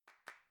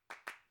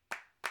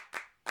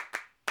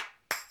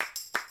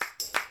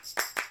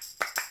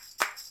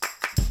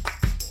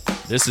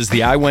This is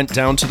the I Went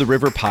Down to the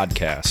River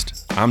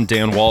podcast. I'm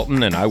Dan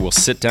Walton, and I will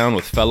sit down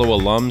with fellow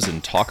alums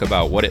and talk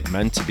about what it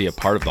meant to be a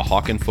part of the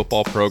Hawken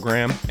football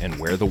program and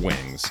wear the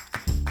wings.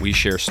 We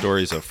share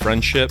stories of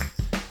friendship,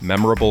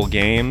 memorable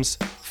games,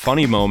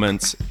 funny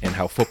moments, and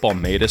how football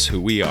made us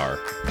who we are.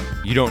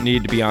 You don't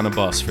need to be on a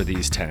bus for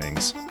these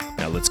tangs.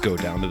 Now let's go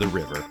down to the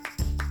river.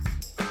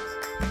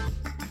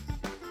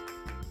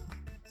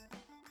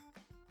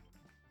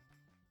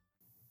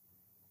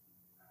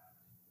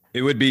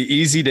 It would be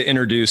easy to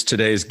introduce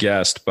today's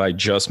guest by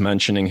just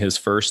mentioning his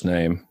first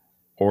name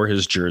or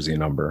his jersey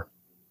number.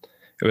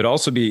 It would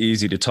also be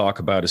easy to talk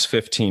about his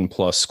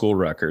 15-plus school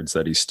records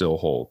that he still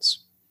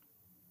holds.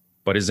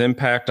 But his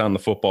impact on the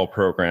football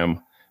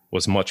program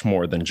was much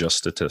more than just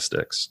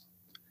statistics.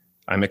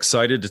 I'm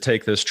excited to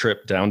take this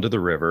trip down to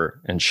the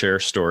river and share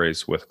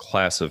stories with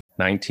class of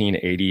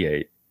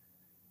 1988,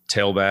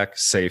 tailback,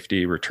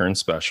 safety, return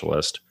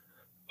specialist,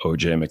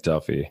 O.J.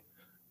 McDuffie.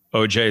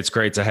 OJ, it's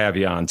great to have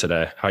you on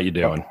today. How you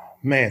doing?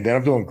 Man, Dan,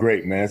 I'm doing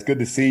great, man. It's good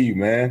to see you,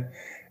 man.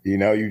 You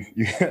know, you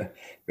that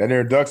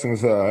introduction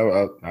was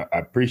I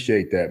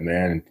appreciate that,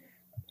 man.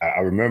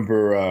 I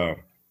remember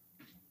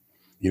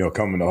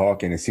coming to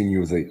Hawken and seeing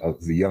you as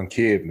a young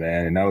kid,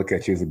 man, and I look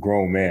at you as a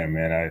grown man,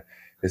 man.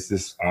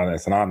 It's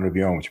an honor to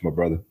be on with you, my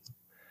brother.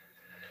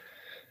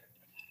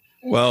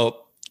 Well,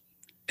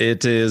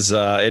 it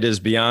is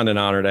beyond an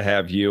honor to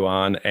have you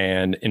on.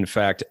 And in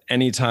fact,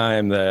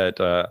 anytime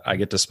that I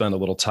get to spend a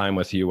little time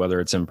with you, whether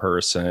it's in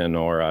person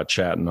or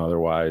chatting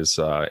otherwise,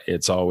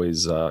 it's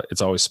always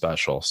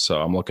special. So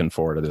I'm looking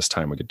forward to this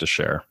time we get to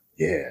share.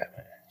 Yeah.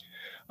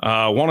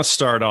 I want to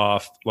start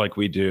off like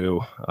we do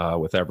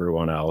with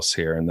everyone else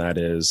here, and that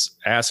is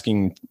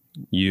asking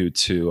you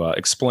to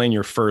explain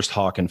your first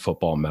Hawken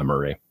football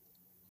memory.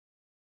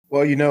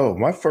 Well,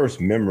 my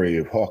first memory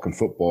of Hawken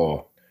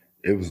football,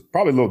 it was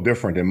probably a little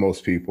different than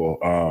most people.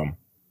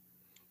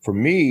 For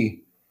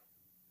me,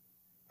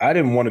 I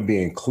didn't want to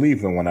be in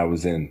Cleveland when I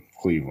was in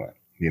Cleveland.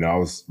 I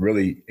was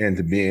really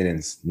into being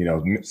in,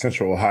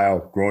 Central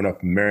Ohio, growing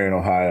up in Marion,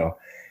 Ohio.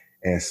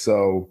 And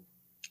so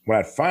when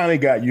I finally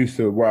got used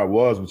to where I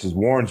was, which is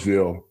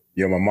Warrensville,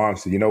 my mom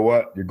said, you know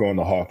what? You're going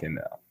to Hawken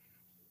now.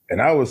 And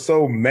I was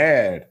so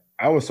mad.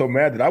 I was so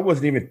mad that I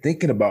wasn't even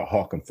thinking about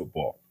Hawken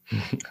football.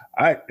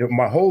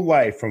 My whole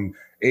life from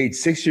age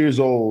 6 years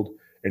old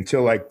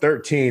until like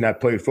 13, I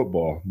played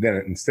football. Then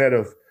instead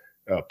of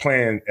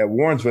playing at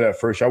Warrensville at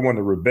first, I wanted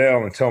to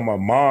rebel and tell my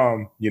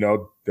mom,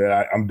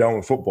 that I'm done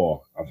with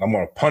football. I'm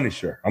going to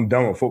punish her. I'm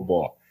done with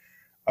football.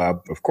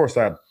 Of course,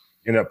 I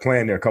ended up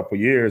playing there a couple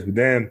of years. But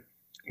then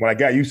when I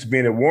got used to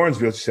being at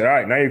Warrensville, she said, all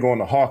right, now you're going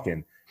to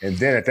Hawken. And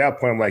then at that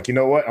point, I'm like, you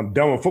know what? I'm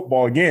done with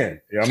football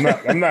again. I'm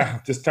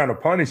not just trying to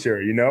punish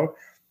her,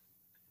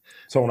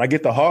 So when I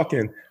get to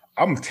Hawken,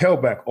 I'm a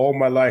tailback all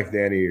my life,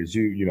 Danny. I was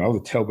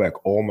a tailback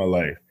all my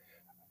life.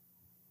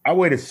 I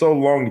waited so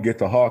long to get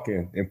to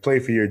Hawken and play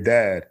for your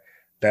dad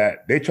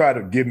that they tried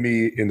to get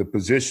me in the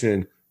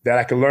position that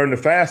I could learn the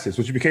fastest,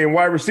 which became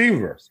wide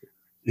receiver.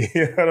 You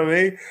know what I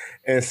mean?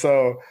 And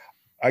so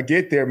I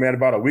get there, man,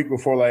 about a week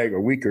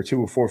or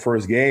two before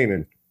first game.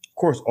 And of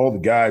course, all the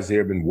guys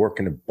there have been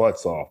working their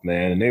butts off,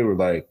 man. And they were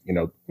like,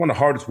 one of the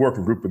hardest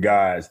working group of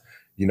guys,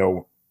 it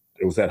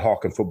was that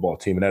Hawken football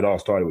team. And that all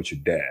started with your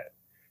dad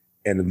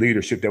and the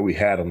leadership that we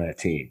had on that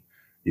team.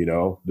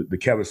 The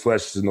Kevin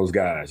Sledges and those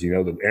guys,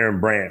 the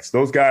Aaron Brants,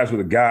 those guys were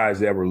the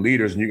guys that were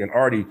leaders. And you can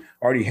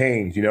Artie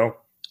Haynes,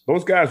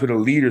 those guys were the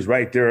leaders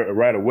right there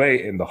right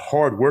away. And the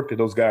hard work that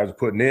those guys were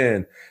putting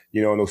in,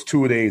 in those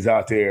 2 days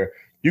out there,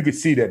 you could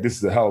see that this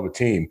is a hell of a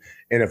team.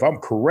 And if I'm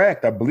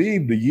correct, I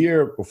believe the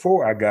year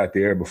before I got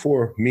there,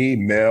 before me,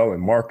 Mel,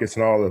 and Marcus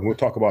and all that, we'll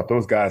talk about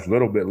those guys a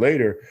little bit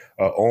later,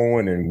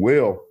 Owen and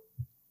Will,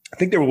 I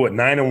think they were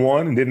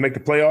 9-1 and didn't make the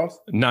playoffs.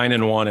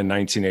 9-1 in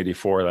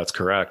 1984. That's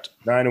correct.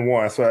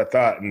 9-1. That's what I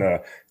thought. And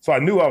so I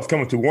knew I was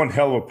coming to one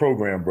hell of a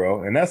program,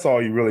 bro. And that's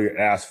all you really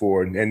ask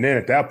for. And then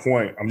at that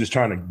point, I'm just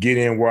trying to get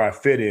in where I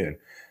fit in.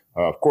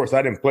 Of course,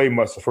 I didn't play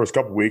much the first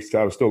couple of weeks.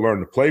 I was still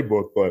learning the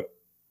playbook. But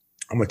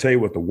I'm going to tell you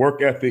what, the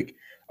work ethic,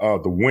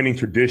 the winning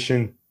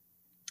tradition,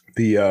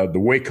 the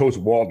way Coach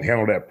Walton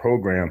handled that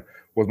program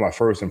was my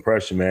first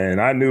impression, man.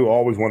 And I knew I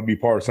always wanted to be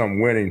part of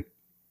something winning.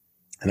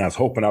 And I was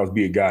hoping I would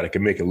be a guy that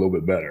could make it a little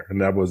bit better.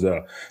 And that was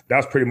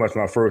pretty much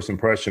my first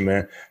impression,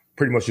 man.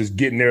 Pretty much just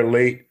getting there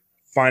late,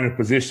 finding a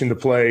position to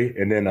play,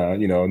 and then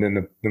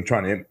them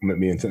trying to implement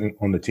me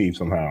on the team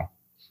somehow.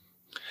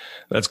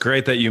 That's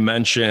great that you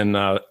mention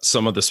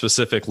some of the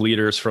specific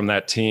leaders from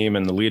that team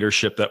and the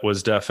leadership that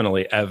was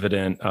definitely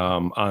evident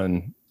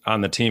on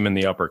the team in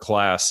the upper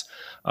class.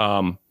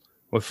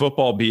 With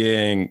football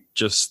being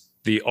just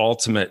the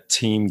ultimate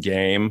team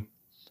game,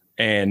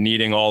 and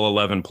needing all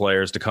 11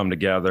 players to come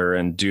together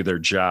and do their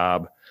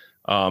job.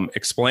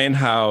 Explain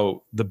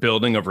how the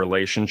building of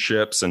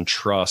relationships and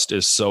trust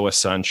is so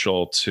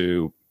essential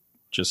to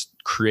just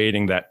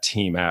creating that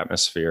team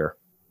atmosphere.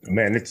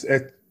 Man, it's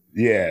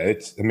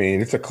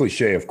a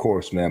cliche, of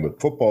course, man, but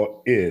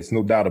football is,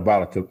 no doubt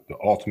about it, the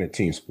ultimate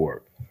team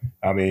sport.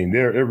 I mean,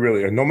 they're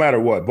really, no matter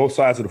what, both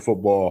sides of the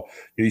football,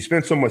 you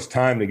spend so much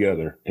time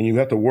together and you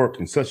have to work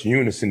in such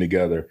unison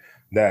together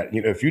that,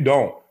 if you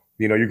don't,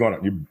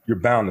 you're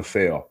bound to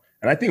fail.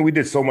 And I think we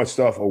did so much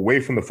stuff away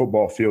from the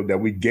football field that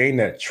we gained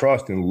that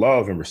trust and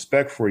love and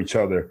respect for each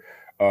other.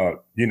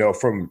 From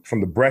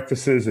the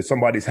breakfasts at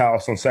somebody's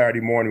house on Saturday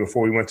morning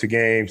before we went to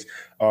games,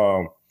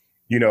 to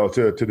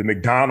the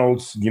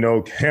McDonald's,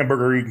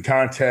 hamburger eating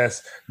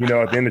contest, at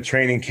the end of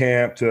training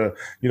camp, to,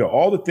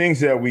 all the things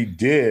that we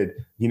did,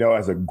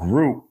 as a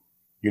group,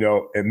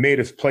 it made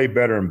us play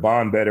better and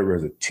bond better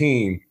as a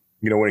team,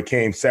 when it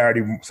came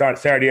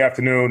Saturday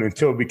afternoon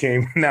until it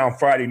became now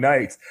Friday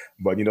nights.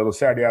 But, those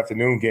Saturday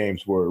afternoon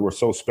games were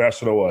so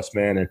special to us,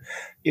 man. And,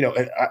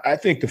 and I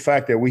think the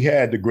fact that we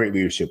had the great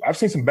leadership, I've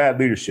seen some bad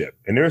leadership,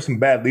 and there's some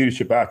bad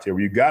leadership out there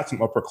where you got some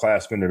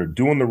upperclassmen that are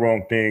doing the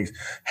wrong things,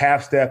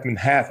 half-stepping,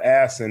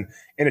 half-assing,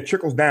 and it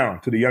trickles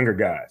down to the younger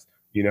guys.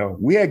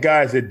 We had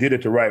guys that did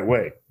it the right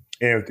way.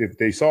 And if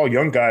they saw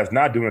young guys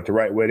not doing it the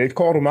right way, they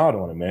called them out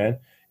on it, man.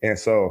 And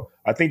so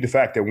I think the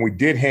fact that when we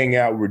did hang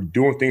out, we were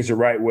doing things the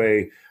right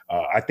way,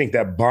 I think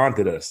that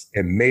bonded us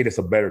and made us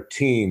a better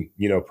team,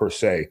 per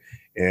se.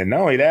 And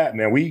not only that,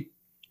 man, we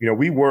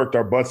worked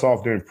our butts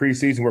off during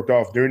preseason, worked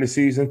off during the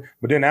season.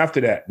 But then after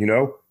that,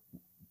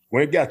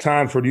 when it got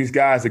time for these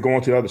guys to go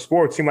into other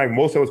sports, it seemed like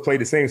most of us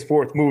played the same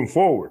sports moving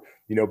forward.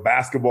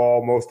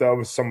 Basketball, most of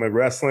us, some with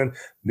wrestling,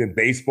 then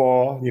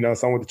baseball,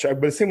 some with the track.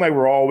 But it seemed like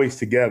we're always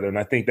together. And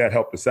I think that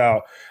helped us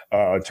out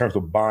in terms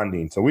of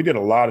bonding. So we did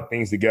a lot of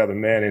things together,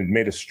 man, and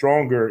made us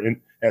stronger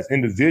as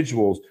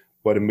individuals,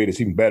 but it made us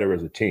even better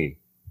as a team.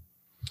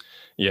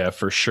 Yeah,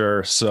 for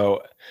sure.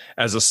 So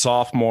as a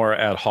sophomore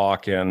at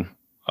Hawken,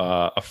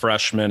 a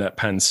freshman at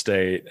Penn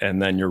State, and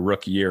then your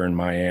rookie year in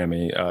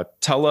Miami.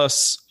 Tell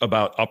us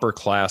about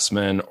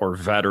upperclassmen or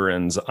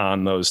veterans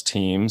on those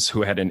teams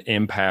who had an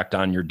impact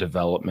on your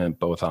development,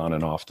 both on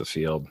and off the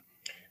field.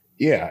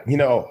 Yeah,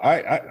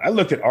 I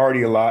looked at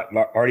Artie a lot,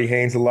 Artie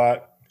Haynes a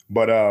lot,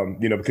 but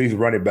because he's a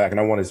running back and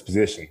I wanted his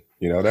position,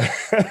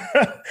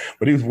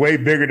 but he was way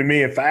bigger than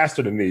me and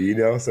faster than me,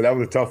 so that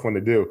was a tough one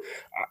to do.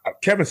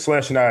 Kevin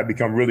Slesh and I had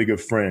become really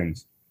good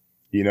friends.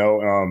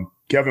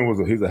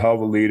 Kevin he's a hell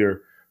of a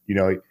leader.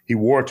 He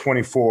wore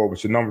 24, which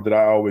is a number that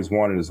I always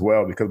wanted as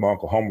well because my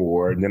Uncle Humble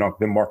wore it. And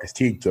then Marcus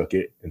Teague took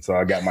it. And so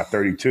I got my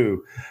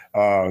 32.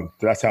 So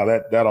that's how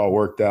that all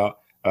worked out.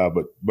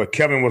 But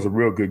Kevin was a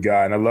real good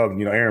guy. And I love,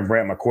 Aaron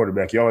Brandt, my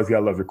quarterback. You always got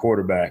to love your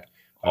quarterback.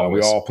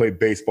 We all played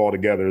baseball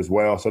together as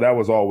well. So that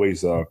was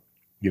always, some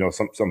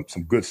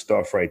good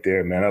stuff right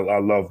there, man. I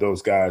love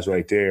those guys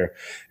right there.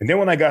 And then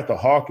when I got to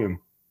Hawken,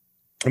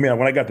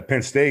 when I got to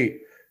Penn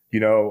State,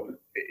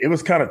 it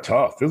was kind of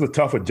tough. It was a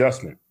tough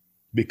adjustment.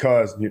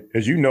 Because,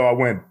 as I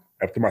went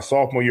after my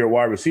sophomore year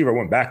wide receiver, I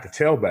went back to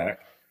tailback,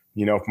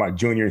 for my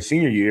junior and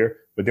senior year.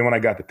 But then when I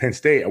got to Penn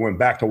State, I went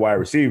back to wide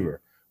receiver,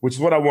 which is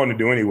what I wanted to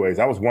do anyways.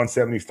 I was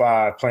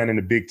 175 playing in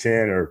the Big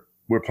Ten, or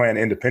we're playing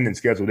independent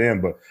scheduled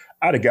in, but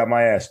I'd have got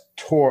my ass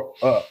tore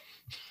up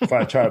if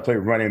I tried to play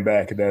running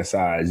back at that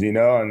size,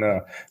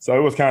 And so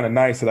it was kind of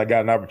nice that I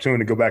got an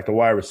opportunity to go back to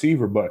wide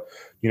receiver. But,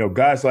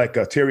 guys like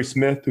Terry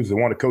Smith, who's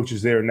one of the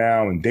coaches there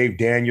now, and Dave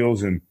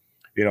Daniels, and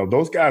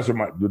those guys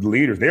are the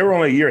leaders. They were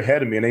only a year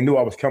ahead of me, and they knew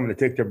I was coming to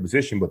take their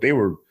position, but they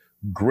were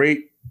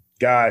great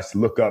guys to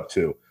look up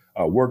to.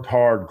 Worked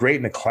hard, great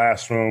in the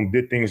classroom,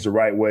 did things the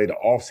right way. The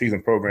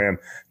off-season program,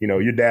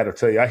 your dad will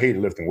tell you, I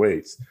hated lifting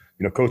weights.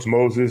 Coach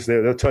Moses,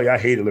 they'll tell you, I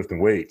hated lifting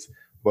weights.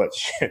 But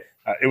shit,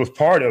 it was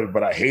part of it,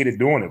 but I hated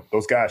doing it.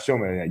 Those guys show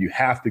me that you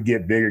have to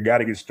get bigger, got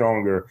to get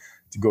stronger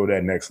to go to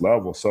that next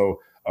level.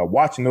 So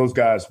watching those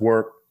guys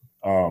work,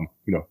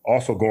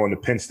 also going to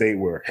Penn State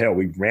where, hell,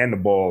 we ran the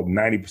ball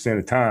 90% of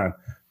the time,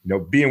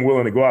 being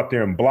willing to go out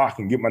there and block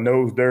and get my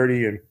nose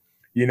dirty and,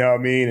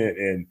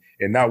 and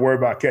not worry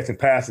about catching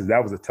passes.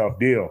 That was a tough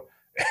deal.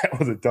 That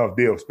was a tough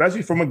deal,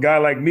 especially from a guy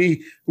like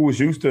me who was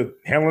used to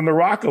handling the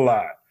rock a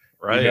lot.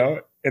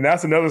 Right. And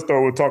that's another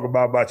story we'll talk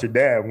about your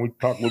dad. When we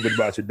talk a little bit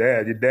about your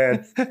dad, your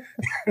dad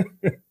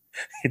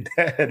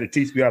had to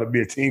teach me how to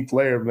be a team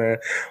player, man.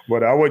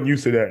 But I wasn't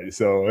used to that.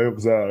 So it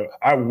was,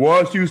 I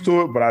was used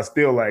to it, but I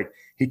still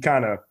he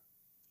kind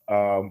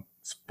of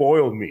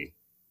spoiled me.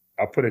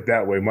 I'll put it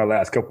that way. My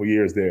last couple of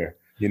years there,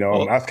 I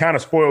was kind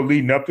of spoiled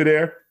leading up to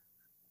there,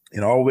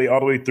 all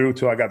the way through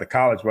till I got to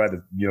college, where I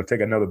had to, take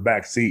another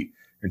back seat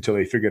until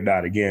they figured it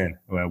out again,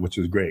 which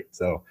was great.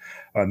 So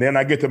then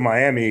I get to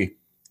Miami,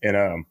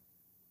 and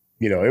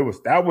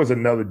that was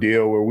another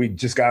deal where we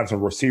just got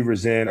some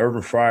receivers in.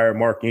 Urban Fryer,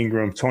 Mark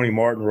Ingram, Tony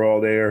Martin were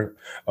all there.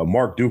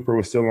 Mark Duper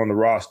was still on the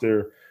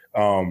roster.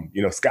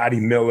 Scotty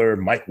Miller,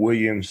 Mike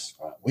Williams.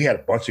 We had a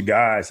bunch of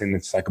guys, and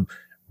it's like a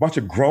bunch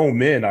of grown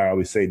men, I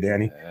always say,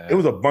 Danny. Yeah. It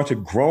was a bunch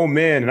of grown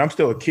men, and I'm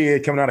still a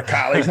kid coming out of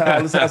college.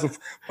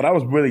 But I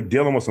was really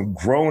dealing with some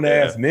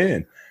grown-ass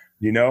men,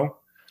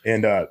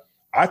 And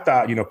I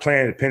thought,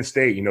 playing at Penn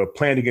State,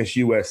 playing against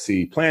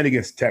USC, playing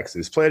against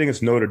Texas, playing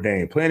against Notre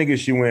Dame, playing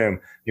against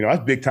UM,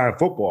 that's big time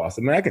football. I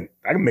said, man, I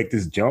can make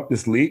this jump,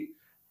 this leap.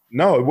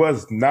 No, it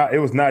was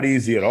not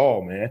easy at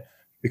all, man.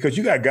 because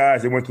you got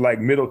guys that went to like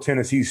Middle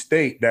Tennessee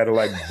State that are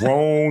like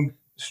grown,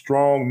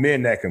 strong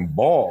men that can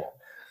ball.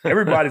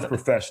 Everybody's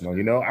professional,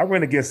 you know. I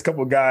went against a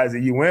couple of guys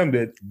at UM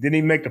that didn't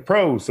even make the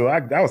pros, so I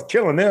was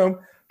killing them,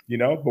 you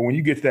know. But when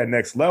you get to that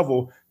next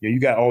level, you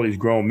got all these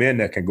grown men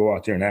that can go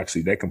out there and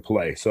actually they can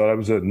play. So that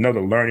was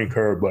another learning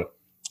curve. But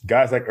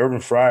guys like Urban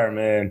Fryer,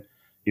 man,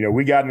 you know,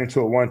 we got into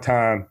it one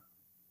time.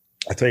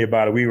 I'll tell you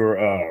about it. We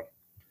were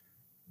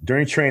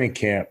during training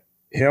camp,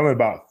 him and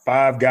about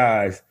 5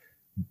 guys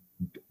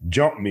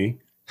jumped me,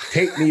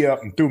 taped me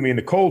up, and threw me in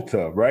the cold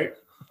tub, right?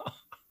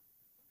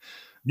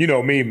 You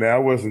know me,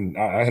 man.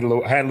 I had a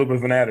little bit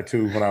of an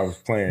attitude when I was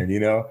playing, you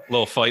know. A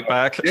little fight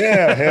back.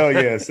 Yeah, hell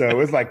yeah. So it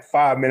was like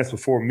 5 minutes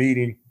before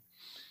meeting,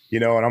 you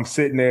know, and I'm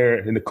sitting there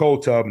in the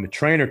cold tub and the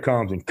trainer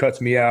comes and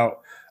cuts me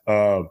out.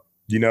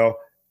 You know,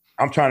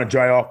 I'm trying to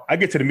dry off. I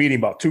get to the meeting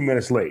about 2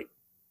 minutes late.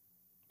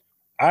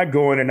 I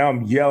go in and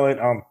I'm yelling,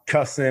 I'm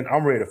cussing,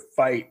 I'm ready to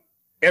fight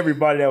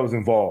everybody that was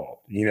involved.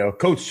 You know,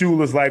 Coach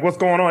Shula's like, what's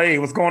going on? Hey,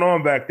 what's going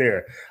on back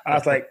there? I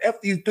was like,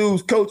 F these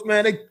dudes, coach,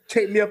 man. They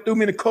take me up, threw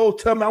me in the cold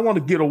tub. Man, I want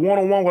to get a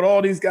one-on-one with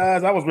all these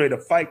guys. I was ready to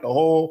fight the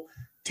whole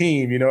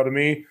team, you know what I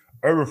mean?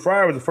 Urban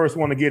Fryer was the first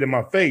one to get in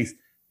my face,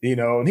 you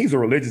know, and he's a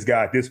religious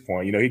guy at this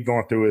point. You know, he's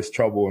going through his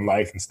trouble in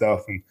life and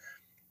stuff. And,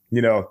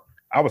 you know,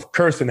 I was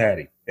cursing at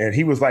him. And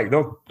he was like,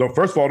 don't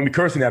first of all, don't be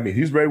cursing at me.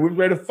 We was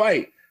ready to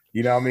fight.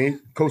 You know what I mean?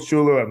 Coach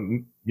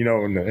Shula, you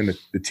know, and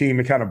the team,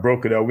 it kind of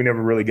broke it up. We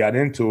never really got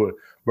into it.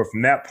 But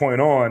from that point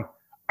on,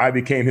 I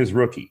became his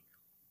rookie.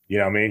 You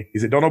know what I mean? He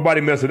said, don't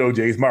nobody mess with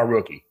OJ. He's my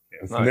rookie.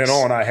 And from then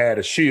on, I had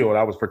a shield.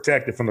 I was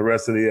protected from the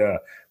rest of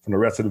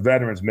the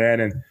veterans, man.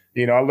 And,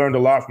 you know, I learned a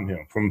lot from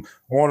him, from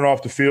on and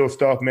off the field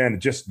stuff, man, to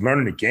just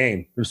learning the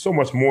game. There's so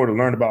much more to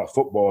learn about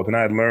football than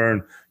I had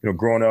learned, you know,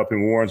 growing up in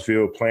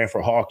Warrensville, playing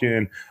for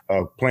Hawken,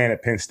 playing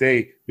at Penn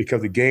State,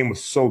 because the game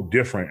was so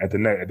different at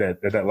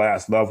that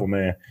last level,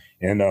 man.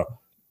 And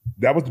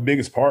that was the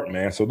biggest part,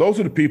 man. So those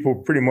are the people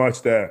pretty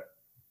much that,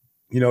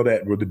 you know,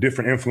 that were the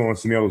different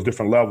influences, you know, those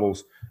different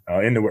levels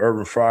into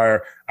Urban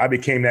Fryer. I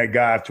became that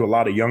guy to a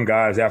lot of young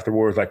guys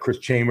afterwards, like Chris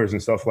Chambers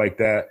and stuff like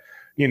that,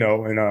 you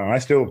know, and I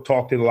still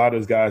talk to a lot of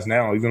those guys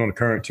now, even on the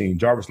current team.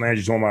 Jarvis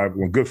Landry's one of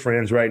my good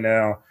friends right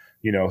now,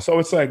 you know, so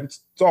it's like,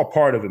 it's all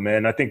part of it,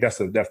 man. I think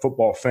that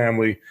football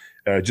family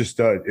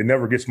it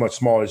never gets much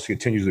smaller, it just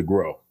continues to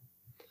grow.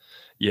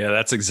 Yeah,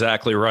 that's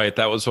exactly right.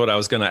 That was what I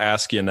was going to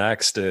ask you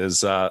next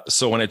is,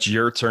 so when it's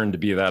your turn to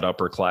be that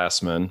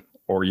upperclassman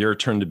or your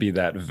turn to be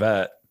that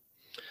vet,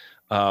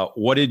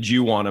 what did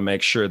you want to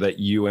make sure that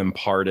you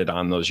imparted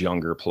on those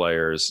younger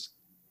players?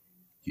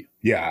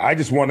 Yeah, I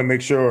just want to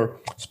make sure,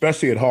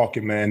 especially at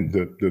Hawken, man,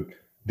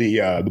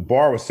 the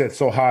bar was set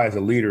so high as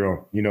a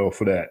leader, you know,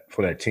 for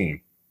that team.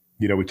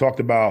 You know, we talked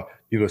about,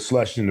 you know,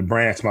 Slush and the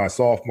Branch my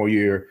sophomore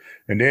year,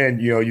 and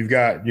then, you know, you've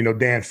got, you know,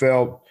 Dan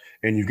Felt,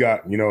 and you've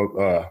got, you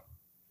know,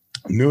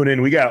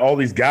 Noonan. We got all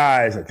these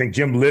guys. I think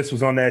Jim List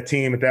was on that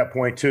team at that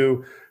point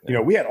too. You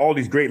know, we had all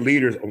these great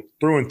leaders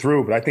through and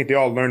through, but I think they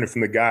all learned it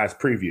from the guys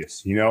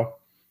previous, you know?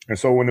 And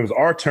so when it was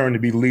our turn to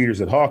be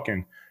leaders at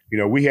Hawken, you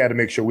know, we had to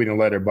make sure we didn't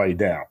let everybody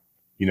down,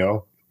 you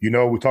know?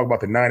 We talked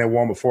about the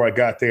 9-1 before I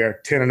got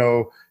there,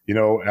 10-0, you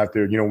know,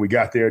 after, you know, we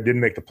got there,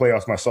 didn't make the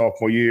playoffs my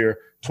sophomore year,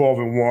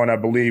 12-1, I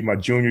believe, my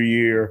junior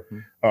year,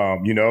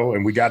 you know,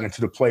 and we got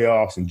into the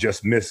playoffs and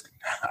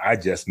I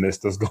just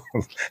missed us going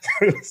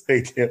to the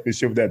state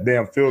championship with that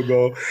damn field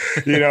goal,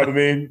 you know what I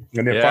mean?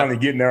 And then finally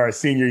getting there our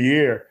senior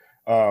year,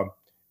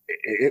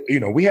 you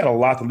know, we had a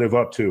lot to live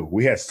up to.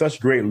 We had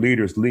such great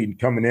leaders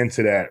coming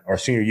into that our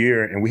senior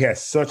year, and we had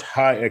such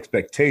high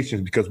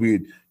expectations because we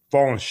had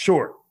fallen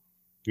short,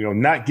 you know,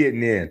 not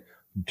getting in,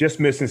 just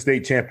missing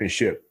state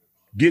championship,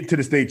 getting to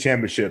the state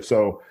championship.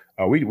 So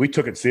we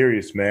took it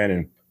serious, man.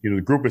 And, you know,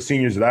 the group of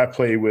seniors that I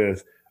played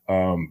with,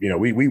 you know,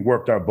 we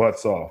worked our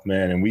butts off,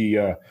 man. And we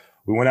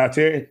went out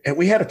there and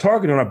we had a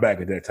target on our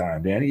back at that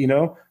time, Danny. You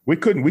know, we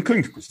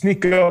couldn't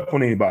sneak up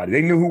on anybody.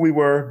 They knew who we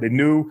were. They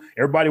knew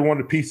everybody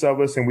wanted a piece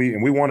of us, and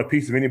we wanted a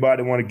piece of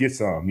anybody that wanted to get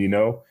some, you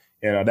know.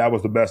 And that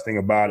was the best thing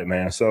about it,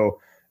 man. So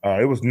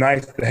it was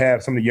nice to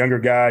have some of the younger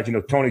guys. You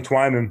know, Tony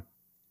Twyman,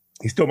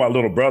 he's still my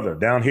little brother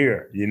down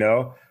here, you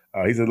know.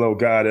 He's a little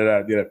guy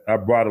that I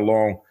brought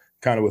along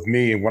kind of with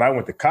me. And when I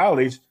went to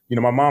college, you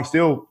know, my mom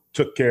still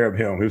took care of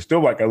him. He was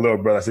still like a little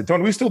brother. I said,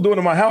 Tony, we still doing it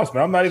in my house,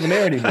 man. I'm not even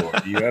there anymore.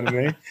 You know what I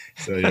mean?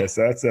 So, yes,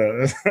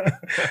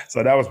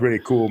 so that was really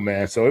cool,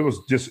 man. So it was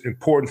just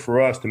important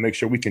for us to make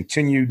sure we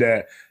continue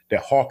that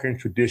Hawken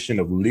tradition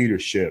of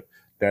leadership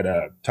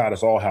that taught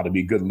us all how to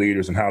be good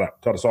leaders and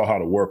taught us all how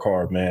to work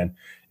hard, man.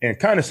 And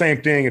kind of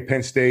same thing at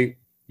Penn State,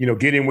 you know,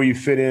 get in where you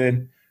fit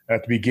in.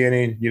 At the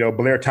beginning, you know,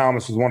 Blair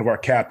Thomas was one of our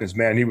captains,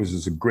 man. He was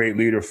just a great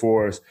leader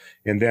for us.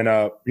 And then,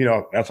 you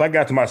know, as I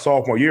got to my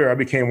sophomore year, I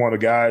became one of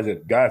the guys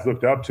that guys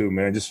looked up to,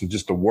 man,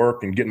 just to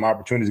work and getting my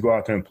opportunities to go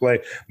out there and play.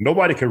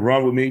 Nobody could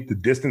run with me, the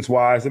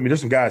distance-wise. I mean, there's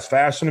some guys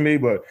faster than me,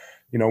 but,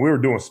 you know, we were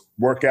doing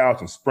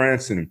workouts and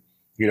sprints, and,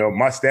 you know,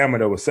 my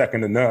stamina was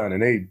second to none.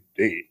 And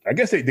I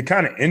guess they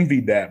kind of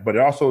envied that, but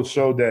it also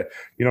showed that,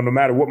 you know, no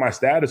matter what my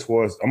status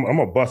was, I'm going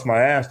to bust my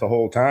ass the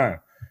whole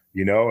time.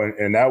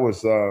 and that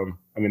was,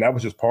 that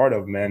was just part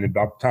of it, man. And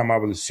by the time I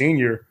was a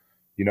senior,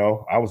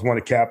 I was one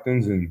of the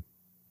captains and,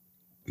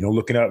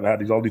 looking up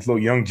at all these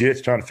little young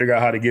jits trying to figure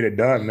out how to get it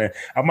done, man.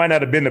 I might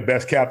not have been the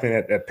best captain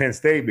at Penn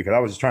State because I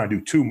was just trying to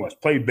do too much,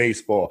 play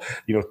baseball,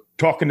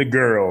 talking to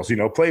girls,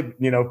 play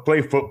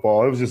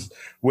football. It was just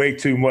way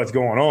too much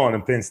going on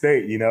in Penn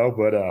State,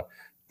 but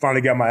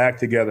finally got my act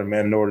together,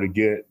 man, in order to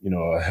get,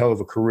 a hell of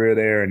a career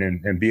there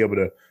and be able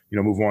to,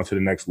 move on to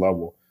the next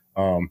level.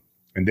 And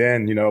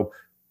then,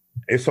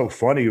 it's so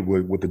funny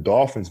with the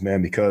Dolphins,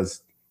 man,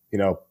 because,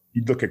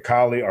 you look at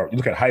college or you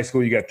look at high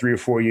school, you got 3 or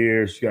 4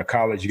 years. You got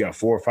college, you got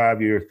 4 or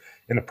 5 years.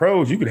 In the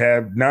pros, you could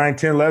have 9,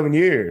 10, 11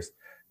 years,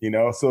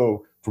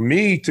 So for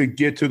me to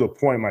get to the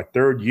point my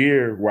third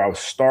year where I was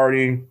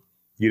starting,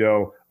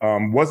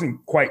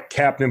 wasn't quite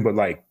captain, but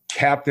like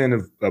captain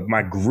of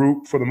my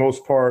group for the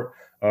most part,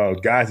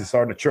 guys that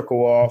started to trickle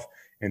off.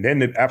 And then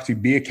to actually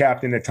be a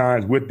captain at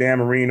times with Dan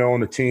Marino on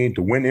the team,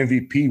 to win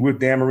MVP with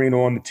Dan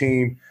Marino on the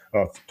team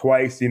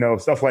twice,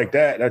 stuff like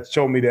that. That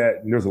showed me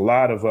that there's a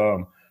lot of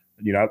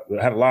I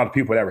had a lot of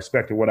people that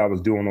respected what I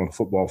was doing on the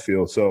football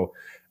field. So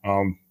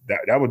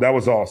that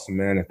was awesome,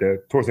 man.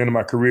 Towards the end of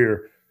my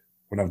career,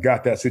 when I've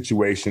got that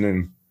situation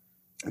and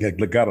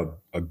got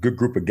a good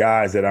group of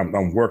guys that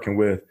I'm working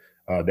with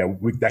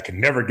that can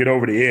never get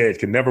over the edge,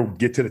 can never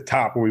get to the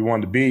top where we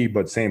wanted to be.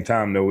 But at the same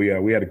time, though, we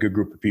had a good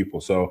group of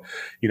people. So,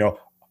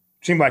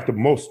 seemed like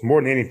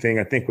more than anything,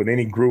 I think with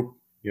any group,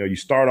 you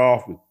start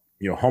off with,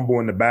 humble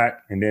in the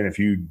back. And then if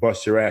you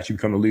bust your ass, you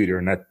become a leader.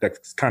 And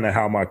that's kind of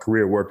how my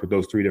career worked with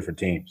those 3 different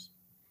teams.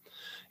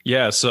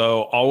 Yeah.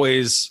 So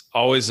always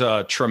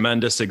a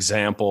tremendous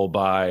example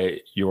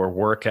by your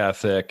work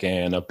ethic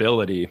and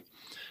ability.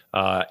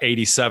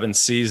 87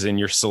 season,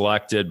 you're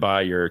selected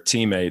by your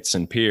teammates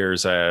and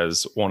peers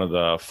as one of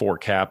the 4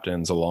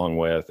 captains, along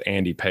with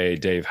Andy Pay,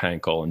 Dave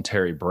Henkel, and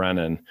Terry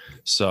Brennan.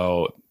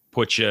 So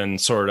put you in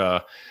sort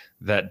of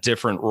that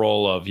different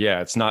role of,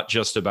 it's not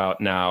just about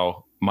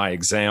now my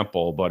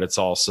example, but it's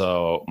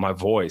also my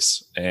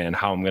voice and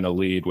how I'm going to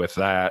lead with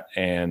that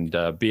and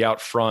be out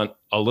front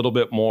a little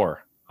bit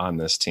more on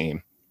this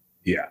team.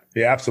 Yeah,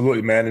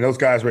 absolutely, man. And those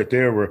guys right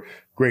there were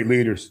great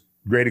leaders,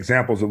 great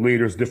examples of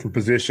leaders, different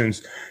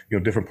positions,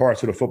 different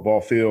parts of the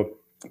football field,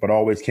 but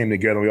always came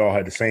together. We all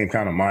had the same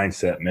kind of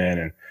mindset, man.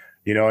 And,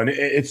 and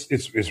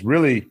it's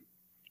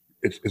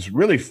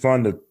really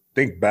fun to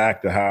think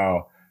back to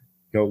how,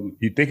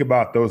 you think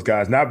about those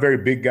guys, not very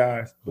big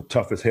guys, but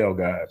tough as hell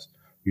guys.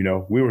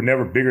 We were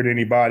never bigger than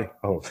anybody.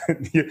 Oh,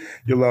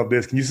 you love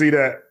this. Can you see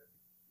that?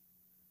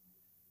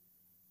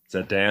 Is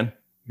that Dan?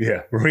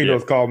 Yeah.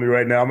 Marino's calling me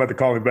right now. I'm going to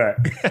call him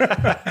back.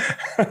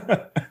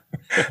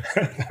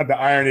 The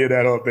irony of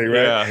that whole thing,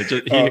 right?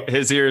 Yeah.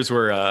 His ears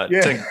were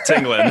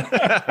tingling.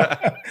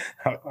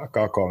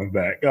 I'll call him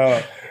back.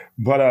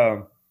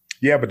 But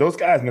those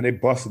guys, man, they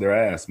busted their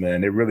ass,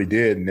 man. They really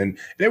did. And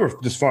they were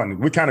just fun.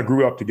 We kind of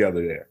grew up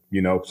together there,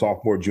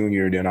 sophomore,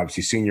 junior, then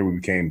obviously senior, we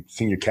became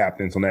senior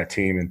captains on that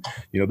team. And,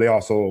 they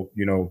also,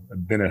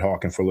 been at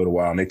Hawken for a little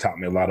while and they taught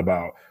me a lot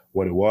about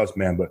what it was,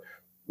 man. But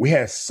we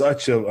had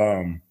such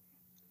a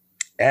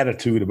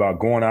attitude about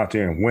going out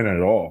there and winning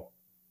it all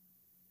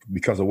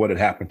because of what had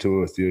happened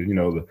to us,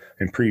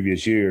 in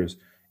previous years.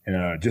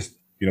 And just,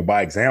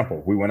 by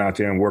example, we went out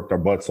there and worked our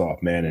butts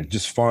off, man, and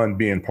just fun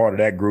being part of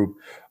that group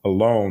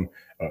alone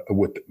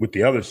with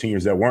the other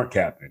seniors that weren't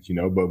captains,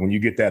 But when you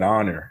get that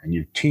honor and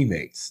your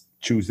teammates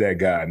choose that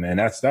guy, man,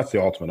 that's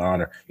the ultimate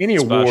honor. Any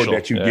award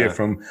that you get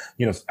from,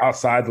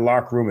 outside the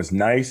locker room is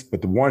nice,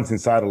 but the ones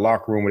inside the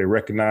locker room where they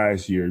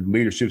recognize your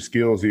leadership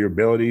skills or your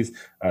abilities,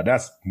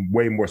 that's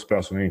way more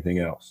special than anything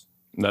else.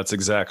 That's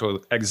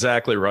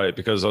exactly right,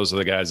 because those are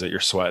the guys that you're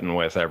sweating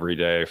with every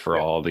day for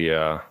all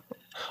the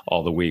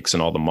weeks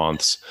and all the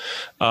months.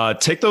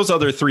 Take those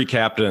other 3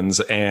 captains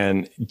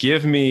and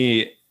give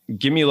me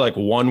like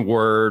one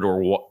word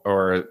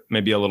or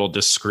maybe a little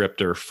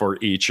descriptor for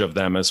each of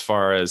them as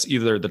far as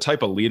either the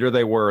type of leader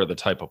they were or the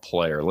type of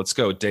player. Let's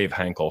go Dave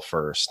Henkel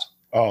first.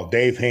 Oh,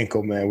 Dave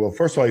Henkel, man. Well,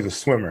 first of all, he's a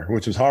swimmer,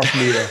 which is hard for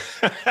me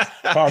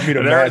to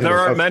imagine. There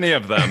aren't many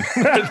of them.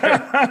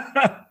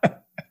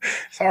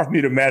 It's hard for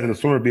me to imagine a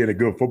swimmer being a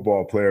good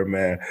football player,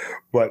 man.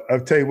 But I'll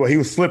tell you what, he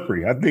was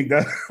slippery. I think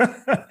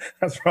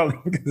that's probably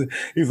because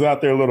he was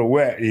out there a little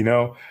wet,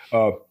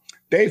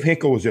 Dave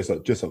Henkel was just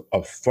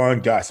a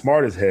fun guy,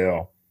 smart as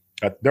hell.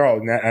 They're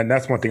all, and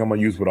that's one thing I'm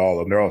gonna use with all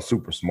of them. They're all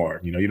super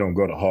smart. You don't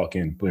go to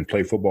Hawken and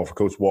play football for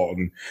Coach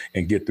Walton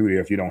and get through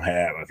there if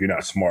you're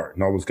not smart.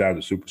 And all those guys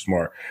are super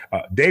smart.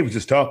 Dave was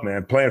just tough,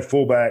 man. Playing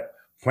fullback,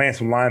 playing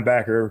some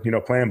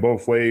linebacker, playing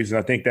both ways. And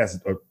I think that's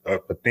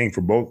a thing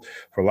for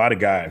a lot of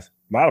guys.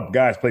 A lot of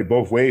guys play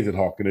both ways at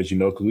Hawken, as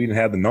because we didn't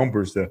have the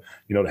numbers to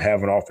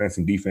have an offense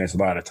and defense a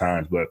lot of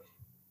times. But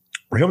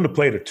for him to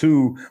play the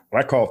 2,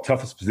 what I call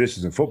toughest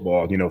positions in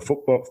football,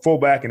 football,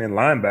 fullback and then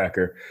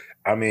linebacker,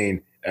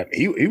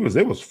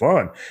 it was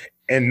fun.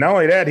 And not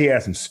only that, he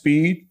had some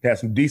speed, had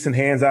some decent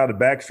hands out of the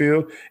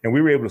backfield, and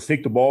we were able to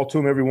sneak the ball to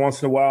him every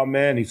once in a while,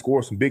 man. He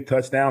scored some big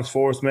touchdowns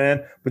for us,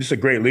 man. But just a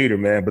great leader,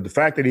 man. But the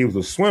fact that he was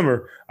a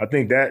swimmer, I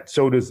think that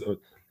showed us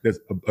there's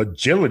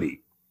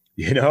agility.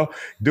 You know,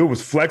 dude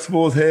was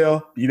flexible as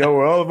hell. You know,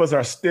 where all of us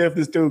are stiff,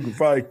 this dude could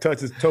probably touch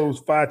his toes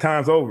 5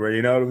 times over.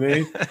 You know what I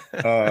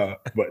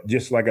mean? But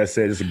just like I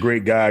said, just a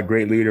great guy,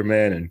 great leader,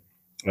 man,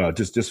 and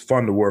just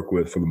fun to work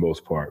with for the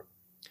most part.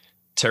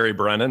 Terry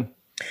Brennan.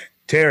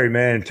 Terry,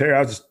 man. Terry,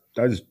 I was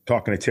just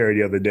talking to Terry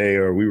the other day,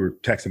 or we were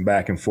texting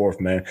back and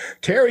forth, man.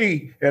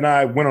 Terry and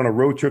I went on a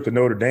road trip to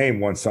Notre Dame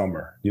one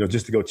summer, you know,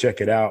 just to go check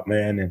it out,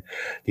 man. And,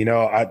 you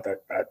know,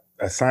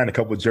 I signed a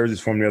couple of jerseys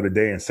for him the other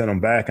day and sent them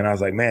back. And I was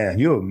like, man,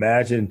 you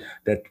imagine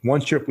that one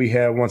trip we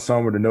had one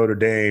summer to Notre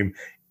Dame,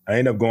 I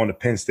ended up going to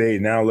Penn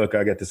State. Now, look,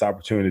 I got this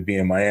opportunity to be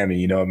in Miami.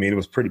 You know what I mean? It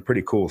was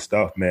pretty cool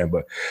stuff, man.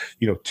 But,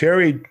 you know,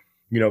 Terry,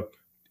 you know,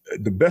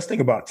 the best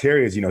thing about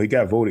Terry is, you know, he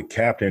got voted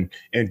captain.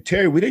 And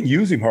Terry, we didn't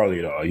use him hardly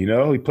at all. You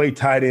know, he played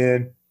tight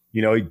end.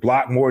 You know, he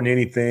blocked more than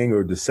anything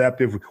or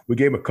deceptive. We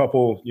gave him a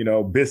couple, you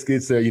know,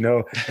 biscuits, you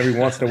know, every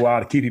once in a while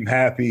to keep him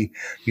happy,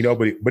 you know,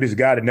 but he's a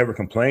guy that never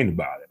complained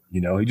about it.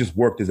 You know, he just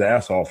worked his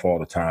ass off all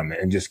the time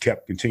and just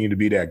continuing to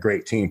be that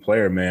great team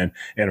player, man,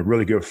 and a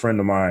really good friend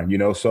of mine, you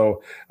know.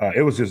 So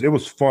it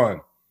was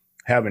fun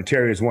having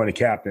Terry as one of the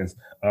captains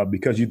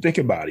because you think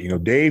about it, you know,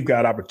 Dave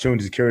got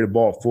opportunities to carry the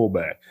ball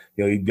fullback.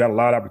 You know, he got a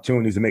lot of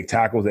opportunities to make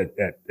tackles at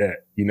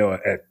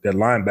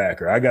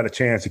linebacker. I got a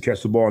chance to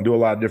catch the ball and do a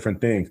lot of different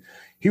things.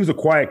 He was a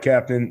quiet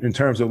captain in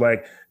terms of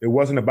like, it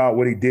wasn't about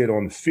what he did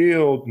on the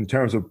field in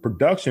terms of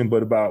production,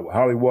 but about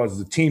how he was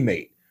as a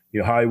teammate, you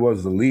know, how he was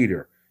as a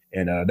leader.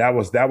 And that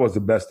was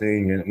the best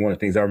thing, and one of the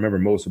things I remember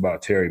most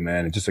about Terry,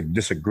 man. And just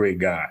a great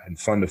guy and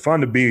fun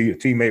to be a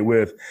teammate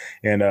with.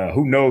 And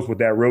who knows what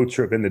that road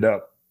trip ended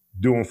up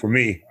doing for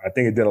me? I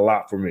think it did a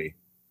lot for me.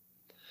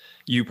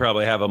 You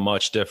probably have a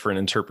much different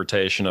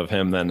interpretation of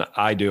him than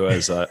I do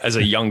as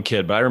a young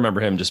kid, but I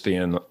remember him just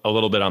being a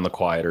little bit on the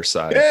quieter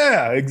side.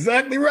 Yeah,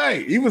 exactly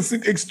right. He was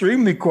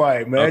extremely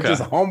quiet, man. Okay.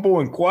 Just humble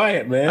and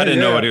quiet, man. I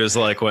didn't know what he was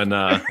like when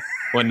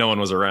no one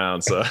was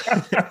around. So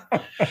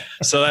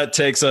that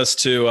takes us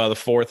to the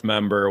fourth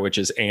member, which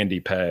is Andy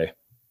Pay.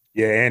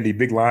 Yeah, Andy,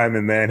 big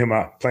lineman, man. Him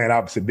playing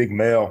opposite Big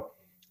Mel.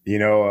 You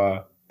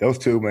know, those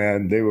two,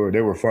 man, they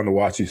were fun to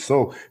watch. He's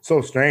so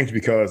strange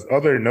because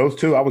other than those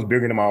two, I was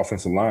bigger than my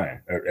offensive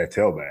line at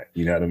tailback.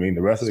 You know what I mean?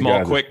 The rest of the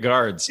guys, quick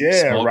guards.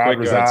 Yeah, Rob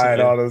Reside,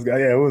 all those guys.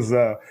 Yeah,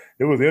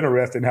 it was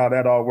interesting how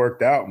that all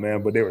worked out,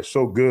 man. But they were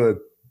so good.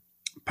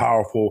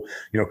 Powerful,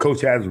 you know, coach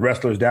has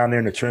wrestlers down there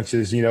in the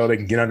trenches, you know, they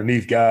can get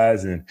underneath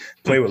guys and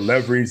play with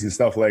leverage and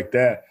stuff like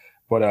that.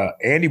 But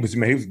Andy was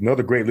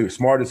another great leader,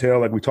 smart as hell,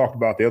 like we talked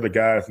about the other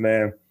guys,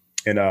 man.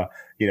 And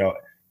you know,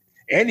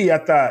 Andy, I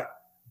thought,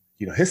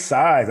 you know, his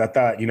size, I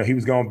thought, you know, he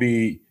was going to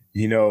be,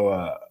 you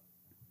know,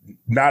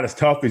 not as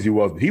tough as he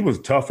was, but he was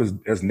tough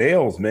as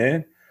nails,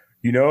 man.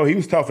 You know, he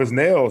was tough as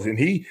nails, and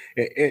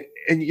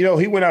you know,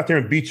 he went out there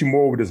and beat you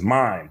more with his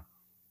mind.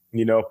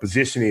 You know,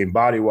 positioning,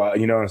 body-wise,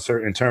 you know,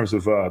 in terms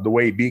of the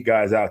way he beat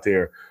guys out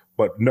there.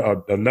 But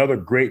another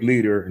great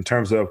leader in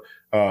terms of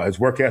his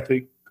work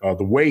ethic,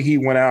 the way he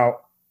went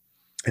out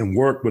and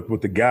worked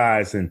with the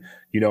guys and,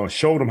 you know, and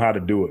showed them how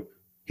to do it.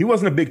 He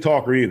wasn't a big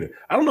talker either.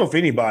 I don't know if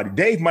anybody,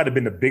 Dave might have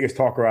been the biggest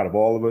talker out of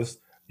all of us,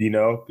 you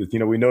know, because, you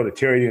know, we know that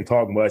Terry didn't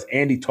talk much.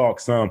 Andy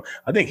talked some.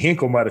 I think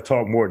Hinkle might have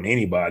talked more than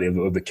anybody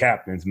of the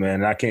captains, man.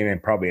 And I came in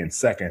probably in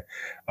second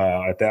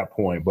at that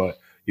point. But,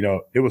 you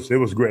know, it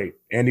was great.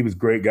 Andy was a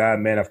great guy,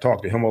 man. I've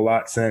talked to him a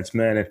lot since,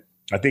 man. And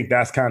I think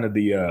that's kind of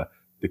the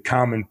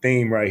common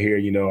theme right here.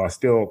 You know, I'm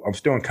still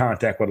in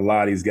contact with a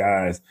lot of these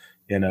guys.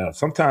 And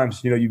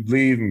sometimes, you know, you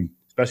leave, and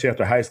especially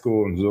after high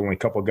school, and there's only a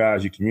couple of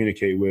guys you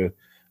communicate with.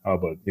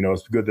 But, you know,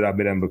 it's good that I've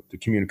been able to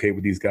communicate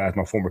with these guys,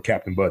 my former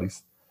captain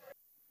buddies.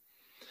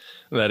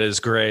 That is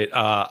great.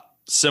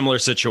 Similar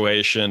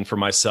situation for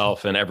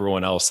myself and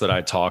everyone else that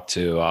I talked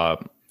to.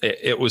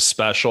 It was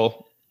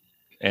special.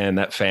 And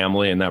that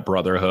family and that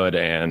brotherhood,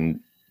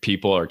 and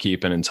people are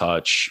keeping in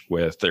touch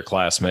with their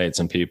classmates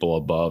and people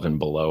above and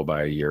below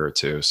by a year or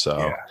two.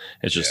 So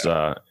it's just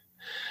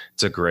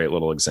it's a great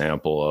little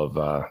example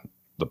of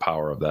the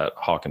power of that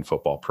Hawken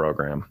football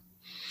program.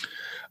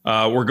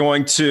 We're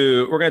going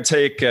to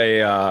take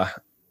a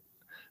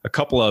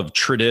couple of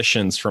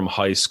traditions from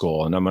high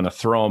school, and I'm going to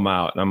throw them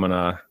out, and I'm going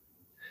to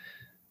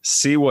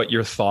see what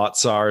your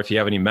thoughts are, if you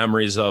have any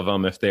memories of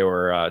them, if they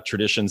were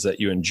traditions that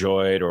you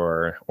enjoyed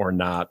or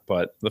not.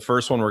 But the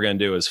first one we're going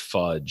to do is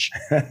fudge.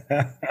 You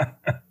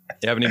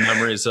have any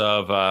memories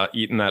of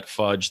eating that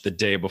fudge the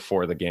day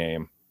before the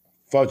game?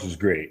 Fudge was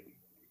great.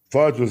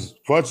 Fudge was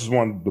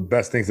one of the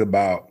best things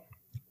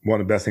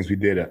we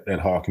did at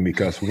Hawken,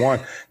 because for one,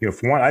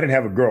 I didn't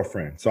have a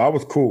girlfriend, so I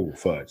was cool with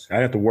fudge. I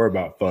didn't have to worry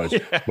about fudge.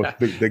 Yeah. But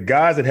the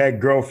guys that had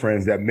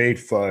girlfriends that made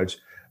fudge,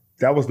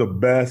 that was the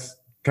best.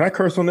 Can I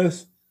curse on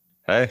this?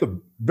 Hey.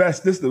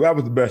 That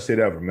was the best shit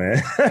ever,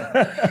 man.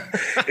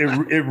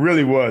 It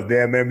really was,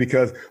 damn, man,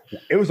 because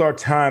it was our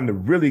time to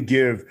really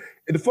give.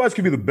 And the fudge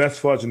could be the best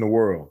fudge in the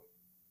world.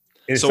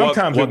 And so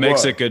sometimes what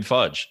makes it good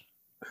fudge?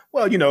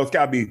 Well, you know, it's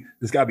gotta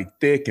be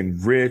thick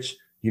and rich.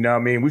 You know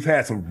what I mean? We've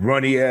had some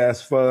runny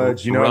ass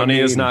fudge. You know runny what I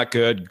mean? is not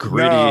good.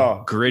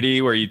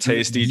 Gritty, where you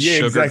taste each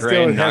sugar exactly.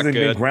 grain, Still not hasn't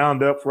good. been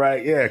ground up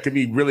right. Yeah, it could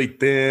be really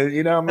thin.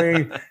 You know what I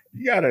mean?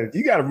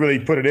 you gotta really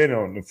put it in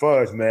on the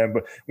fudge, man.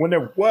 But when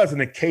there was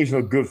an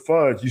occasional good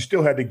fudge, you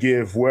still had to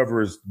give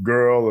whoever's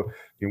girl.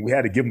 We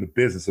had to give them the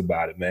business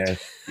about it, man.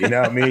 You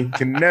know what I mean? You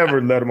can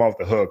never let them off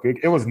the hook.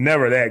 It was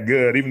never that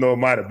good, even though it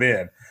might have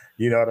been.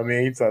 You know what I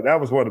mean? So that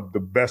was one of the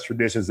best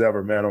traditions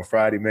ever, man. On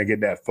Friday, man,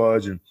 getting that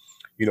fudge and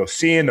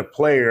seeing the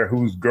player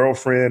whose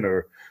girlfriend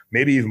or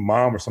maybe even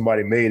mom or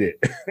somebody made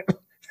it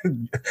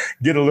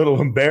get a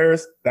little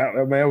embarrassed. That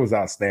man was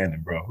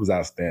outstanding, bro. It was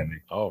outstanding.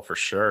 Oh, for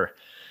sure.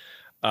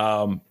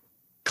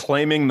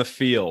 Claiming the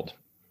field.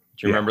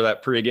 Do you remember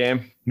that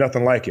pregame?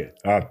 Nothing like it.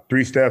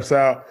 3 steps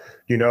out.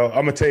 I'm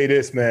gonna tell you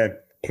this, man.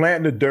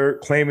 Planting the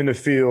dirt, claiming the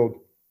field.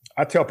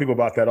 I tell people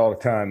about that all the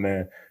time,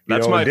 man.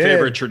 That's my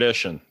favorite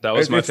tradition. That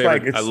was my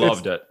favorite. I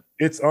loved it.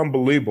 It's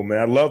unbelievable, man.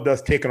 I loved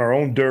us taking our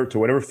own dirt to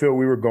whatever field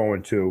we were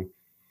going to.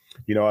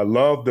 I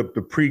love the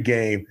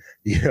pregame.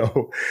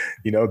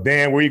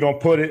 Dan, where you gonna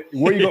put it?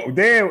 Where you go,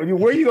 Dan?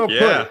 Where you gonna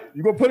put it?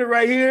 You gonna put it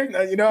right here?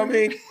 You know what I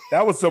mean?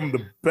 That was some of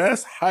the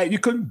best hype. You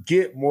couldn't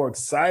get more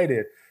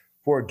excited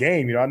for a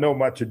game. I know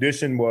my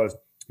tradition was,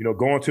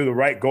 going to the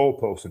right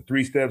goalpost and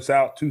 3 steps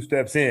out, 2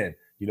 steps in.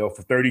 For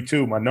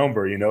 32, my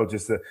number.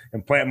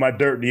 And plant my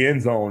dirt in the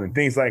end zone and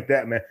things like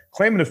that, man.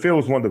 Claiming the field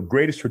was one of the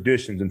greatest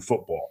traditions in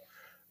football.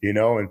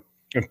 And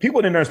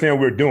people didn't understand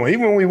what we were doing.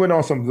 Even when we went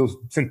on some of those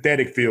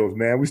synthetic fields,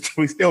 man,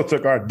 we still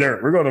took our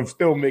dirt. We're going to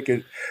still make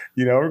it,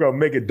 we're going to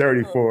make it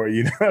dirty for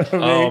you. What I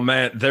mean? Oh,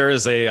 man, there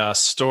is a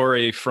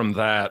story from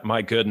that.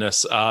 My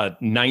goodness.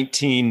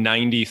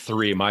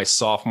 1993, my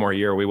sophomore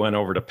year, we went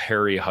over to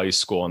Perry High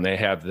School, and they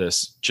have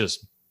this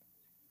just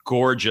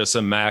gorgeous,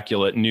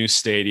 immaculate new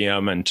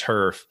stadium and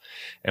turf.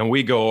 And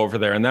we go over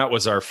there, and that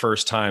was our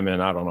first time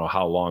in I don't know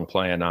how long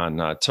playing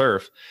on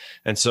turf.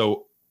 And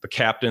so the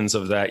captains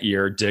of that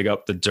year dig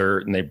up the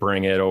dirt and they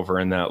bring it over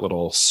in that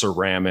little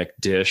ceramic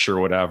dish or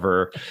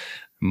whatever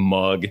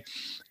mug.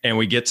 And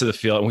we get to the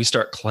field and we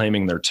start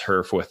claiming their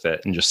turf with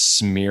it and just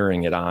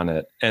smearing it on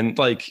it. And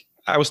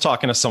I was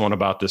talking to someone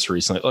about this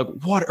recently.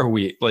 What are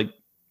we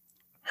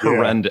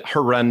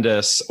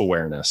horrendous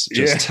awareness,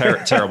 just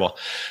terrible.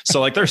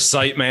 So their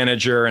site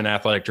manager and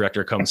athletic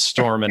director come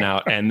storming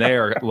out and they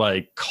are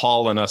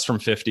calling us from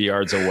 50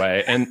 yards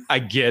away. And I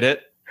get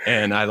it.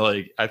 And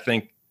I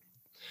think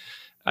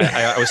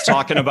I was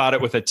talking about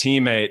it with a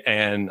teammate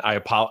and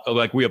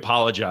we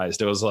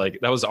apologized. It was that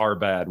was our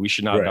bad. We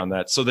should not have done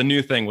that. So the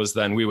new thing was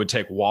then we would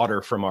take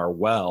water from our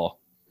well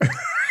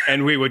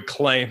and we would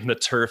claim the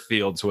turf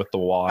fields with the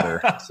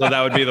water. So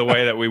that would be the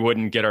way that we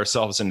wouldn't get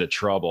ourselves into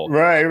trouble.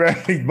 Right.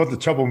 But the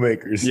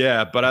troublemakers.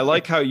 Yeah. But I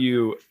like how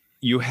you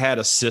had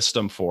a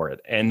system for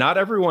it, and not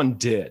everyone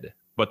did,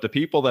 but the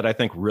people that I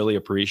think really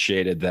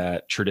appreciated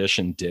that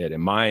tradition did.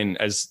 And mine,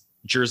 as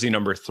jersey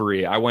number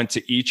 3, I went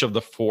to each of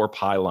the 4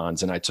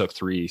 pylons and I took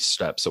 3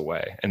 steps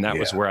away. And that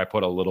was where I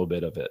put a little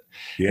bit of it.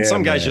 Yeah, and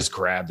some guys just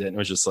grabbed it and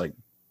was just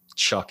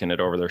chucking it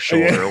over their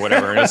shoulder or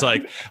whatever. And it's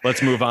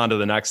let's move on to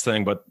the next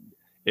thing. But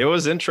it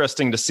was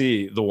interesting to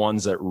see the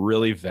ones that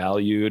really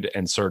valued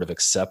and sort of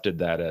accepted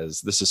that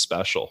as this is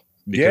special,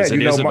 because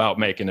it is about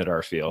making it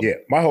our field. Yeah.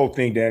 My whole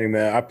thing, Danny,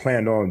 man, I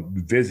planned on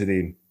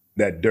visiting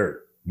that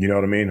dirt. You know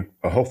what I mean?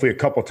 Hopefully a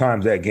couple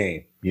times that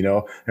game.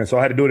 And so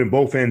I had to do it in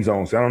both end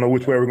zones. I don't know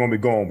which way we're going to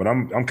be going, but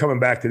I'm coming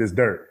back to this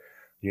dirt,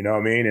 you know what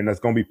I mean? And that's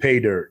going to be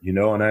pay dirt,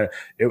 and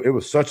it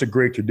was such a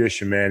great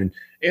tradition, man.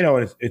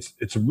 And,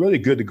 it's really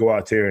good to go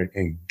out there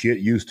and get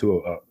used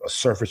to a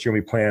surface you're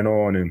going to be playing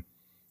on and,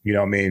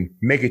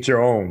 make it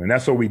your own. And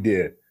that's what we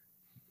did.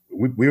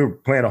 We were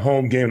playing a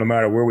home game no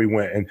matter where we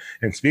went.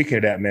 And speaking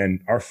of that,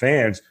 man, our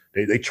fans,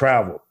 they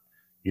traveled,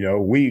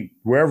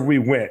 wherever we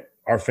went,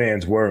 our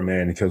fans were,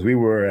 man, because we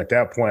were at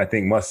that point, I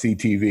think, must-see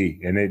TV,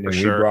 and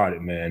we brought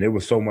it, man. It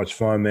was so much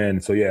fun,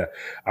 man. So, yeah,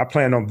 I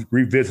plan on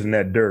revisiting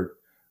that dirt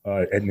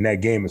in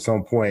that game at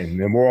some point,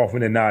 and more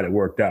often than not, it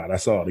worked out. I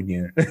saw it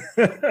again.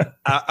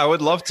 I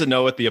would love to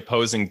know what the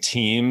opposing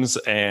teams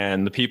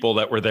and the people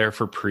that were there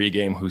for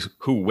pregame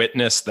who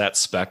witnessed that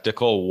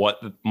spectacle, what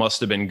must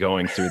have been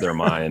going through their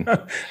mind.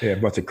 Yeah, a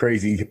bunch of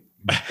crazy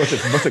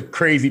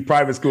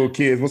private school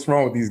kids. What's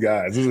wrong with these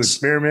guys? This is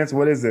experiments.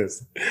 What is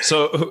this?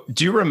 So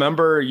do you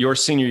remember your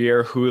senior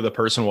year, who the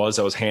person was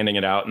that was handing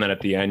it out? And then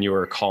at the end you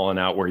were calling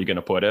out where you're going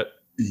to put it?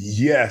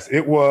 Yes,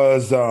 it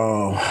was.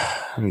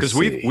 Because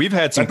we've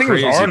had some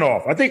crazy. It was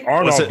Arnold. I think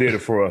Arnold did it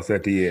for us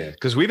at the end.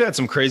 Because we've had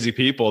some crazy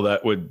people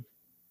that would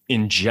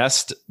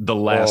ingest the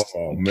last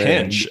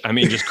pinch. I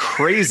mean, just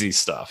crazy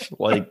stuff,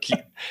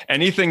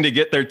 anything to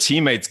get their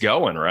teammates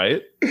going,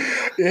 right?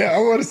 Yeah, I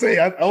want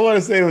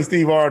to say it was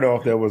Steve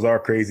Arnold that was our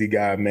crazy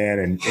guy, man.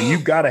 And you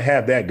got to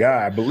have that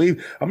guy.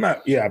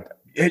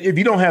 If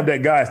you don't have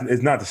that guy,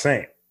 it's not the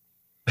same.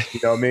 You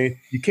know what I mean?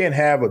 You can't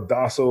have a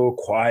docile,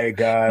 quiet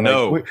guy.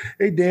 No. Like,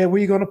 hey, Dad,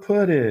 where you going to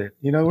put it?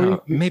 You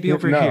know, maybe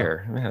over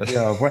here.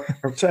 Yeah.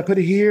 Should I put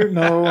it here?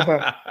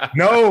 No.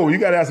 No, you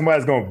got to have somebody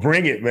that's going to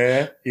bring it,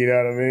 man. You know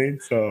what I mean?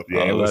 So,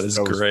 yeah. That is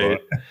great.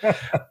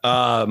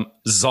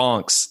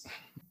 Zonks.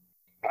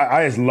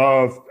 I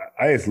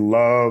just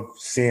love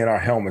seeing our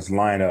helmets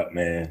line up,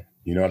 man.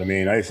 You know what I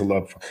mean? I used to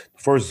love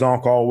first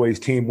zonk, always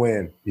team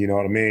win. You know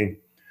what I mean?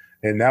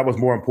 And that was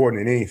more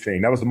important than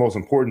anything. That was the most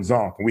important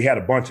zonk. And we had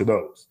a bunch of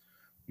those,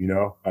 10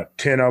 of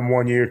them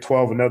one year,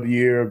 12 another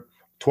year,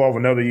 12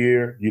 another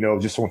year,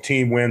 just on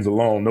team wins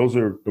alone. Those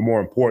are the more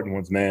important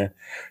ones, man.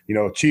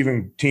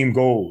 Achieving team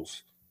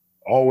goals,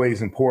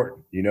 always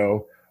important,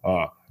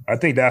 I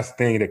think that's the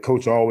thing that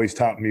coach always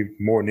taught me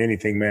more than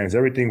anything, man, is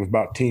everything was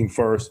about team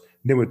first.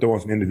 Then we're throwing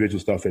some individual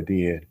stuff at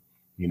the end,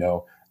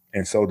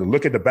 And so to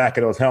look at the back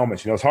of those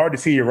helmets, it's hard to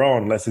see your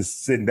own unless it's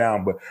sitting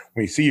down. But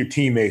when you see your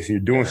teammates and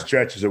you're doing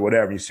stretches or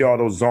whatever, you see all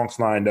those zonks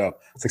lined up.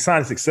 It's a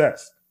sign of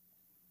success.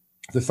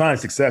 It's a sign of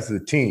success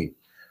as a team,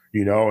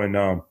 And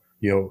I'm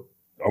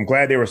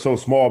glad they were so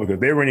small because if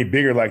they were any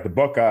bigger like the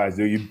Buckeyes,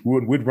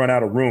 we'd run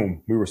out of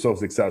room. We were so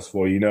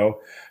successful,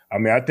 I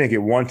mean, I think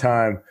at one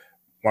time,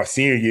 my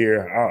senior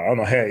year, I don't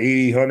know, I had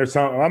 80, 100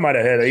 something. I might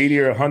have had 80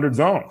 or 100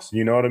 zonks.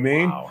 You know what I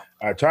mean? Wow.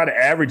 I was trying to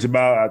average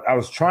about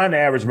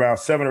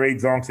 7 or 8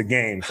 zonks a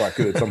game if I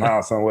could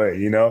somehow, some way,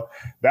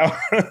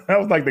 That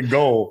was like the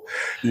goal,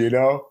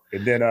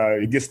 And then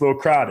it gets a little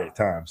crowded at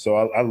times. So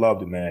I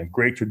loved it, man.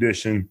 Great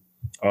tradition.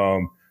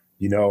 And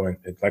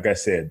like I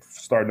said,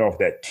 starting off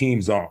that team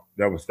zonk,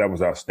 that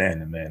was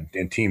outstanding, man.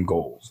 And team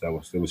goals, that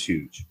was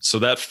huge. So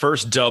that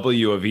first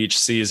W of each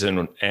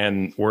season,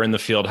 and we're in the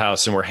field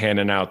house and we're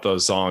handing out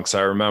those zonks.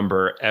 I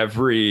remember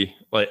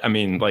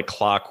like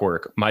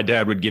clockwork. My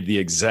dad would give the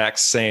exact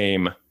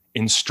same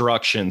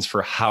instructions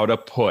for how to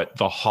put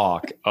the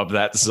hawk of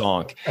that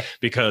zonk,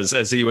 because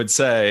as he would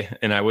say,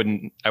 and I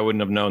wouldn't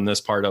have known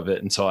this part of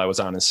it until I was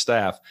on his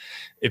staff.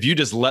 If you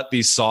just let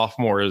these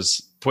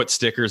sophomores put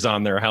stickers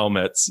on their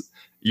helmets,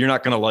 you're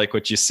not going to like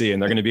what you see,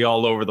 and they're going to be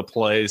all over the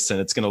place, and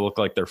it's going to look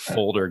like their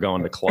folder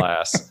going to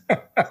class.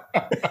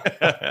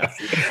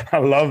 I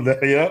love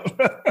that. Yeah.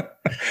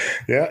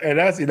 Yeah. And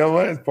that's,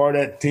 it's part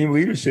of that team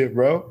leadership,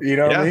 bro. You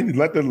know what I mean?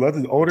 Let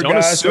the older Don't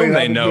guys assume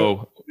they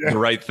know the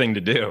right thing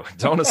to do.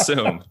 Don't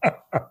assume.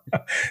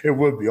 It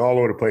would be all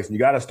over the place. And you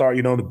got to start,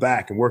 in the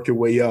back and work your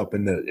way up.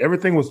 And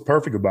everything was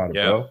perfect about it,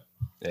 bro.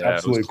 Yeah,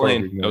 absolutely it was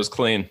clean. Perfect, man. It was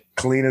clean.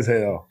 Clean as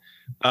hell.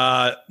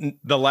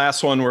 The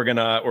last one we're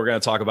gonna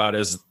talk about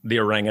is the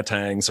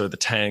orangutans, or the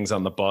tangs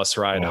on the bus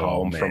ride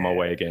home from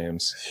away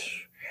games.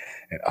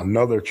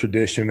 Another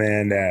tradition,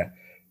 man, that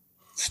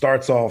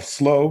starts off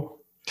slow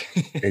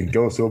and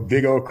goes to a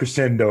big old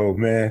crescendo,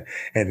 man.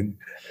 And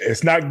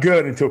it's not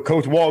good until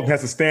Coach Walton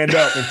has to stand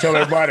up and tell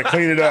everybody to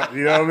clean it up.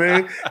 You know what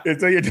I mean?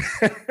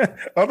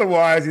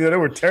 Otherwise, they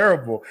were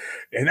terrible.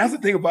 And that's the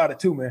thing about it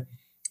too, man.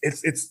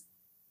 It's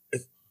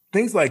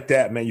things like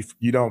that, man.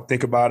 You don't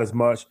think about as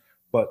much.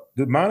 But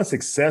the amount of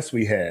success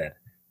we had,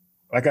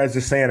 like I was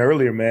just saying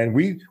earlier, man,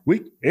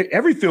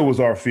 every field was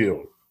our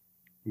field.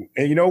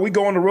 And, we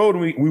go on the road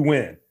and we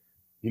win.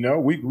 We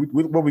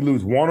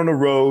lose 1 on the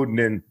road and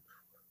then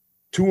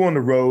 2 on the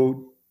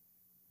road,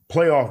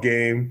 playoff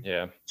game,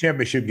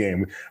 championship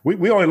game.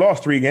 We only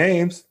lost 3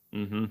 games,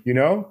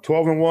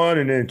 12-1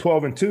 and then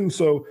 12-2.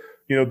 So,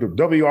 the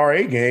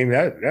WRA game,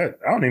 that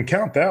I don't even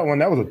count that one.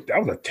 That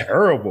was a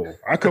terrible.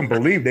 I couldn't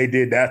believe they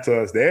did that to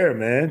us there,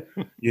 man.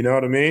 You know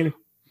what I mean?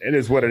 It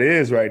is what it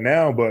is right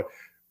now, but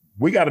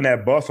we got on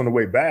that bus on the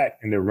way back,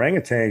 and the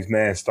orangutans,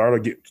 man, start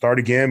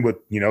again with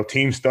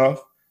team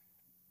stuff.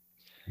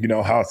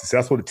 How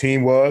successful the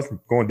team was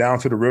going down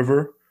to the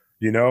river.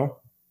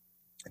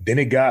 Then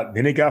it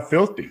got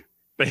filthy.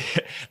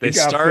 They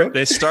start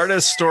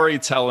as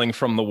storytelling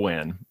from the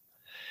win,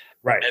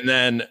 right? And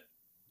then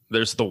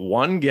there's the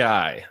one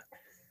guy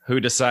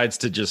who decides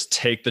to just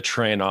take the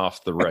train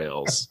off the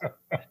rails.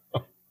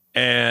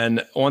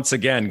 And once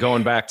again,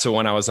 going back to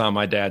when I was on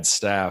my dad's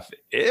staff,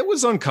 it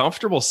was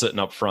uncomfortable sitting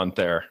up front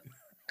there,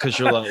 because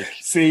you're like,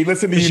 see,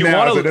 listen to you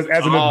now as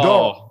an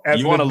adult.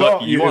 You want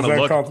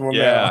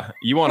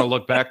to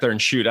look back there and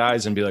shoot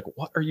eyes and be like,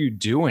 what are you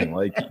doing?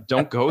 Like,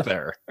 don't go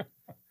there.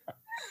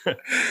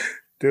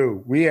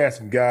 Dude, we had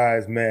some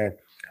guys, man.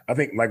 I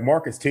think like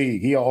Marcus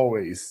Teague, he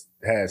always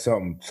had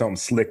something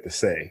slick to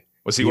say.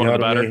 Was he one of the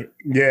better? I mean?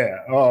 Yeah.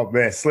 Oh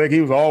man, slick. He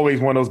was always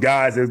one of those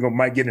guys that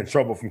might get in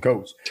trouble from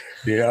coach.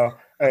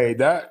 Hey,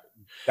 that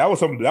was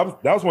something.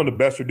 That was one of the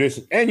best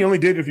traditions. And you only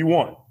did it if you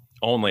won.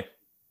 Only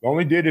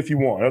did it if you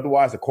won.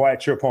 Otherwise, a quiet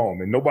trip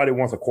home, and nobody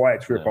wants a quiet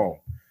trip home.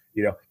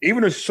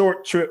 Even a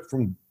short trip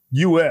from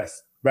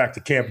U.S. back to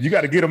campus, you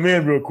got to get them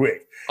in real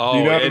quick.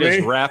 Oh, it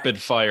is rapid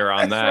fire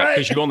on that,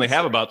 because you only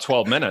have about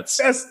 12 minutes.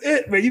 That's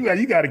it, man.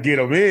 You got to get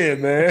them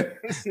in, man.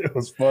 It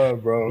was fun,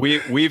 bro.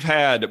 We've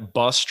had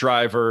bus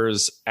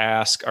drivers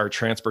ask our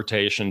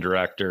transportation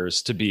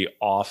directors to be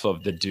off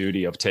of the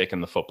duty of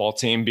taking the football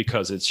team,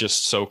 because it's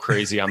just so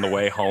crazy on the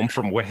way home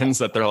from wins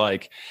that they're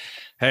like,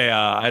 Hey,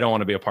 I don't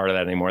want to be a part of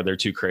that anymore. They're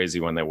too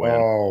crazy when they win.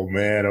 Oh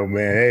man.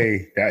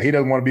 Hey, he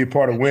doesn't want to be a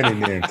part of winning.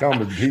 Then tell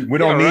him we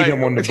don't need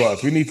him on the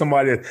bus. We need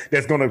somebody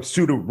that's going to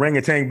shoot a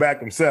orangutan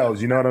back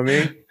themselves. You know what I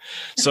mean?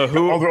 So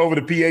who over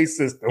the PA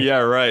system? Yeah,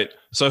 right.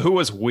 So who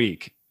was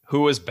weak?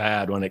 Who was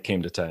bad when it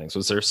came to tanks?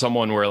 Was there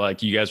someone where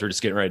like you guys were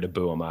just getting ready to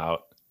boo him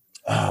out?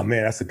 Oh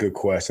man, that's a good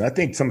question. I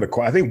think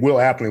I think Will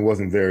Appling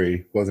wasn't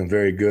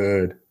very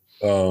good.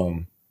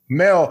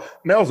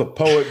 Mel's a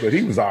poet, but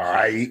he was all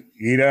right.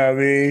 You know what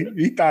I mean?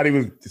 He thought he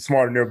was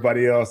smarter than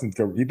everybody else, and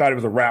he thought he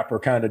was a rapper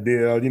kind of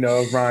deal. You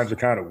know, his rhymes are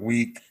kind of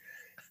weak.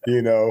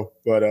 You know,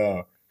 but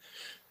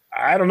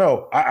I don't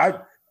know.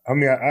 I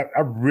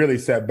really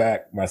sat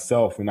back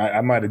myself, and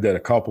I might have done a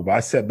couple, but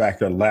I sat back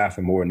there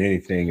laughing more than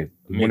anything.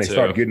 When they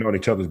started getting on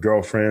each other's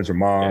girlfriends or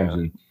moms,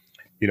 and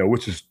you know,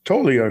 which is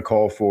totally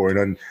uncalled for,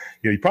 and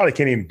you probably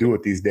can't even do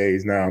it these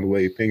days now the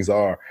way things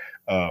are.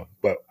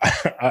 But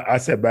I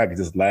sat back and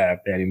just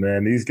laughed at him,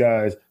 man. These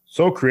guys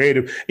so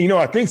creative. You know,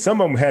 I think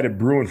some of them had it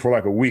brewing for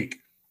like a week.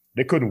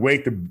 They couldn't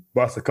wait to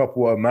bust a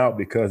couple of them out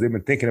because they've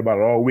been thinking about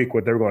it all week,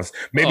 what they were going to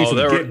maybe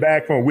get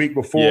back from a week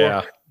before.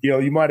 Yeah. You know,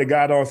 you might have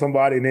got on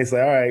somebody and they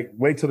say, all right,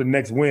 wait till the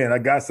next win. I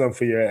got something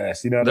for your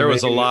ass. You know, there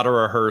was a lot of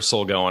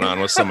rehearsal going on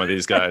with some of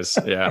these guys.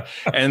 Yeah.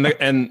 And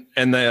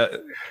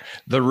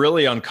the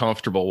really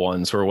uncomfortable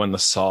ones were when the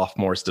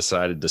sophomores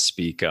decided to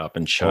speak up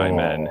and chime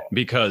in,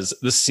 because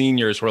the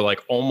seniors were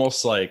like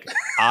almost like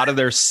out of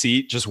their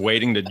seat, just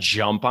waiting to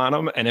jump on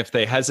them. And if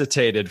they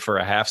hesitated for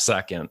a half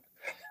second,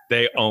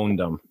 they owned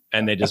them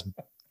and they just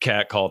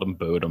catcalled them,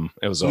 booed them.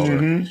 It was over.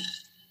 Mm-hmm.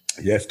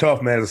 Yeah, it's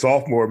tough, man. As a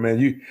sophomore, man,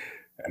 you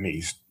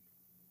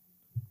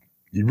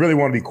really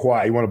want to be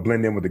quiet. You want to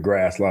blend in with the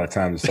grass a lot of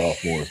times as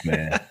sophomores,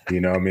 man.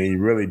 You know what I mean? You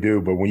really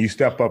do. But when you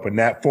step up in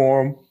that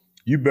form,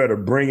 you better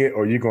bring it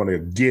or you're going to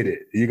get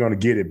it. You're going to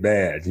get it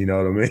bad. You know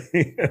what I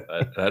mean?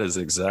 That is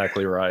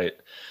exactly right.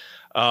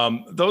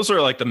 Those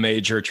are like the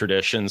major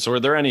traditions. Were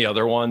there any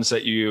other ones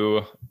that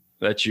you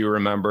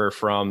remember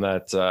from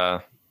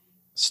that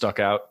stuck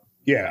out?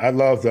 Yeah, I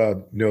love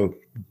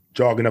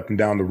jogging up and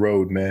down the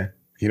road, man.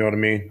 You know what I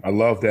mean? I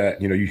love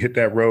that. You know, you hit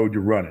that road,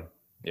 you're running.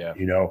 Yeah.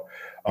 You know,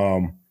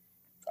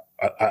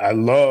 I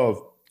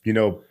love,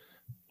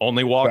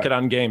 only walk it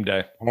on game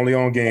day. Only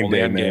on game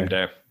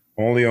day.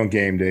 Only on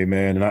game day,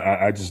 man. And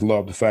I just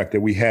love the fact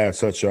that we have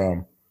such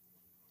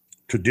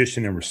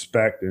tradition and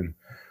respect and,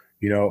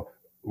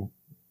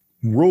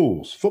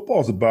 rules.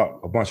 Football's about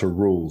a bunch of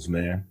rules,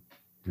 man.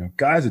 You know,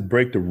 guys that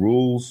break the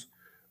rules,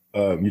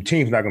 your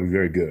team's not going to be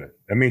very good.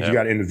 That means you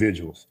got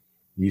individuals.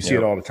 You see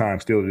it all the time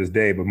still to this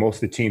day, but most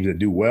of the teams that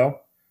do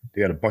well,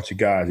 they got a bunch of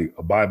guys that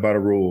abide by the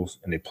rules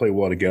and they play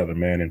well together,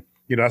 man. And,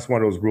 that's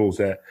one of those rules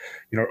that,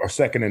 are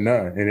second to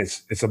none. And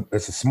it's a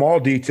small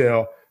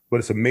detail, but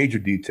it's a major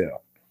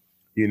detail,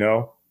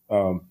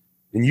 and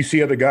you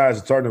see other guys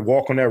starting to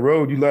walk on that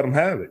road, you let them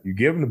have it. You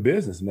give them the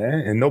business,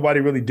 man. And nobody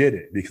really did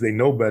it because they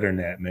know better than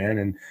that, man.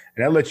 And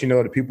that lets you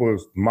know that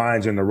people's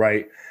minds are in the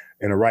right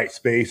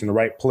space, in the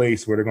right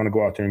place where they're going to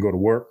go out there and go to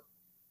work,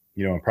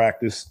 and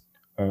practice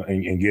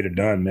and get it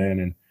done, man.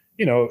 And,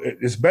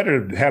 it's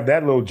better to have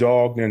that little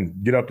jog than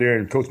get up there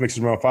and coach makes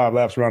us run 5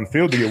 laps around the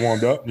field to get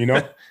warmed up,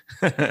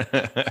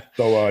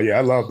 So,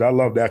 I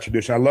love that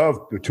tradition. I love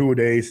the 2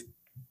 days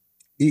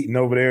eating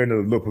over there in the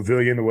little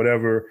pavilion or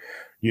whatever,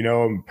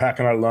 and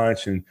packing our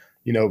lunch and,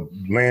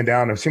 laying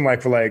down. It seemed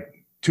like for like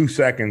 2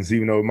 seconds,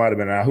 even though it might have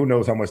been, who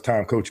knows how much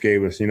time coach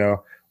gave us,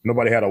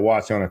 nobody had a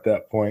watch on at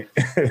that point.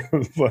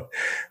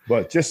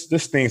 but just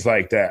things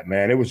like that,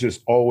 man. It was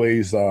just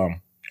always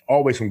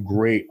some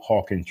great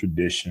Hawkins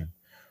tradition.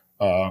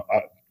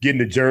 Getting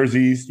the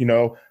jerseys,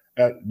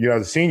 as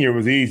a senior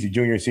was easy,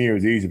 junior and senior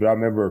was easy. But I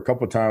remember a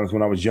couple of times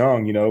when I was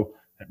young,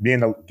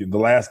 being the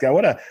last guy.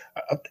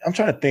 I'm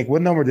trying to think,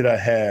 what number did I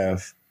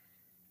have?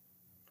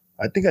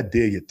 I think I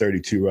did get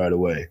 32 right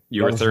away.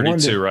 You were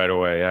 32 right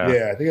away, yeah.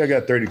 Yeah, I think I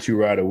got 32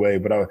 right away.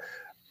 But I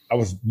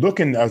was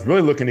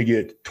really looking to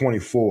get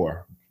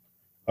 24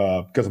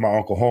 because of my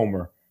Uncle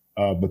Homer.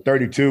 But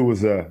 32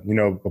 was a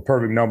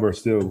perfect number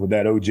still with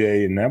that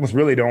OJ. And that was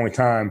really the only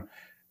time,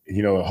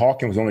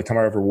 Hawkins was the only time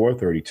I ever wore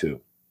 32.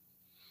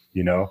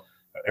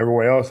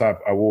 Everywhere else I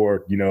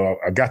wore,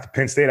 I got to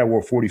Penn State, I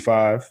wore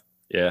 45.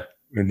 Yeah.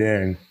 And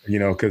then,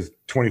 because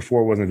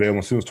 24 wasn't available.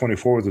 As soon as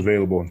 24 was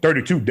available, and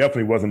 32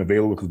 definitely wasn't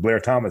available because Blair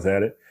Thomas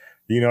had it.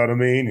 You know what I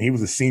mean? He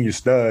was a senior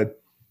stud,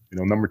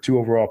 number 2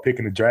 overall pick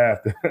in the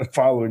draft the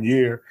following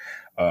year.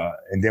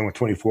 And then when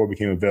 24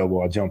 became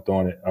available, I jumped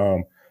on it.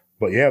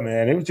 But yeah,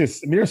 man, it was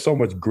just, there's so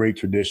much great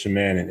tradition,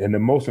 man. And the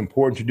most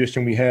important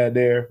tradition we had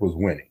there was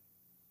winning.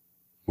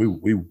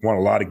 We won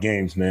a lot of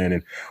games,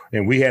 man,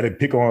 and we had to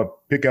pick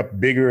up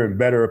bigger and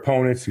better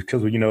opponents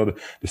because the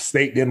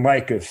state didn't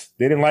like us.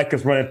 They didn't like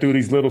us running through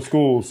these little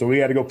schools, so we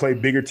had to go play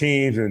bigger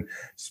teams and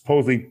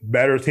supposedly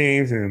better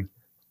teams. And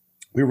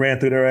we ran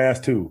through their ass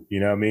too. You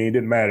know what I mean? It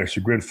didn't matter.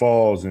 Chagrin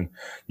Falls and,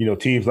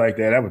 teams like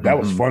that. That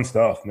was fun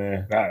stuff,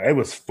 man. It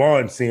was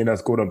fun seeing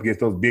us go up against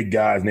those big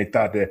guys, and they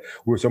thought that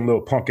we were some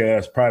little punk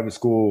ass private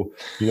school,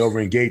 over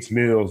in Gates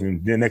Mills.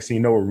 And then next thing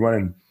you know, we're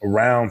running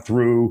around,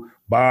 through,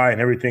 by,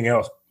 and everything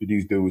else with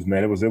these dudes,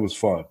 man. It was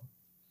fun.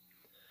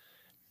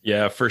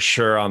 Yeah, for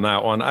sure on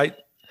that one. I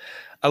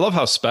love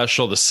how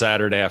special the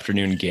Saturday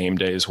afternoon game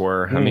days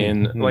were. I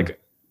mean, like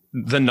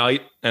the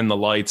night and the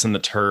lights and the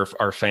turf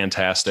are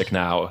fantastic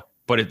now,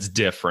 but it's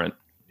different.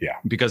 Yeah.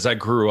 Because I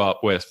grew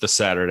up with the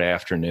Saturday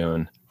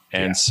afternoon.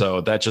 And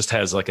so that just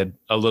has like a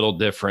little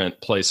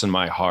different place in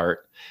my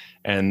heart,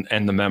 and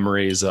the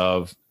memories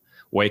of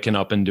waking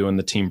up and doing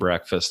the team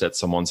breakfast at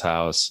someone's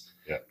house,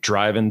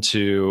 driving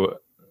to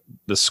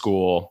the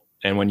school.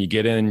 And when you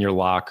get in your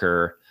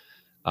locker,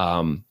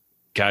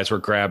 guys were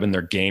grabbing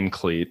their game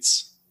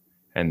cleats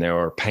and they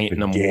were painting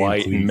them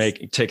white cleats,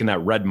 and taking that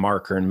red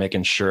marker and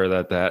making sure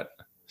that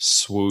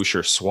swoosh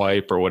or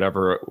swipe or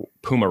whatever,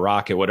 Puma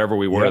Rocket, whatever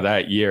we were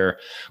that year,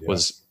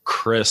 was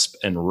crisp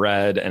and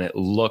red, and it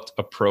looked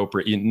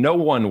appropriate. No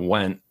one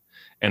went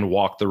and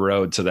walked the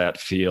road to that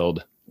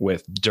field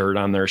with dirt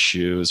on their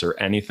shoes or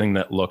anything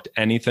that looked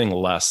anything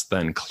less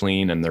than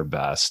clean and their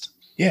best.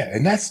 Yeah,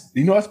 and that's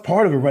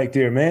part of it right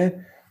there,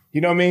 man.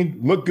 You know what I mean?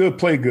 Look good,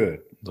 play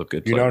good. Look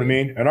good. You know what I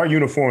mean? And our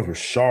uniforms were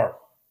sharp.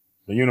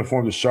 The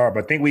uniforms were sharp.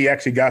 I think we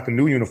actually got the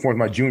new uniforms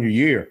my junior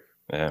year.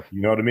 Yeah.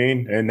 You know what I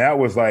mean? And that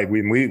was like,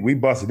 we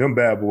busted them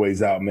bad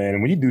boys out, man.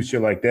 And when you do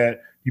shit like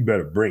that, you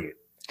better bring it.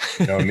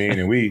 You know what I mean?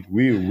 And we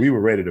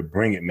were ready to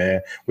bring it,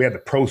 man. We had the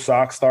pro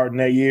socks starting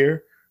that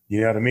year.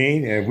 You know what I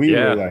mean? And we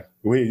were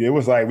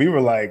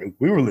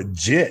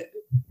legit.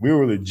 We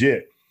were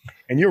legit.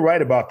 And you're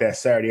right about that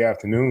Saturday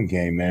afternoon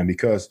game, man,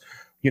 because,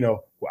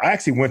 I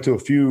actually went to a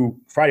few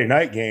Friday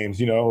night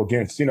games,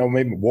 against,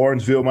 maybe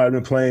Warrensville might have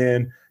been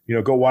playing,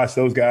 go watch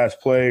those guys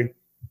play.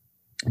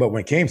 But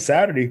when it came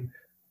Saturday,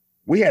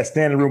 we had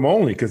standing room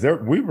only because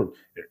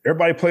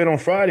everybody played on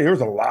Friday. There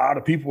was a lot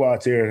of people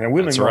out there, and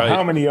we didn't know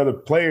how many other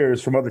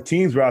players from other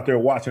teams were out there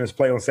watching us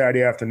play on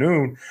Saturday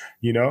afternoon,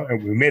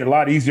 and we made it a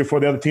lot easier for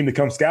the other team to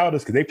come scout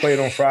us because they played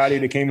on Friday.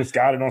 They came and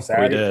scouted on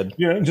Saturday.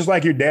 We did. Just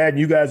like your dad and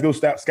you guys go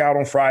scout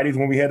on Fridays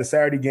when we had the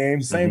Saturday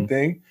games, same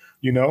thing,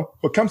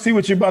 but come see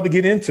what you're about to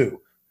get into.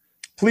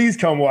 Please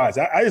come watch.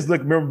 I just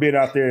remember being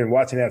out there and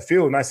watching that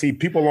field, and I see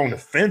people along the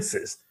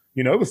fences.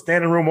 It was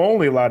standing room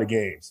only a lot of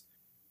games.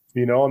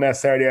 On that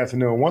Saturday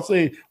afternoon. Once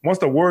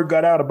the word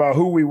got out about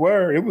who we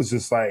were, it was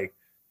just like,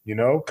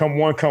 come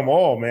one, come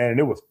all, man. And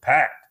it was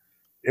packed.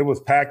 It was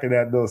packed in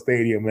that little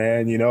stadium,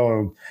 man.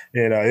 And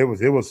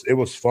it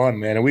was fun,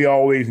 man. And we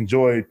always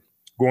enjoyed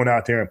going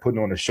out there and putting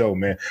on a show,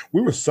 man.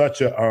 We were such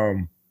a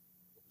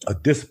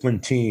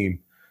disciplined team.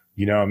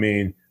 You know what I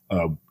mean?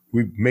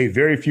 We made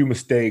very few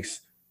mistakes.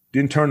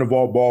 Didn't turn the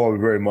ball over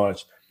very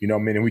much.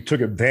 And we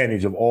took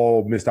advantage of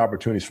all missed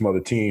opportunities from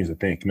other teams, I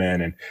think,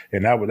 man.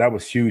 And that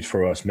was huge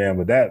for us, man.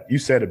 But that, you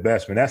said it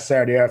best, man. That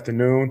Saturday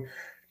afternoon,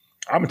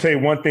 I'm gonna tell you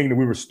one thing that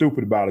we were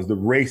stupid about is the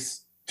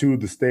race to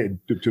the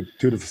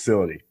to the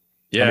facility.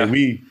 Yeah. I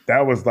mean,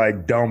 that was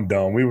like dumb.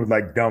 We were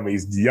like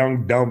dummies,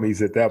 young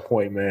dummies at that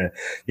point, man.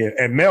 Yeah.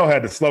 And Mel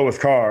had the slowest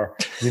car,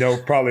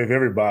 probably of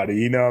everybody,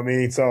 you know what I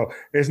mean? So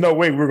there's no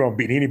way we're gonna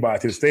beat anybody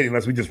to the stadium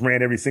unless we just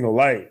ran every single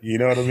light, you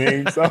know what I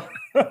mean? So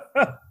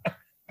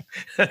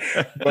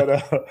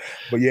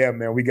but yeah,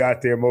 man, we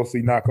got there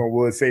mostly, knock on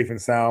wood, safe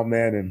and sound,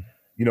 man.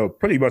 And,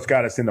 pretty much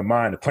got us in the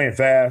mind of playing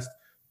fast,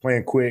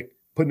 playing quick,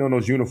 putting on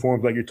those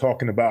uniforms like you're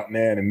talking about,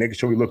 man, and making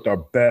sure we looked our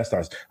best,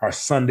 our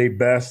Sunday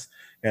best,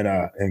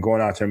 and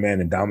going out there,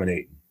 man, and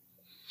dominating.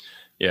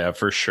 Yeah,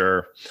 for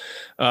sure.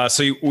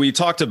 So we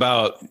talked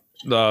about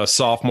the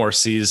sophomore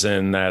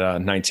season, that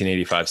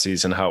 1985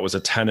 season, how it was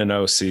a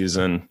 10-0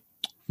 season,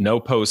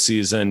 no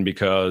postseason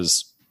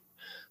because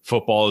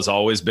football has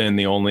always been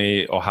the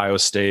only Ohio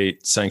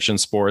State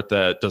sanctioned sport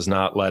that does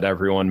not let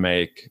everyone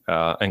make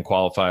and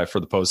qualify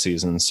for the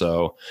postseason.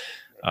 So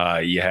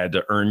you had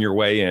to earn your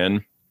way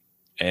in.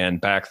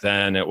 And back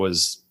then it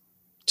was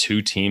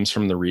 2 teams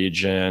from the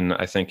region,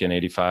 I think in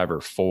 85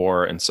 or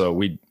 4. And so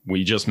we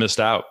just missed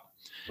out.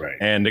 Right.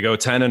 And to go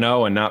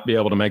 10-0 and not be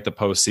able to make the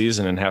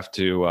postseason and have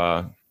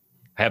to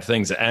have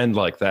things end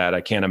like that,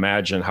 I can't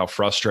imagine how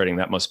frustrating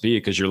that must be,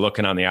 because you're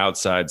looking on the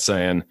outside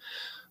saying,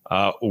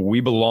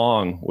 we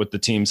belong with the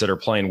teams that are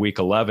playing week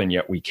 11,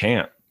 yet we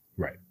can't.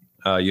 Right.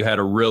 You had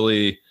a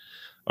really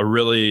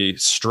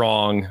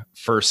strong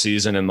first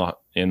season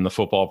in the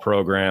football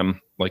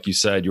program. Like you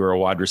said, you were a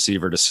wide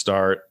receiver to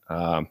start.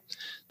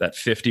 That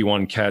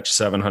 51 catch,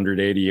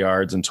 780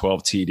 yards, and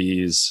 12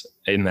 TDs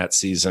in that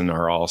season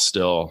are all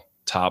still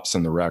tops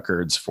in the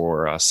records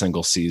for a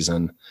single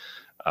season.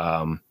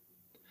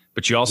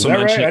 But you also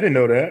mentioned, right? I didn't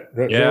know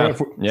that.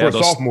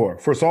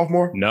 For a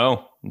sophomore?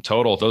 No,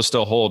 total. Those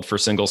still hold for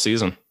single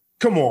season.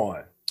 Come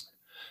on.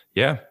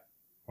 Yeah.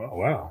 Oh,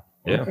 wow.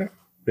 Yeah. Okay.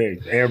 Hey,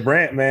 Aaron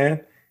Brandt,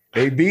 man.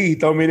 AB,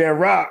 throw me that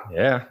rock.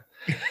 Yeah.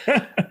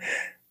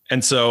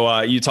 And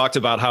so you talked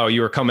about how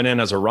you were coming in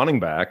as a running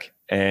back,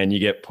 and you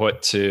get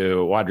put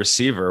to wide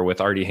receiver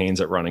with Artie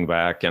Haynes at running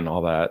back and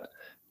all that.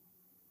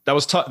 That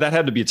was tough. That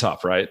had to be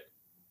tough, right?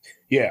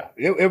 Yeah,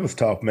 it was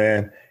tough,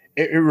 man.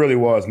 It really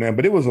was, man.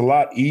 But it was a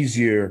lot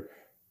easier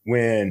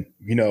when,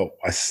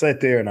 I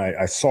sat there and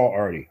I saw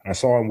Artie. I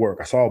saw him work.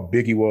 I saw how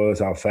big he was,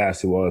 how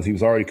fast he was. He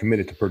was already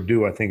committed to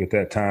Purdue, I think, at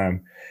that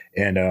time.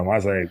 And I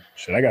was like,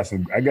 shit, I got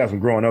some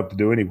growing up to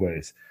do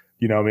anyways.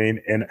 You know what I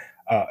mean? And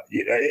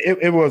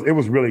it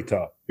was really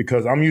tough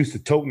because I'm used to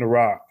toting the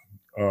rock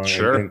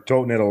and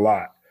toting it a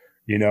lot,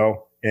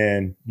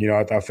 And,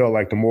 I felt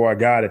like the more I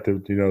got it,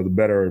 the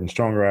better and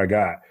stronger I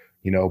got,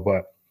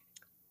 But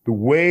the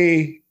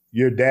way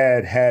your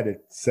dad had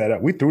it set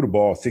up, we threw the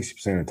ball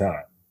 60% of the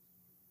time,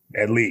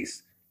 at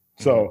least.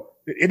 So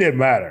it didn't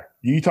matter.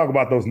 You talk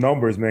about those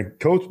numbers, man.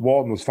 Coach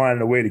Walton was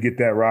finding a way to get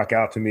that rock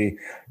out to me,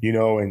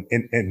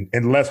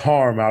 and less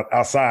harm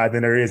outside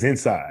than there is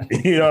inside.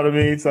 You know what I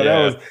mean? So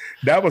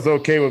that was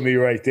okay with me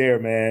right there,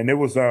 man. It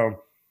was,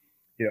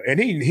 and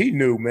he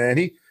knew,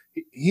 man.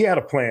 He had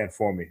a plan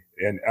for me,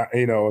 and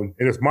and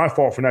it's my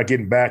fault for not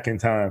getting back in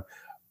time.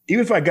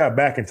 Even if I got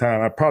back in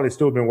time, I'd probably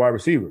still been wide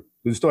receiver.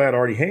 We still had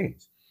Artie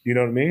Haynes. You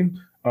know what I mean?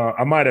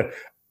 I might have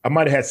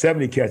had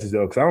 70 catches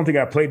though, because I don't think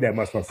I played that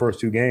much my first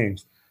 2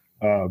 games.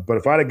 But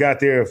if I'd have got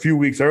there a few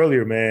weeks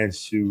earlier, man,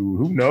 shoot,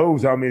 who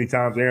knows how many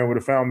times Aaron would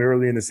have found me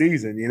early in the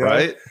season,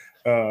 Right.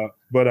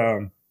 But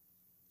at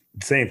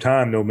the same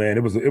time, though, man,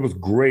 it was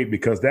great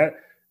because that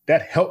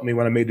helped me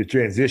when I made the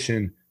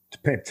transition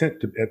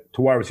to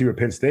wide receiver at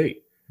Penn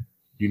State.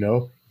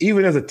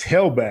 Even as a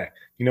tailback,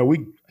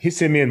 he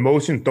sent me in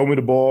motion, throw me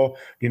the ball.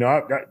 We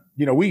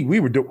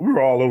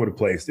were all over the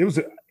place.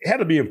 It had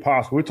to be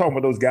impossible. We're talking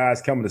about those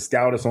guys coming to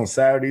scout us on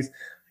Saturdays.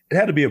 It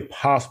had to be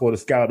impossible to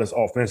scout us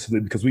offensively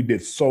because we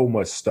did so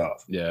much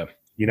stuff. Yeah.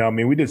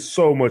 We did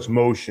so much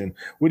motion.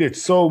 We did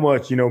so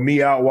much,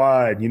 me out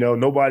wide,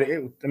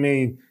 nobody.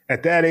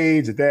 At that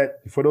age,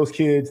 for those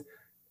kids,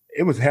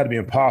 had to be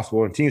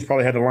impossible. And teams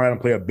probably had to line and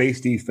play a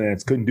base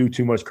defense, couldn't do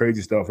too much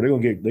crazy stuff. Or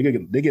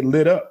they get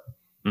lit up,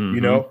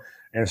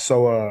 And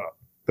so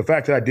the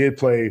fact that I did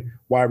play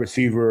wide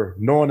receiver,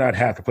 knowing I'd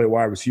have to play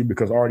wide receiver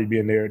because already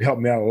being there, it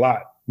helped me out a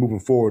lot moving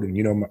forward and,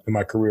 in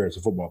my career as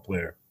a football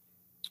player.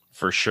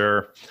 For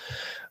sure.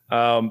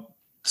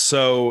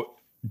 So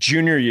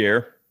junior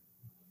year,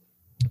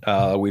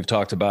 we've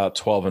talked about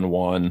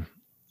 12-1.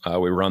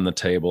 We run the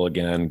table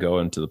again, go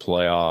into the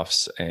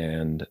playoffs,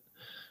 and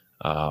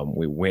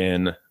we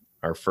win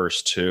our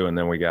first 2. And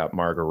then we got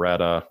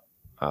Margaretta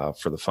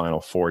for the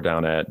Final 4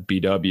 down at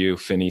BW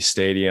Finney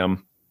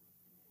Stadium.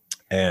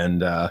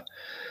 And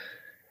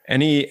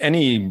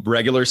any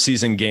regular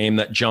season game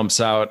that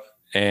jumps out.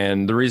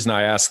 And the reason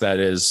I ask that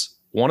is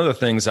one of the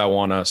things I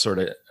want to sort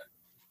of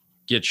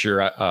get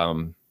your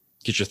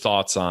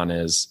thoughts on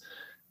is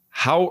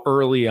how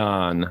early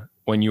on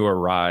when you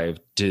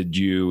arrived did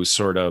you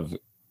sort of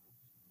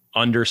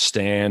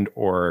understand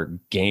or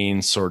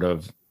gain sort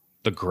of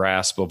the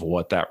grasp of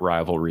what that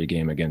rivalry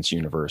game against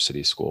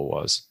University School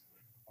was?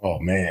 Oh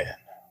man.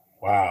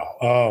 Wow.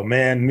 Oh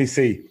man. Let me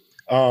see.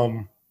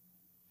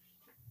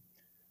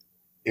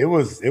 It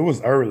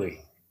was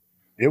early.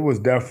 It was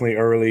definitely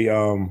early.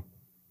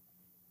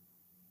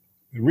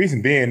 The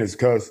reason being is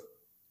because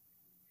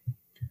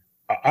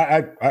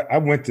I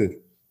went to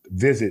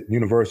visit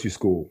University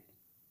School.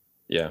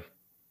 Yeah.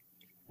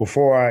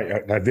 Before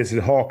I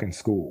visited Hawkins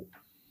School.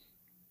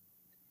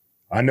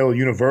 I know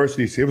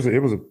universities. It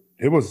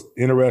was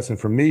interesting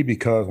for me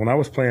because when I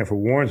was playing for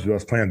Warrensville, I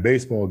was playing a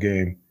baseball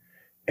game,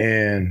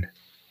 and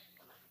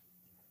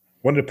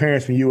one of the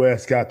parents from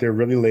US got there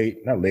really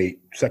late, not late,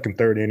 second,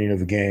 third inning of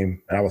the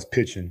game, and I was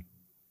pitching.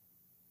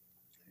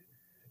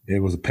 It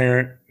was a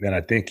parent, and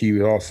I think he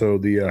was also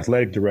the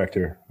athletic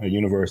director at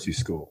University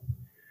School.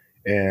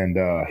 And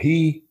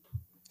he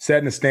sat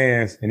in the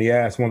stands, and he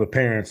asked one of the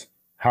parents,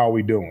 "How are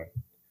we doing?"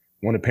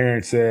 One of the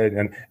parents said,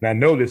 and I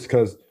know this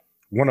because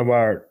one of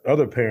our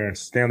other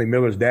parents, Stanley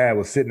Miller's dad,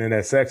 was sitting in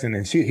that section,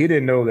 and he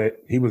didn't know that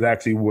he was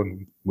actually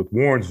with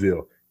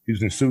Warrensville. He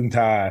was in suit and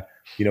tie.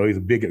 He's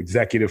a big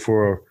executive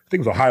for, I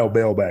think it was Ohio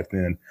Bell back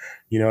then.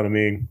 You know what I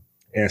mean?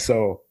 And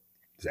so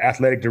the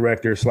athletic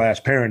director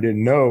 / parent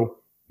didn't know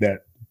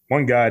that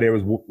one guy there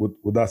was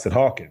with us at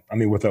Hawkins,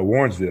 with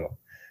Warrensville.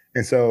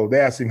 And so they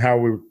asked him how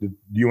the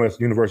U.S.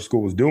 University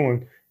School was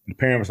doing. And the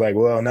parent was like,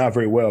 "Well, not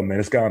very well, man.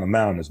 This guy on the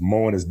mountain is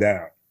mowing us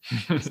down.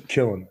 He's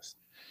killing us."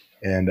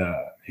 And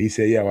he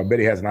said, "Yeah, I bet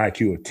he has an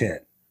IQ of 10.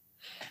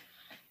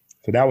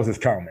 So that was his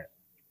comment.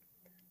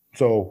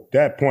 So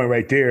that point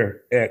right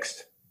there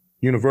X'd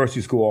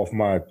University School off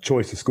my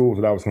choice of schools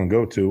that I was going to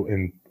go to.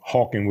 And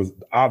Hawkins was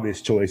the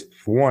obvious choice.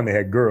 For one, they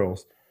had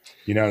girls,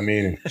 you know what I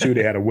mean? And 2,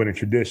 they had a winning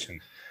tradition.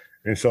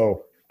 And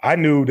so I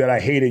knew that I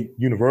hated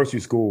University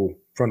School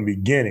from the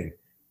beginning.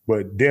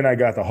 But then I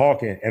got to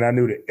Hawkins, and I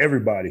knew that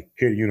everybody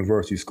hated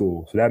University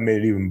School. So that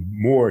made it even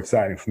more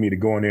exciting for me to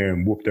go in there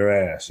and whoop their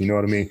ass. You know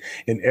what I mean?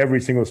 In every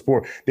single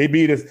sport. They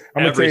beat us.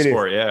 I'm going to tell you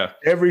sport, this. Yeah.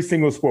 Every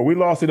single sport. We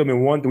lost to them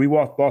in one. We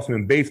lost them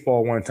in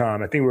baseball one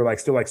time. I think we were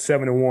still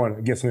 7-1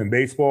 against them in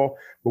baseball,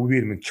 but we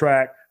beat them in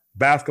track,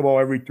 basketball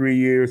every 3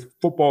 years,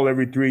 football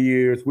every 3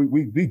 years.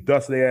 We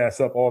dust their ass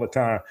up all the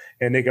time,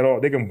 and they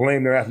can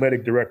blame their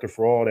athletic director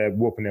for all that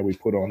whooping that we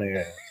put on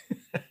their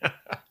ass.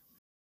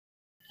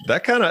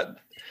 That kind of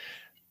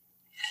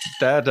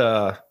that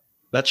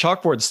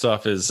chalkboard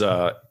stuff is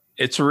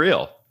it's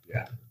real.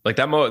 Yeah, like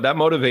that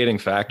motivating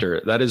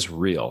factor, that is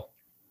real.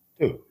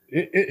 Dude,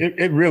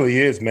 it really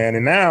is, man.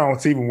 And now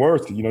it's even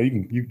worse. You know,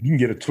 you can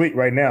get a tweet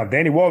right now.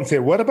 Danny Walton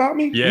said, "What about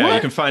me?" Yeah, what? You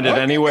can find it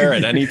anywhere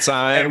at any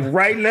time. And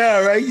right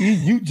now, right?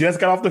 You just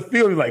got off the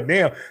field. You're like,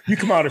 damn. You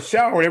come out of the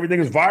shower and everything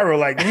is viral.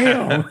 Like,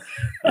 damn.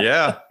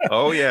 Yeah.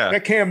 Oh yeah.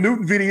 That Cam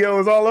Newton video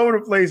is all over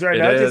the place right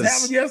now. It just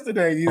happened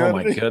yesterday. You know oh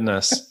my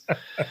goodness.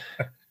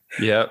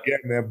 Yeah. Yeah,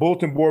 man.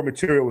 Bulletin board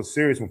material was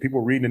serious when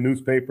people reading the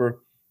newspaper.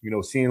 You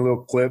know, seeing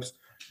little clips.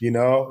 You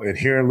know, and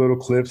hearing little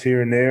clips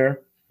here and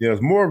there. Yeah, it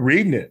was more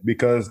reading it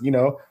because, you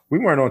know, we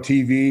weren't on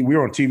TV. We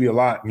were on TV a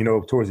lot, you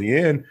know, towards the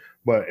end,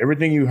 but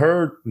everything you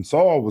heard and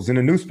saw was in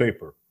the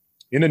newspaper,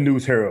 in the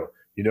News Herald,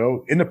 you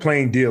know, in the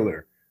Plain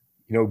Dealer,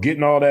 you know,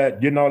 getting all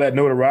that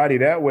notoriety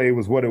that way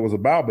was what it was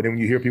about. But then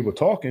when you hear people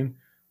talking,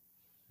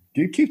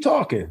 you keep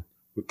talking.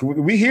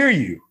 We hear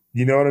you.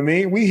 You know what I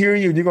mean? We hear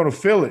you. You're going to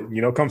feel it,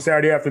 you know, come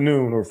Saturday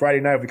afternoon or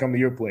Friday night if we come to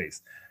your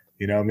place.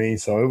 You know what I mean?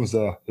 So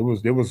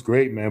it was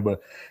great, man.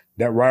 But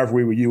that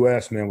rivalry with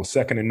US, man, was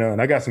second to none.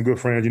 I got some good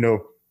friends, you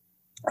know.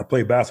 I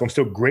play basketball. I'm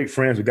still great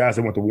friends with guys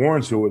that went to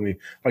Warrensville with me,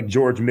 like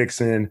George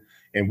Mixon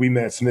and We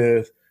Met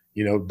Smith.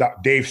 You know,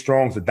 Dave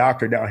Strong's the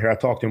doctor down here. I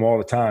talk to him all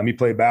the time. He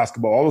played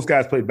basketball. All those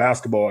guys played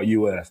basketball at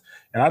US.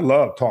 And I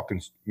love talking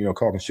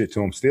shit to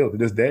them still to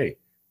this day.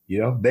 You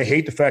know, they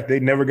hate the fact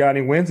they never got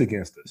any wins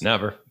against us.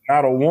 Never.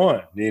 Not a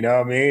one, you know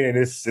what I mean? And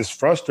it's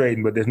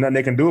frustrating, but there's nothing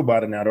they can do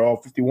about it now. They're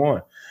all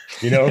 51,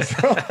 you know?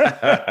 So,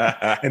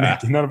 and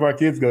none of our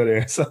kids go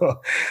there.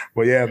 So,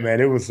 but yeah,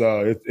 man, it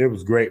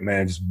was great,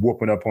 man, just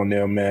whooping up on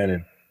them, man.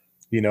 And,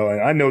 you know,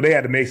 and I know they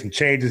had to make some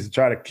changes to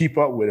try to keep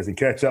up with us and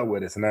catch up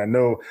with us. And I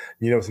know,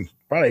 you know, some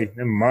probably,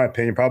 in my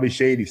opinion, probably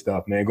shady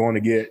stuff, man, going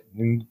to get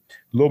a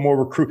little more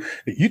recruit.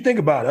 You think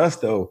about us,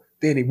 though,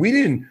 Danny,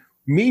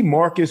 me,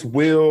 Marcus,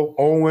 Will,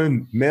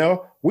 Owen,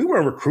 Mel, we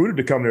weren't recruited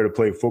to come there to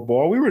play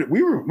football.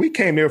 We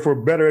came there for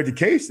a better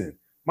education.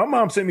 My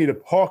mom sent me to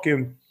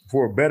Hawken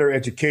for a better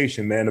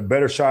education, man, a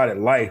better shot at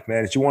life, man.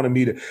 And she wanted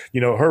me to, you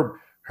know,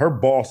 her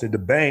boss at the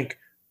bank,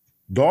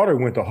 daughter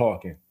went to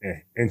Hawken,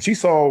 and she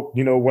saw,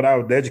 you know,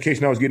 the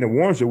education I was getting at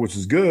Warrensville, which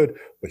is good,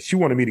 but she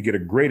wanted me to get a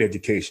great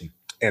education.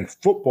 And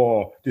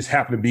football just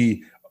happened to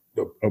be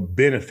a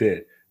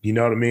benefit. You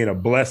know what I mean? A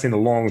blessing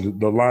along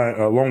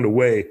the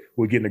way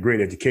with getting a great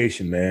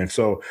education, man.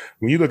 So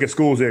when you look at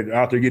schools that are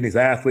out there getting these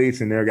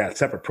athletes and they've got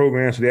separate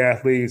programs for the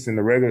athletes and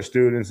the regular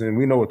students, and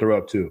we know what they're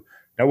up to.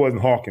 That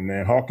wasn't Hawken,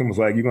 man. Hawken was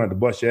like, you're going to have to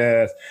bust your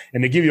ass.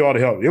 And they give you all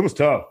the help. It was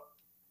tough.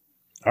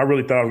 I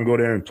really thought I was going to go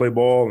there and play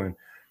ball. And,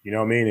 you know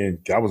what I mean? And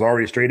I was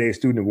already a straight A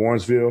student in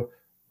Warrensville.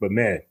 But,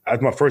 man,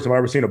 that's my first time I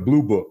ever seen a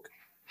blue book.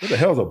 What the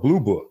hell is a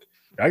blue book?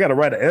 I got to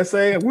write an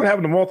essay. What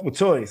happened to multiple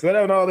choice? What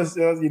happened to all this?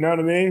 You know what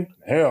I mean?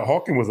 Hell,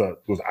 Hawken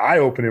was eye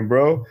opening,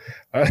 bro.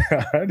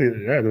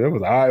 It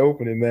was eye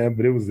opening, man.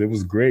 But it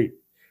was great.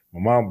 My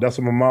mom, that's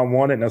what my mom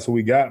wanted, and that's what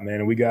we got, man.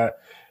 And we got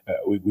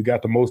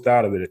the most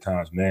out of it at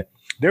times, man.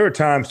 There were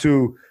times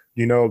too,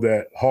 you know,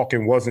 that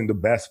Hawken wasn't the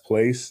best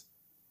place.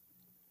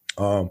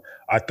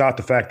 I thought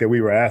the fact that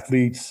we were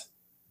athletes,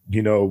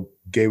 you know,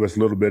 gave us a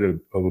little bit of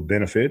a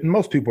benefit. And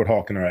most people at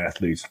Hawken are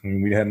athletes. I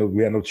mean, we had no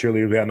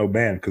cheerleaders, we had no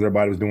band because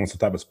everybody was doing some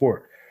type of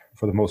sport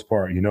for the most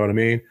part. You know what I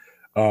mean?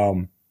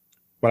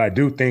 But I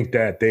do think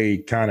that they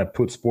kind of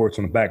put sports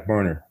on the back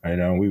burner. You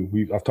know,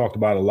 I've talked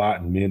about it a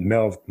lot, and me and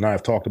Mel and I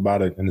have talked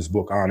about it in this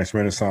book, Honest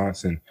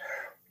Renaissance. And,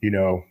 you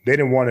know, they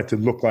didn't want it to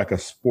look like a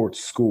sports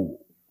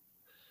school.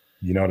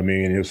 You know what I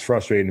mean? And it was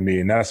frustrating to me.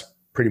 And that's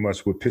pretty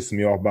much what pissed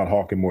me off about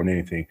Hawken more than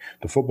anything.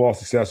 The football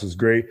success was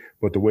great,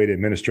 but the way the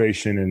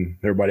administration and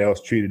everybody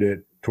else treated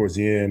it towards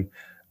the end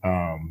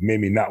made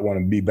me not want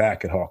to be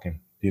back at Hawken,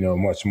 you know,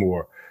 much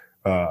more.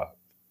 I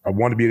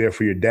want to be there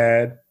for your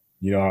dad.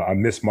 You know, I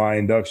missed my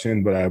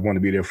induction, but I want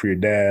to be there for your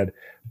dad.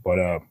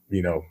 But,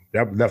 you know,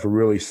 that left a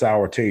really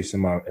sour taste in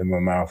my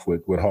mouth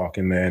with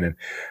Hawken, man. And,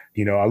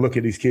 you know, I look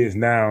at these kids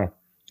now.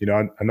 You know,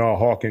 I know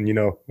Hawken, you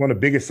know, one of the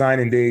biggest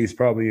signing days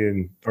probably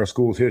in our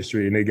school's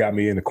history, and they got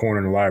me in the corner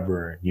in the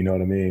library. You know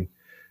what I mean?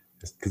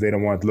 Because they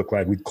don't want it to look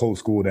like we closed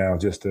school down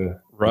just to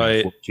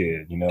right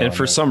kid. You know, and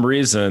for some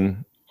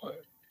reason,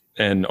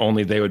 and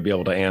only they would be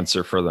able to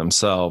answer for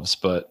themselves.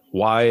 But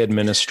why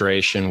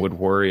administration would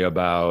worry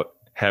about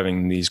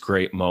having these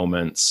great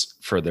moments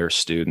for their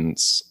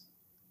students,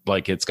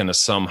 like it's going to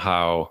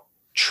somehow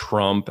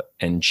trump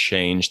and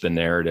change the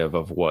narrative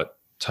of what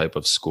type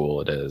of school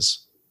it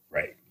is.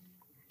 Right.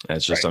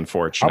 It's just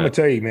unfortunate. I'm going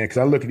to tell you, man, because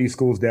I look at these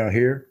schools down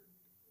here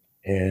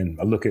and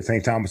I look at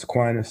St. Thomas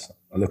Aquinas.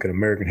 I look at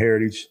American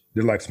Heritage.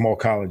 They're like small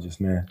colleges,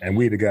 man. And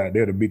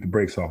they're to beat the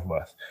brakes off of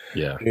us.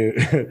 Yeah.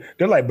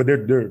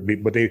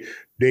 But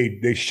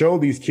they show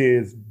these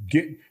kids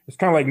it's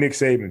kind of like Nick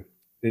Saban.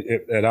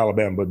 at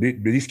Alabama. But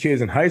these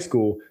kids in high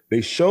school,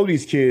 they show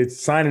these kids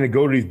signing to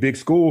go to these big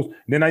schools. And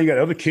then now you got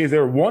other kids that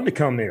are wanting to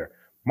come there.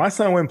 My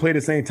son went and played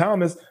at St.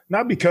 Thomas,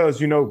 not because,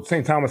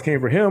 St. Thomas came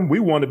for him. We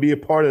want to be a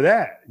part of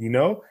that, We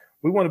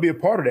want to be a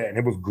part of that. And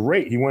it was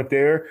great. He went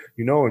there,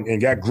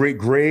 and got great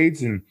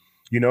grades and,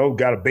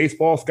 got a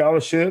baseball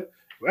scholarship.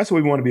 That's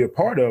what we want to be a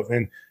part of.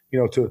 And,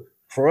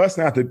 for us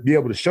now to be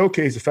able to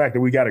showcase the fact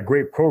that we got a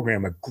great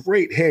program, a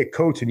great head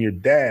coach, and your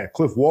dad,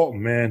 Cliff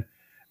Walton, man.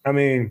 I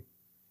mean,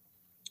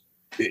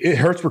 it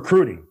hurts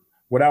recruiting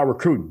without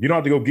recruiting. You don't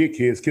have to go get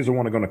kids. Kids are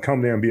going to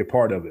come there and be a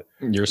part of it.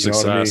 Your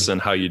success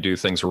and how you do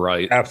things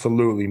right.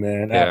 Absolutely,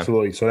 man. Yeah.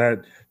 Absolutely. So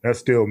that's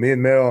still me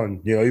and Mel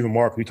and, even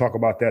Mark, we talk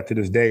about that to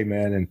this day,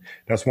 man. And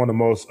that's one of the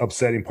most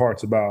upsetting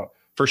parts about.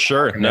 For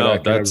sure.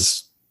 No,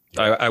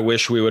 I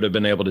wish we would have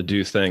been able to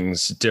do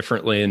things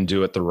differently and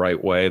do it the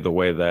right way, the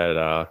way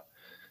that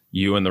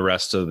you and the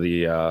rest of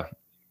the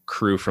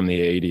crew from the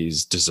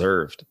 80s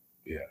deserved.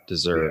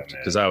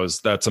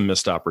 Because that's a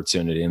missed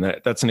opportunity, and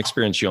that's an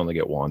experience you only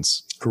get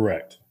once.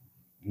 Correct.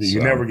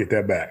 You never get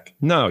that back.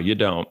 No, you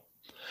don't.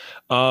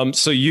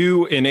 So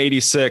you in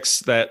 '86,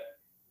 that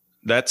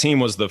team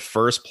was the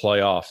first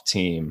playoff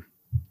team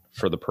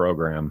for the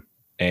program,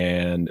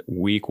 and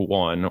week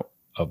 1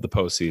 of the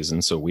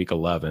postseason, so week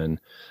 11,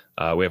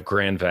 we have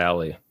Grand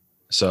Valley.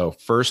 So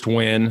first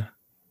win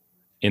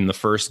in the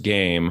first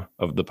game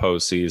of the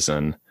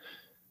postseason,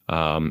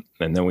 and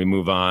then we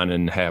move on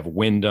and have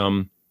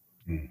Wyndham.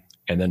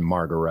 And then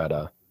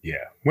Margaretta. Yeah.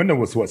 Wyndham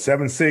was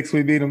 7-6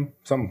 we beat them?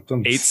 Some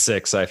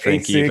 8-6 I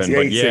think 8-6, even.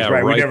 But yeah,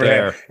 right. We never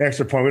there. Had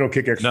extra point. We don't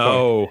kick extra point.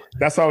 No.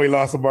 That's how we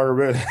lost to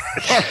Margaretta.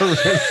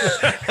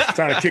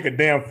 Trying to kick a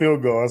damn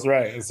field goal. That's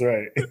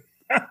right.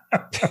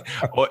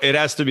 Well, it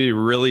has to be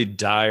really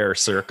dire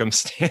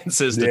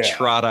circumstances to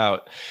trot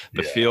out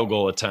the field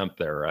goal attempt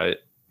there, right?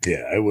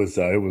 Yeah, it was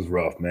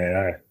rough,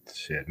 man.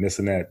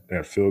 Missing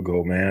that field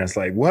goal, man. It's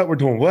like, what? We're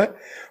doing what?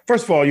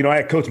 First of all, I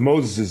had Coach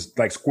Moses'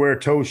 square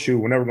toe shoe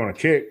whenever we're going to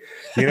kick.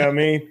 You know what I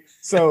mean?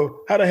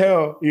 So how the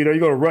hell, you're going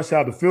to rush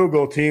out the field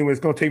goal team when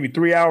it's going to take me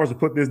 3 hours to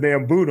put this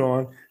damn boot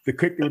on to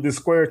kick with this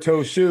square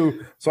toe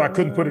shoe. So I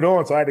couldn't put it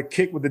on. So I had to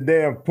kick with the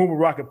damn Puma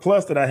Rocket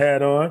Plus that I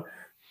had on.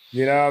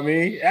 You know what I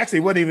mean? Actually,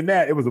 it wasn't even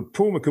that. It was a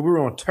Puma because we were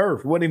on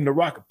turf. It wasn't even the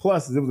Rocket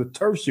Pluses. It was a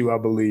turf shoe, I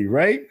believe,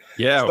 right?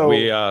 Yeah, so,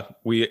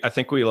 I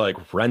think we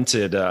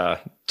rented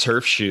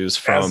turf shoes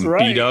from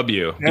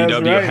BW.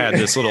 BW had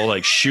this little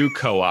shoe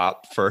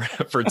co-op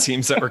for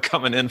teams that were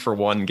coming in for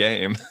one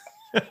game.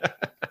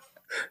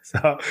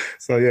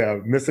 So yeah,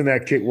 missing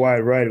that kick wide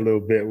right a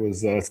little bit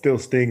was still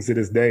stings to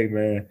this day,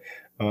 man.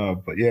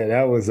 But yeah,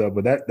 that was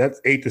that's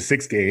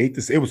 8-6 game.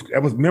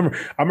 Remember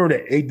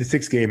that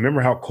 8-6 game. Remember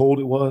how cold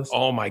it was?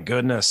 Oh my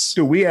goodness.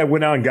 Dude, we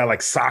went out and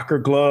got soccer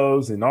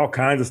gloves and all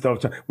kinds of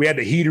stuff. We had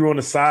the heater on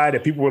the side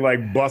that people were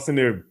busting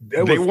their.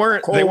 They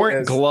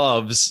weren't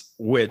gloves,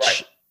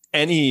 which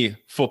any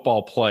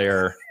football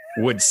player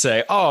would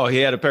say, oh, he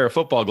had a pair of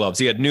football gloves.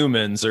 He had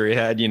Newman's or he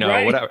had,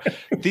 whatever.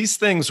 These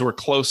things were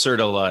closer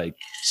to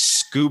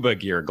scuba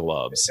gear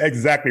gloves.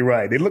 Exactly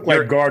right. They looked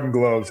like garden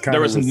gloves.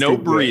 There was no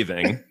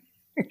breathing.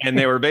 And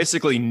they were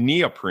basically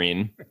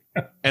neoprene.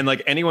 And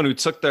anyone who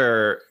took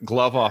their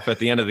glove off at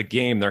the end of the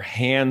game, their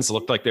hands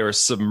looked like they were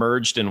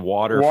submerged in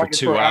water for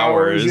 2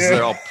 hours. Yeah.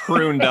 They're all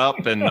pruned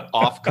up and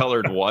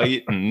off-colored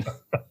white. And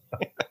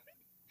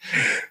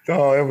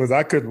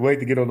I couldn't wait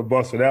to get on the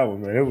bus for that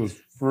one, man. It was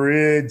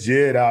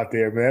frigid out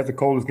there, man. That's the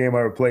coldest game I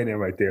ever played in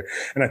right there.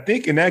 And I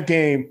think in that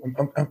game,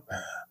 I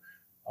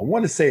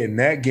want to say in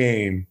that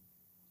game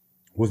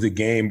was the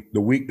game,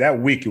 that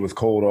week it was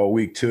cold all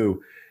week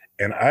too.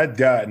 And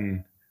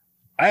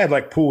I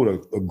had pulled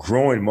a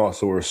groin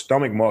muscle or a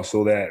stomach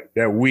muscle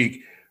that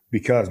week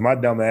because my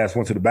dumb ass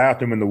went to the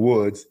bathroom in the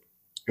woods.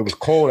 It was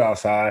cold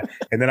outside.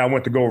 And then I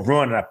went to go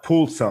run and I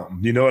pulled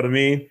something. You know what I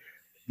mean?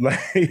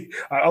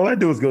 All I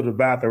do is go to the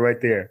bathroom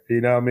right there.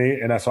 You know what I mean?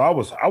 And so I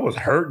was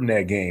hurting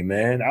that game,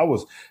 man.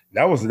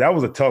 That was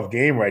a tough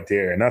game right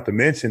there. And not to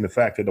mention the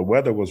fact that the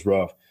weather was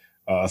rough.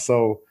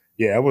 So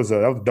yeah, that was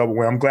a double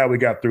win. I'm glad we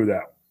got through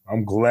that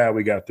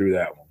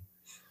one.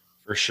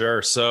 For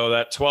sure. So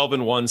that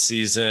 12-1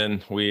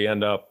 season, we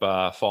end up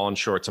falling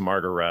short to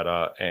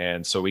Margaretta.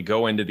 And so we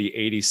go into the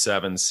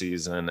 87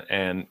 season.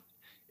 And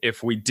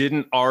if we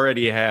didn't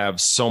already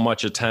have so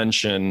much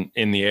attention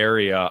in the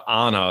area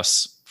on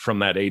us from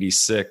that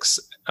 86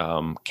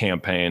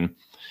 campaign,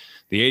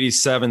 the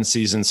 87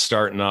 season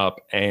starting up.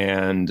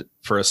 And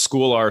for a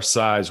school our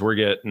size, we're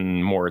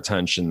getting more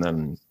attention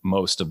than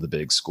most of the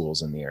big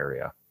schools in the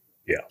area.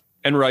 Yeah.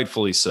 And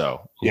rightfully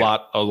so. Yeah.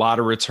 A lot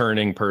of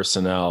returning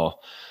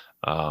personnel.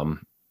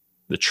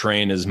 The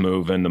train is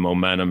moving, the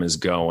momentum is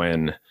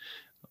going,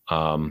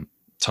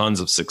 tons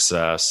of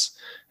success.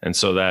 And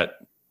so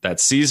that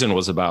season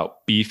was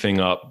about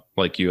beefing up,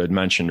 like you had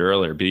mentioned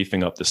earlier,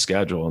 beefing up the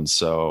schedule. And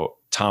so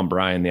Tom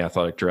Bryan, the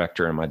athletic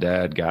director, and my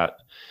dad got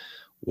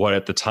what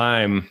at the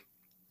time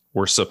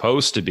were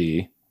supposed to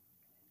be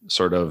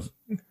sort of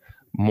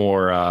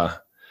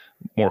more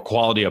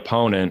quality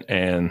opponent.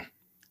 And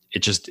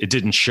it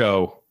didn't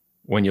show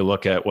when you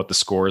look at what the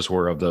scores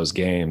were of those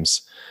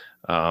games.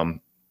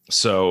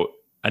 So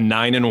a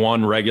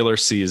 9-1 regular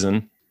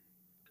season.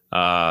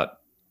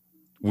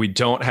 We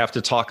don't have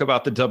to talk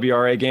about the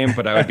WRA game,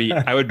 but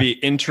I would be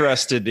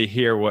interested to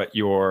hear what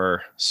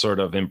your sort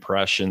of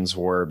impressions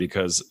were,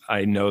 because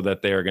I know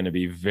that they are going to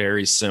be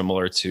very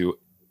similar to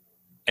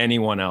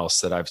anyone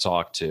else that I've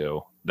talked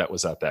to that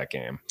was at that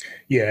game.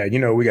 Yeah,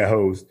 we got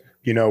hosed.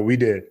 We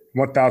did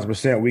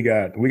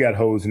 1,000%. We got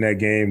hosed in that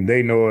game.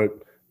 They know it.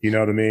 You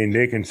know what I mean?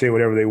 They can say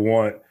whatever they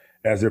want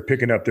as they're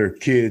picking up their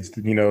kids,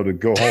 to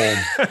go home.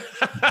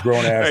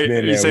 Grown ass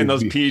men. Are you saying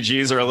those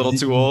PGs are a little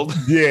too old?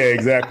 Yeah,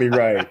 exactly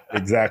right.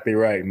 Exactly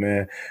right,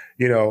 man.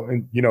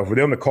 And for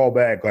them to call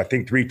back, I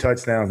think 3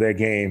 touchdowns that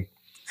game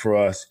for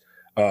us,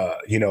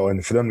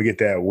 and for them to get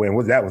that win.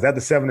 Was that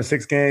the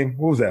 7-6 game?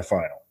 What was that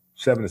final?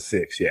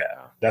 7-6. Yeah,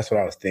 that's what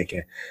I was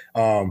thinking.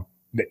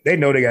 They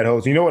know they got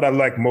hosed. You know what I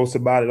like most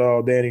about it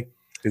all, Danny,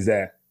 is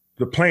that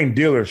the Plain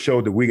Dealer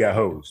showed that we got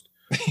hosed.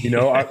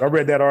 I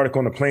read that article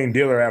on the Plain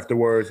Dealer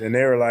afterwards, and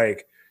they were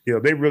like,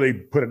 they really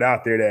put it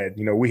out there that,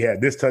 we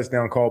had this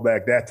touchdown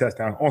callback, that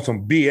touchdown on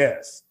some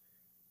BS.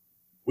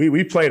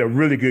 We played a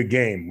really good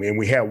game, and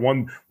we had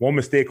one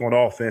mistake on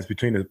offense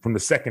from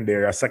the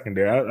secondary. Our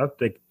secondary, I'll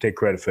take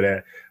credit for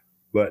that.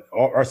 But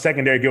our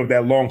secondary gave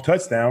that long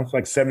touchdown, it's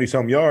like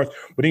 70-something yards.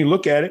 But then you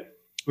look at it,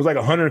 it was like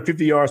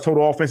 150 yards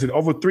total offense and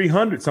over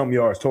 300-something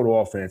yards total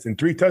offense and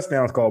 3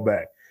 touchdowns called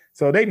back.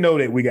 So they know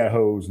that we got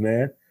hosed,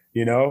 man.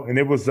 And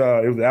it was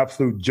an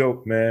absolute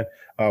joke, man.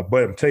 But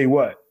I'll tell you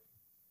what,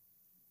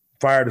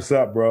 fired us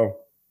up, bro.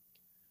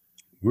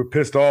 We're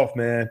pissed off,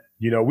 man.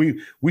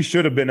 We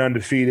should have been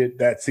undefeated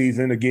that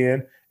season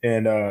again.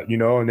 And,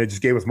 and they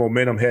just gave us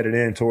momentum headed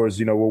in towards,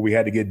 what we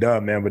had to get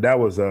done, man. But that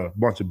was a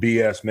bunch of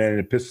BS, man. And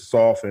it pissed us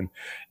off. And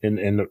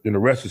the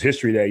rest was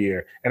history that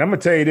year. And I'm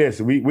going to tell you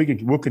this,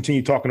 we'll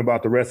continue talking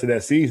about the rest of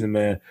that season,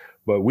 man.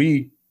 But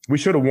we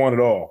should have won it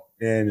all.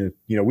 And,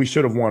 we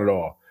should have won it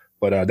all.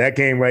 But that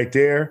game right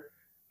there,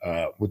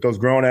 with those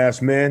grown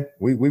ass men,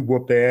 we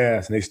whooped their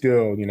ass, and they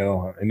still,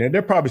 and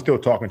they're probably still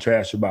talking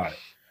trash about it.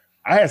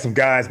 I had some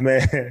guys,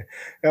 man.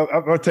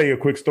 I'll tell you a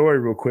quick story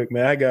real quick,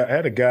 man. I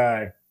had a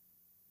guy,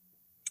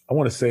 I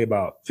want to say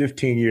about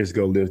 15 years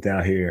ago, lives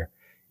down here,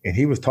 and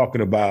he was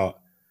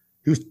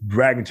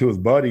bragging to his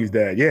buddies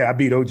that, I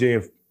beat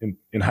OJ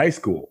in high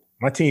school.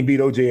 My team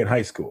beat OJ in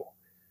high school.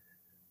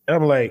 And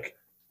I'm like,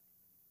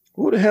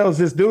 who the hell is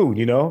this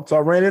dude, So I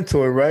ran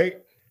into him, right?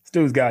 This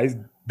dude's he's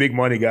a big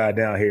money guy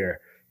down here.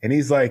 And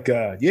he's like,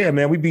 yeah,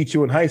 man, we beat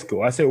you in high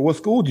school. I said, well, what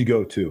school did you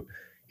go to?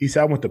 He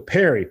said, I went to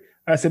Perry.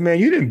 I said, man,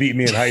 you didn't beat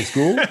me in high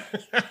school.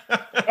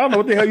 I don't know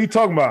what the hell you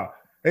talking about.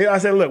 And I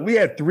said, look, we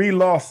had 3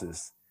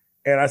 losses.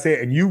 And I said,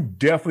 and you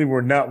definitely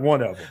were not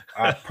one of them.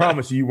 I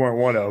promise you weren't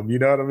one of them. You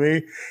know what I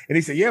mean? And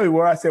he said, yeah, we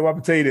were. I said, well, I'm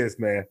going to tell you this,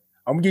 man.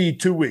 I'm going to give you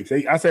 2 weeks.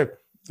 I said,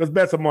 let's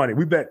bet some money.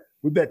 We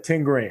bet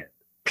 10 grand.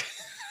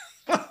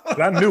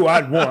 I knew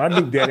I'd won. I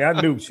knew, Danny.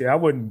 I knew shit. I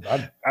wouldn't.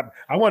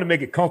 I want to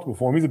make it comfortable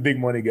for him. He's a big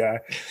money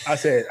guy. I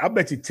said, I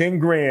bet you 10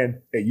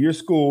 grand that your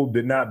school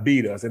did not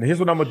beat us. And here's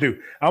what I'm gonna do.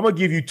 I'm gonna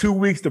give you 2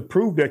 weeks to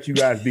prove that you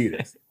guys beat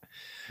us.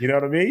 You know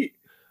what I mean?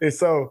 And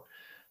so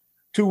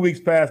 2 weeks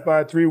passed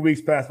by, 3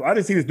 weeks passed by. I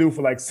didn't see this dude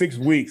for like 6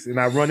 weeks. And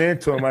I run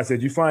into him. I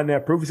said, you find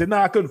that proof? He said, no,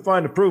 I couldn't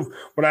find the proof.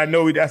 But I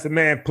know I said,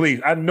 man,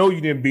 please. I know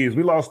you didn't beat us.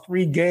 We lost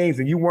 3 games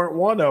and you weren't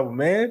one of them,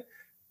 man.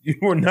 You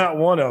were not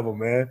one of them,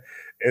 man.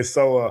 And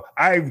so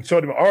I even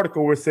showed him an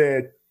article where it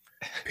said,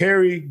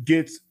 Perry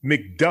gets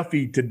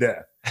McDuffie to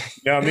death.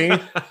 You know what I mean?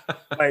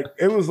 Like,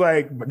 it was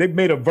like, they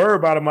made a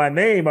verb out of my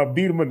name. I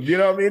beat him. You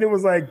know what I mean? It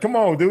was like, come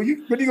on,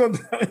 dude. What are you going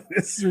to do?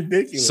 This is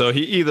ridiculous. So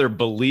he either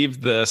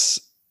believed this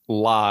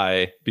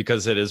lie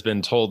because it has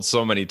been told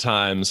so many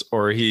times,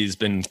 or he's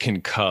been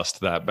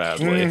concussed that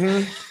badly.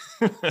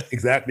 Mm-hmm.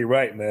 Exactly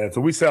right, man. So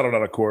we settled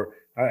out of court.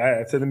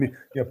 I said to me,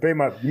 give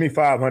me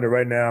 $500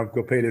 right now.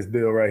 Go pay this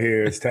bill right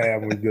here. It's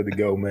time. We're good to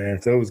go, man.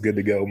 So it was good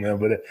to go, man.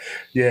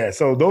 But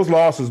so those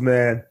losses,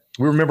 man,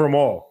 we remember them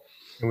all.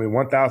 And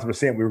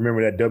 1,000%, we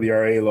remember that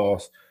WRA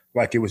loss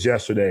like it was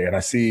yesterday. And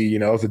I see,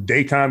 it was a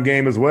daytime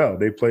game as well.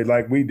 They played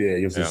like we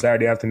did. It was a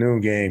Saturday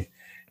afternoon game.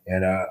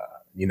 And,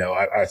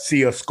 I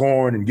see us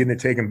scoring and getting it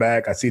taken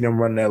back. I see them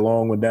running that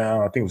long one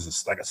down. I think it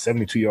was like a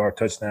 72-yard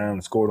touchdown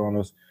and scored on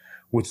us,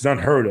 which is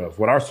unheard of.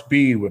 With our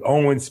speed, with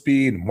Owen's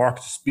speed and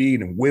Marcus'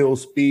 speed and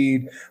Will's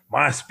speed,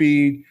 my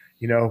speed,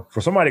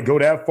 for somebody to go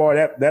that far,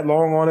 that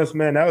long on us,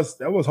 man,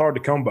 that was hard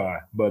to come by.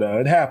 But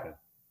it happened.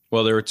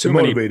 Well, there were too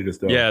many.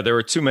 There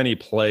were too many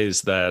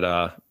plays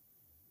that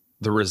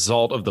the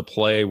result of the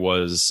play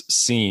was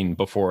seen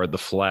before the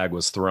flag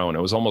was thrown.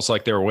 It was almost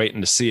like they were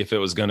waiting to see if it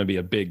was going to be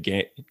a big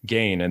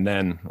gain, and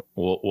then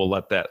we'll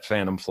let that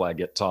phantom flag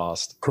get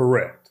tossed.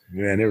 Correct.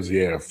 Man, there was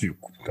a few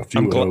of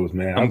those,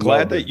 man. I'm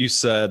glad that you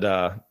said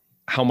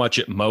how much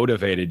it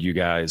motivated you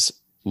guys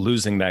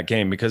losing that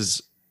game,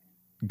 because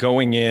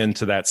going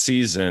into that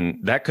season,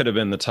 that could have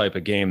been the type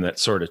of game that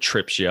sort of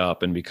trips you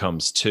up and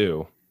becomes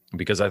 2.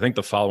 Because I think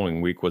the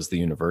following week was the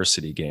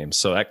university game.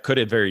 So that could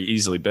have very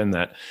easily been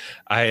that.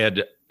 I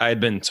had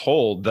been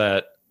told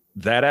that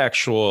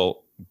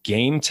actual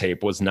game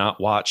tape was not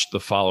watched the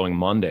following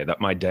Monday,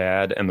 that my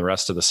dad and the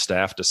rest of the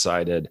staff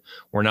decided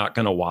we're not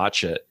going to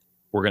watch it.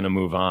 We're going to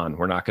move on.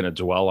 We're not going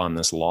to dwell on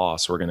this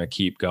loss. We're going to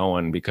keep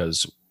going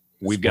because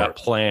we've got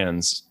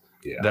plans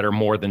that are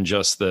more than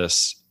just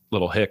this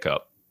little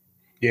hiccup.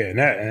 Yeah,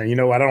 and you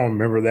know, I don't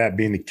remember that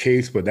being the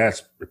case, but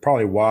that's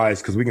probably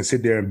wise because we can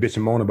sit there and bitch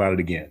and moan about it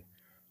again.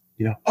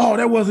 You know, oh,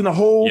 that wasn't a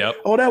hold. Yep.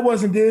 Oh, that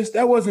wasn't this.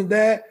 That wasn't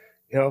that.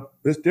 You know,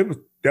 it was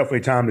definitely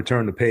time to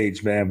turn the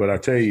page, man. But I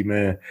tell you,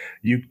 man,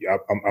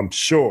 I'm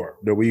sure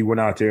that we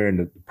went out there and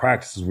the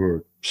practices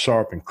were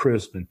sharp and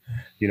crisp, and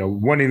you know,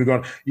 wasn't even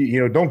going.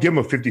 You know, don't give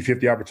them a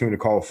 50-50 opportunity to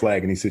call a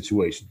flag in these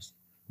situations.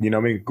 You know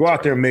what I mean? Go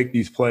out there and make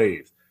these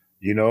plays.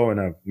 You know,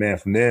 and man,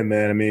 from then,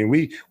 man, I mean,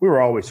 we were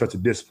always such a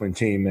disciplined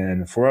team, man.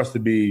 And for us to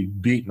be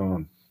beaten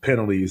on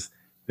penalties,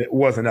 it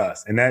wasn't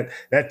us, and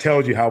that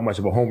tells you how much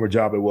of a homer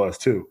job it was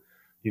too.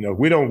 You know,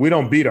 we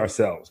don't beat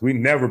ourselves. We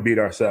never beat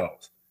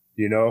ourselves.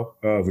 You know,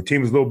 if a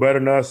team is a little better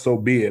than us, so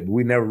be it. But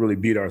we never really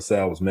beat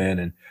ourselves,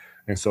 man.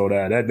 And so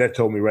that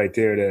told me right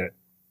there that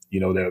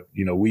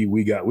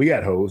we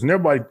got hosed, and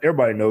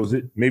everybody knows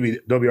it. Maybe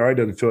WRA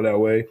doesn't feel that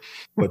way,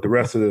 but the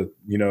rest of the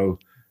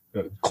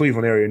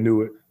Cleveland area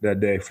knew it that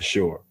day for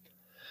sure.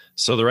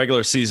 So the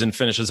regular season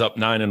finishes up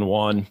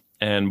 9-1.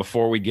 And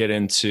before we get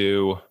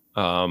into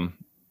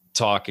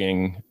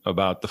talking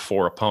about the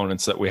 4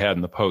 opponents that we had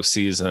in the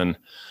postseason,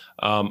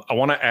 I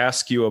want to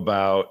ask you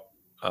about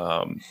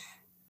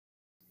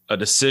a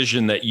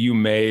decision that you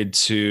made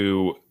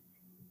to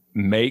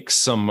make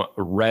some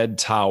red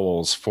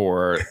towels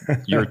for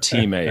your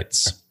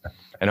teammates.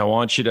 And I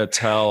want you to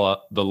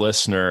tell the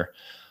listener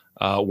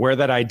where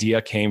that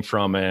idea came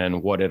from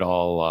and what it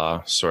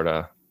all sort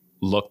of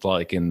looked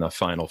like in the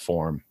final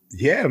form.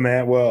 Yeah,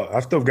 man. Well,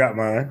 I still got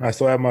mine. I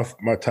still have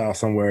my towel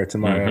somewhere. It's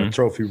in my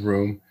trophy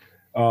room.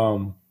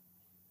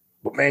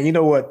 But man, you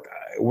know what?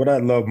 What I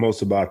love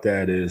most about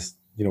that is,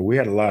 you know, we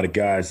had a lot of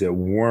guys that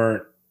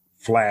weren't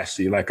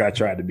flashy like I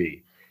tried to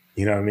be.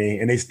 You know what I mean?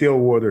 And they still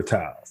wore their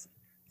towels.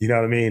 You know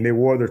what I mean? They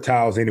wore their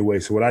towels anyway.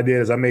 So what I did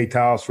is I made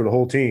towels for the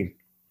whole team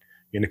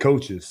and the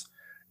coaches.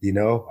 You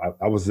know,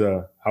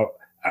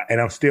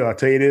 and I'll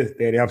tell you this,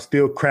 Eddie, I'm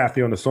still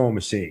crafty on the sewing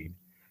machine.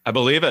 I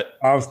believe it.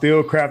 I'm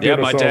still crafty on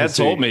the sewing machine. Yeah, my dad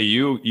told me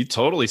you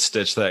totally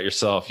stitched that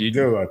yourself. I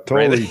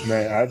totally,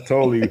 man. I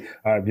totally,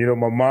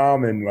 my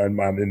mom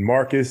and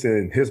Marcus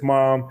and his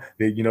mom,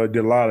 they, did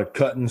a lot of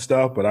cutting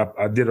stuff, but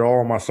I did it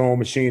all on my sewing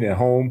machine at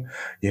home.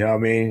 You know what I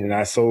mean? And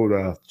I sold,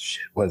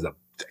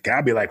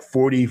 gotta be like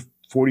 40,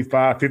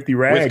 45, 50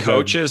 rags. With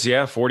coaches,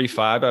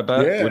 45, I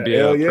bet, would be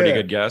a pretty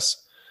good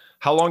guess.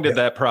 How long did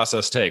that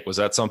process take? Was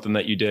that something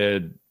that you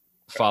did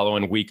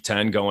following week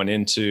 10 going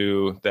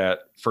into that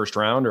first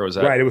round, or was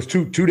that right? It was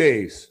two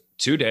days.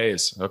 2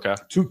 days. Okay.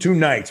 Two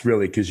nights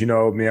really. Cause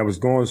I was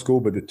going to school,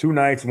 but the 2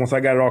 nights, once I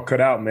got it all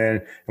cut out, man.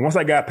 And once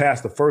I got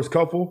past the first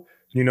couple,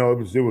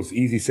 it was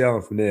easy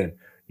selling from then.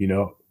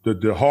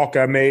 The hawk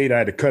I made, I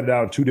had to cut it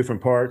out in 2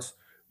 different parts.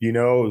 It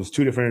was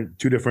two different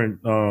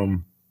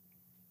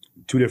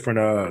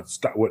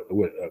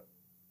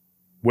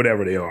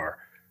whatever they are.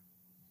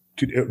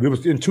 It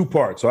was in 2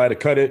 parts. So I had to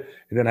cut it,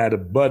 and then I had to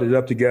butt it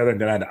up together,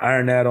 and then I had to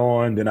iron that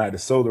on. Then I had to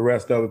sew the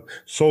rest of it,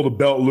 sew the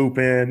belt loop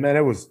in. Man,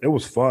 it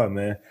was fun,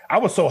 man. I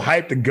was so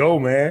hyped to go,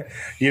 man.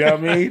 You know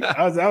what I mean?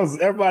 I was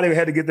everybody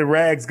had to get the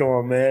rags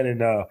going, man. And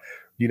to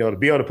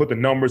be able to put the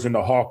numbers in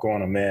the hawk on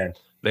them, man.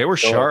 They were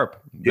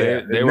sharp. They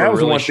were that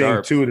was really one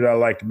sharp. Thing too that I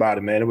liked about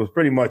it, man. It was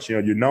pretty much,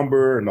 your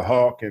number and the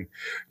hawk and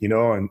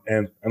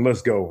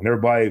let's go. And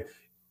everybody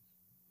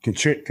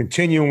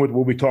continuing with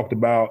what we talked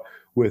about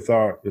with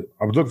I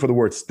was looking for the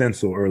word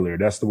stencil earlier.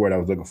 That's the word I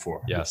was looking for.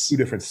 Yes. 2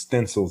 different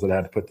stencils that I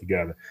had to put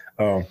together.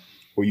 Well,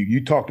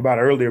 you talked about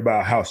earlier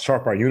about how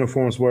sharp our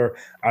uniforms were.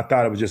 I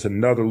thought it was just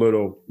another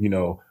little,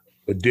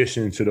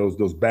 addition to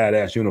those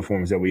badass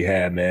uniforms that we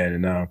had, man.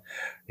 And,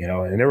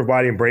 and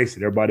everybody embraced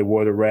it. Everybody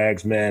wore the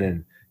rags, man.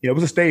 And, it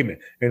was a statement.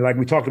 And like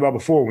we talked about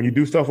before, when you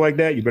do stuff like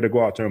that, you better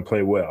go out there and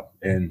play well.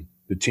 And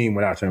the team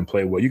went out there and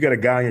played well. You got a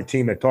guy on your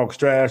team that talks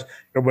trash.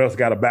 Everybody else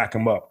got to back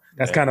him up.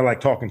 That's kind of like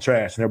talking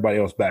trash, and everybody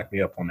else backed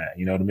me up on that.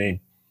 You know what I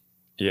mean?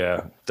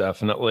 Yeah,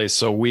 definitely.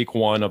 So week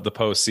 1 of the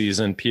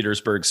postseason,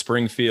 Petersburg,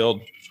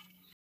 Springfield.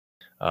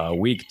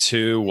 Week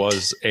 2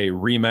 was a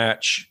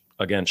rematch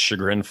against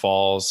Chagrin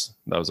Falls.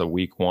 That was a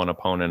week 1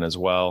 opponent as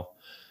well.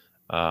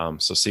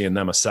 So seeing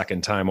them a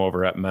second time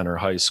over at Menor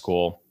High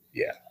School.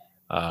 Yeah.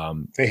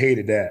 They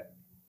hated that.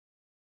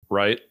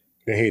 Right?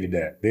 They hated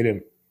that. They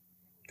didn't.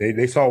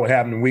 They saw what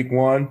happened in week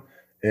 1,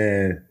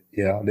 and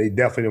they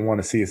definitely didn't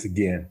want to see us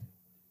again.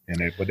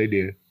 But they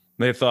did.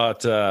 They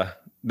thought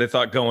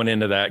going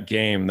into that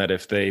game that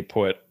if they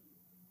put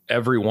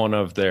every one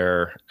of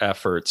their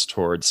efforts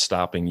towards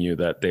stopping you,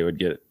 that they would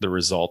get the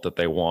result that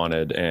they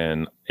wanted.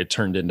 And it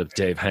turned into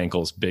Dave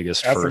Hankel's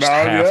biggest first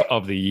half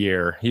of the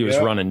year. He was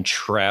running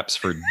traps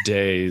for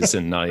days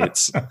and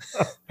nights.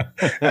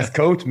 That's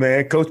Coach,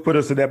 man. Coach put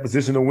us in that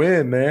position to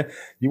win, man.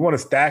 You want to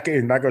stack it.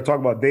 And not going to talk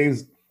about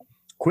Dave's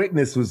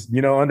quickness was,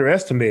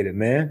 underestimated,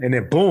 man. And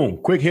then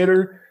boom, quick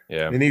hitter.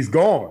 Yeah. And he's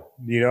gone.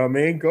 You know what I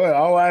mean? Go ahead.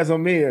 All eyes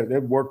on me.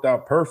 It worked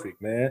out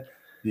perfect, man.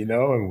 You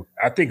know, and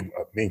I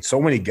mean, so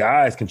many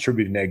guys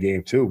contributed in that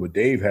game too, but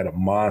Dave had a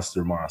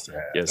monster half.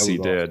 Yes, he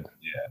did.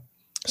 Yeah.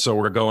 So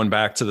we're going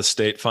back to the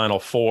state Final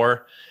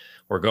Four.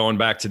 We're going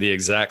back to the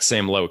exact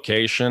same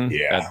location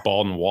at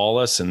Baldwin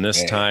Wallace. And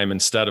this time,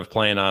 instead of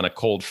playing on a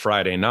cold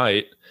Friday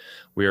night,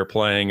 we are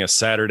playing a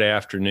Saturday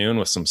afternoon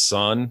with some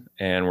sun.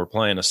 And we're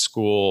playing a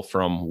school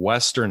from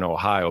Western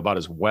Ohio, about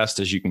as west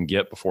as you can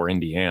get before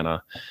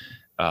Indiana,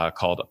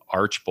 called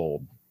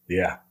Archbold.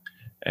 Yeah.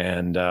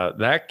 And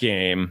that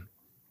game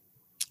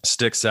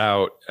sticks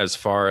out as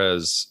far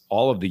as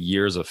all of the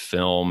years of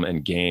film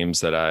and games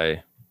that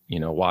I,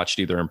 watched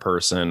either in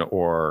person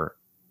or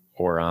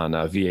on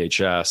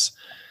VHS.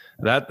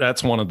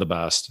 That's one of the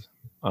best.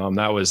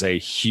 That was a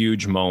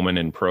huge moment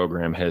in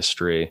program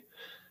history.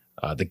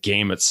 The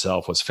game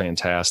itself was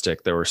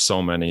fantastic. There were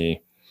so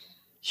many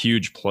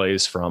huge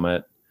plays from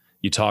it.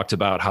 You talked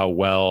about how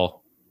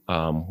well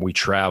we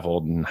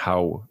traveled and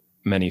how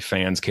many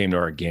fans came to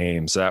our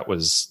games. That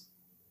was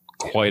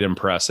quite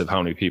impressive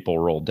how many people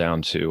rolled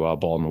down to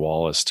Baldwin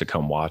Wallace to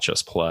come watch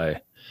us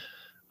play.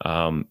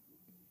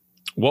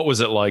 What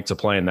was it like to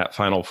play in that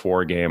Final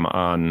Four game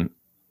on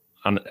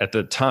at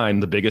the time,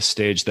 the biggest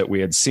stage that we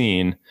had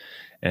seen,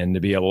 and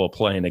to be able to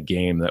play in a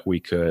game that we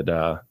could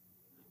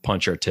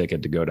punch our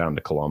ticket to go down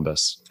to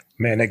Columbus?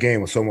 Man, that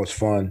game was so much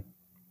fun.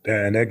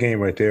 And that game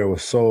right there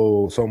was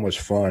so much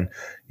fun,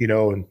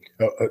 and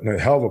a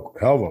hell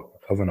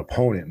of an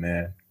opponent,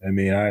 man. I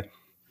mean,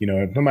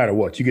 no matter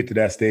what, you get to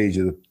that stage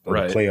of the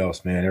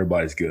playoffs, man,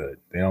 everybody's good.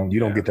 You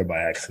don't get there by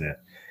accident.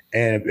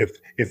 And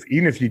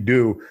even if you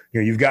do,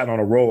 you've gotten on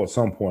a roll at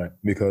some point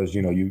because,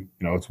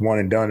 it's one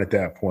and done at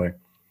that point.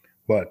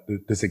 But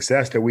the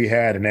success that we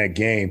had in that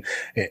game,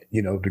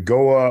 to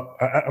go up,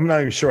 I'm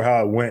not even sure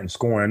how it went in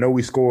scoring. I know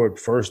we scored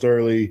first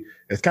early.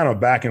 It's kind of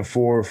back and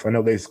forth. I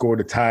know they scored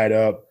to tie it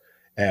up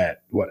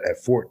at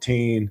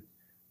 14.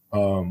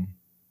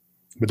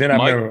 But then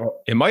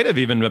it might have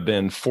even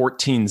been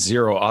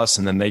 14-0 us,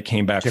 and then they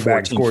came back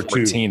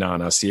 14-14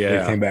 on us.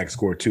 Yeah, they came back and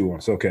scored 2 on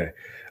us. Okay,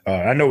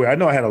 I know. I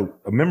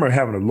remember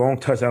having a long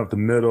touchdown at the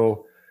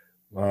middle.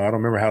 I don't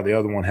remember how the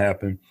other one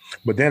happened,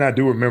 but then I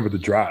do remember the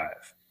drive.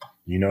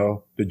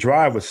 The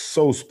drive was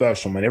so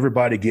special, man.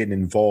 Everybody getting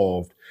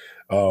involved.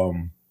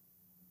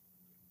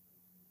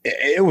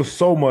 It was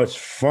so much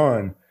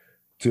fun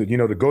to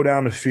go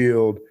down the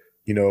field.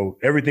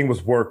 Everything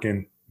was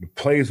working. The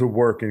plays were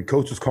working.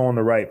 Coach was calling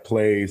the right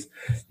plays,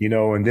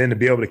 and then to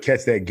be able to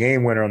catch that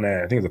game winner on that,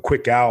 I think it was a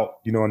quick out,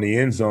 in the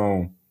end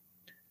zone,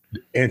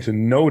 and to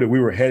know that we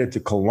were headed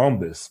to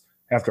Columbus.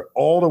 After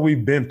all that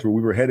we've been through,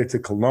 we were headed to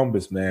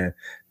Columbus, man.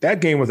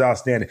 That game was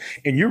outstanding.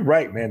 And you're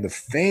right, man. The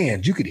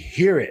fans, you could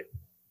hear it.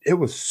 It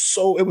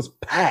was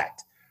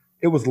packed.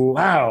 It was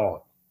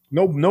loud.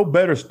 No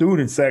better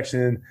student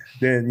section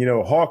than,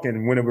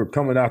 Hawken when we were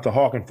coming out to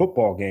Hawken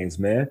football games,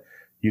 man.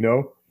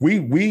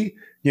 We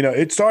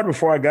it started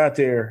before I got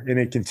there and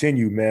it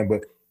continued, man.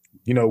 But,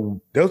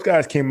 those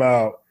guys came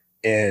out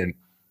and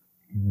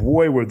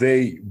boy, were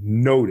they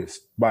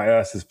noticed by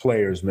us as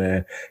players,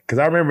 man. Because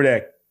I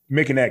remember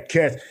making that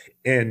catch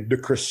and the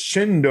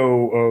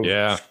crescendo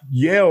of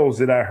yells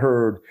that I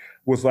heard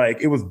was like,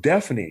 it was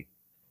deafening.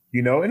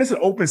 And it's an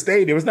open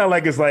stadium. It's not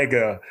like it's like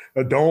a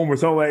dome or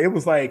something. It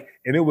was like,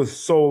 and it was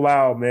so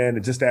loud, man.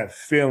 And just that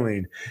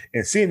feeling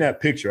and seeing that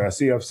picture. I've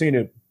seen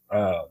it.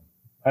 I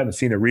haven't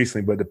seen it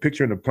recently, but the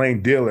picture in the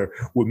Plain Dealer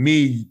with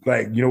me,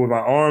 like, with my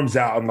arms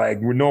out and like,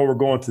 we're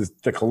going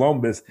to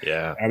Columbus.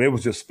 Yeah. I mean, it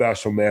was just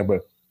special, man.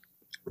 But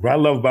what I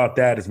love about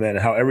that is, man,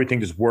 how everything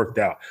just worked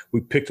out.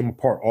 We picked them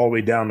apart all the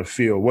way down the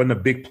field. Wasn't a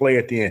big play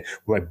at the end.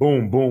 We're like,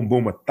 boom, boom,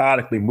 boom,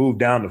 methodically moved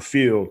down the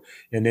field.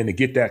 And then to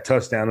get that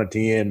touchdown at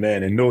the end,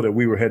 man, and know that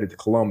we were headed to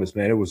Columbus,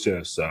 man, it was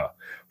just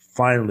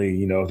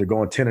finally, they're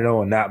going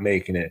 10-0 and not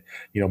making it,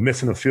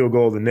 missing a field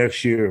goal the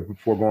next year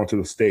before going to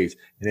the States.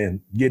 And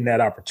then getting that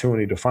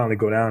opportunity to finally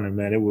go down there,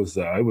 man, it was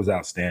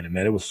outstanding,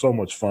 man. It was so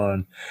much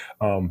fun.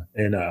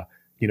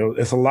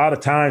 It's a lot of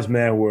times,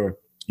 man, where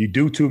you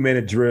do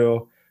 2-minute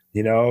drill,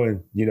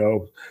 and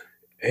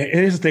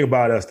here's the thing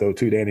about us though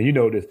too, Dan,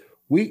 and this,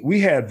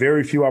 we had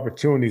very few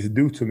opportunities to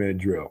do 2-minute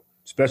drill,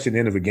 especially at the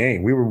end of a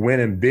game. We were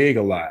winning big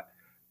a lot.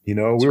 We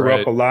were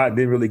up a lot and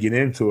didn't really get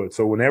into it.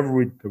 So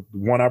whenever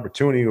one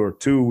opportunity or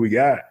two we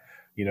got,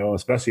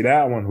 especially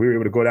that one, we were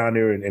able to go down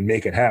there and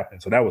make it happen.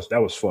 So that was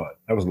fun.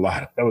 That was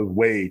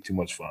way too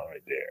much fun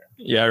right there.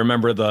 Yeah, I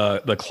remember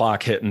the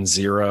clock hitting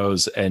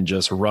zeros and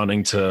just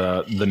running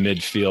to the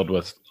midfield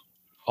with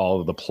all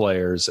of the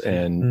players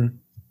and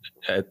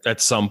at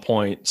some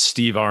point,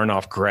 Steve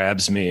Arnoff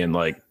grabs me and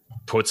like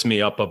puts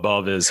me up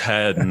above his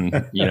head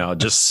and,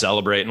 just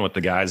celebrating with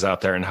the guys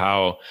out there and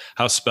how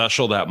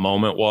special that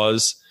moment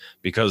was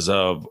because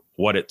of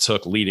what it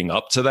took leading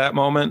up to that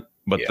moment.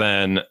 But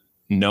then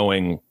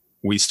knowing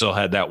we still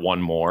had that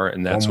one more,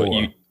 and that's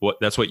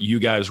what you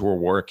guys were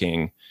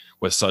working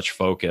with such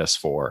focus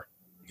for.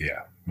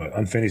 Yeah. But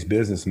unfinished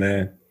business,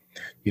 man.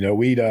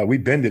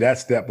 We'd been to that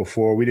step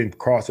before. We didn't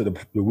cross it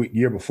the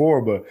year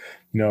before, but,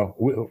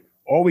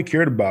 all we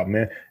cared about,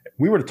 man.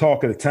 We were the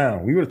talk of the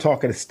town. We were the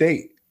talk of the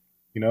state.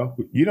 You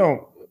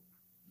don't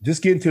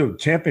just get into a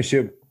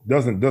championship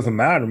doesn't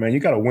matter, man. You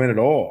got to win it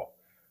all,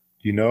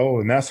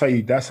 and that's how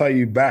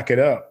you back it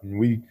up.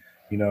 And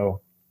I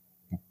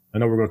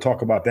know we're going to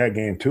talk about that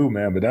game too,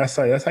 man, but that's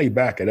how you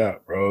back it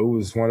up, bro. It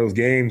was one of those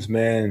games,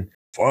 man.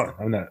 Fun.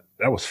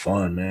 That was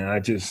fun,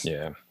 man.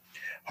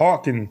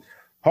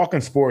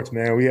 Hawking sports,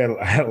 man.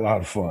 I had a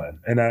lot of fun,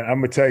 and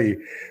I'm gonna tell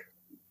you,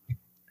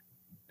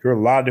 there are a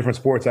lot of different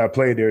sports I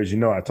played there. As you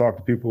know, I talked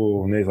to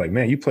people and they're like,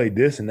 man, you played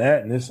this and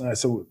that and this. And I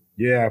said,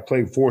 yeah, I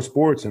played 4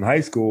 sports in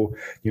high school,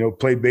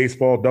 played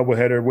baseball,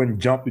 doubleheader, wouldn't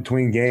jump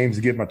between games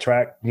to get my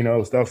track,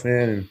 stuff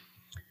in.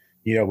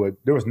 And, but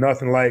there was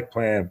nothing like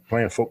playing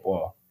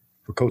football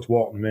for Coach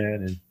Walton,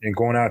 man, and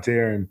going out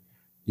there and,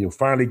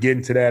 finally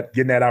getting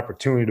that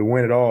opportunity to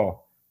win it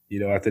all,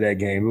 after that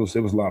game. It was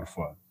a lot of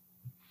fun.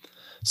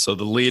 So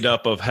the lead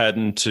up of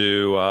heading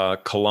to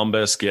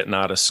Columbus, getting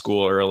out of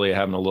school early,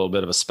 having a little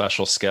bit of a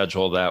special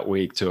schedule that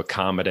week to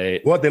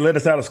accommodate. What, they let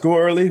us out of school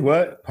early?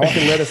 What?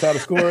 Hawking let us out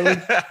of school early?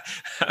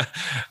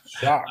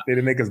 Shocked. They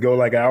didn't make us go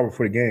like an hour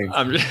before the game.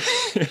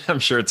 I'm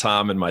sure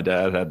Tom and my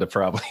dad had to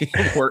probably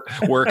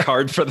work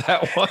hard for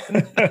that one.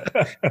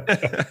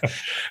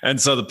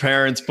 And so the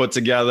parents put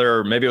together,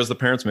 or maybe it was the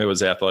parents, maybe it was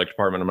the athletic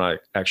department, I'm not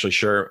actually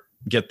sure,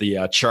 get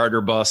the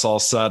charter bus all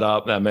set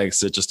up. That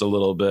makes it just a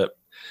little bit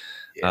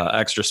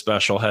extra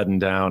special heading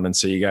down. And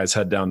so you guys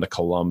head down to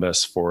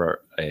Columbus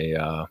for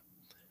a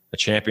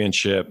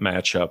championship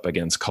matchup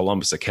against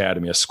Columbus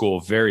Academy, a school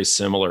very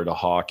similar to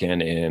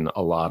Hawken in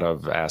a lot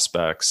of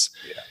aspects.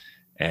 Yeah.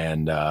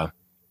 And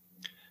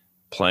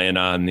playing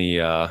on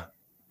the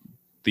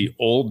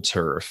old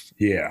turf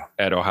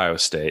at Ohio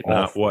State,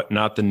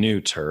 not the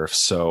new turf.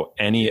 So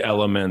any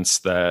elements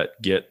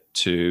that get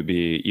to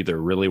be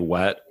either really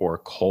wet or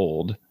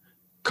cold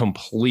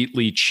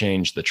completely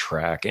changed the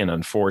track. And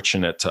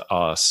unfortunate to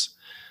us,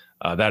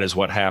 that is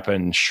what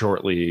happened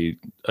shortly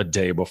a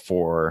day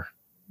before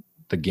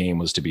the game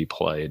was to be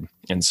played.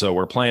 And so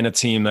we're playing a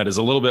team that is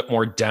a little bit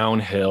more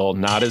downhill,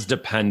 not as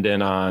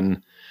dependent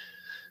on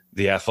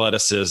the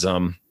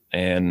athleticism.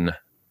 And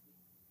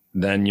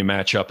then you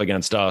match up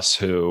against us,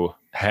 who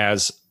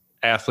has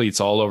athletes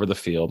all over the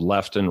field,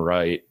 left and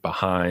right,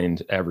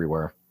 behind,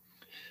 everywhere.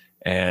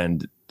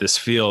 And this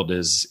field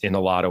is in a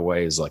lot of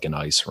ways like an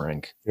ice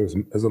rink. It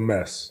was a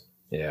mess.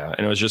 Yeah.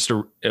 And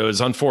it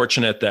was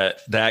unfortunate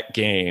that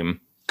game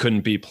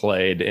couldn't be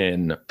played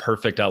in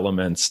perfect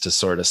elements to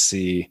sort of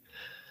see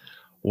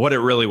what it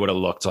really would have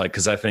looked like.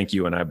 Cause I think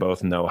you and I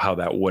both know how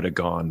that would have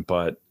gone,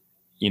 but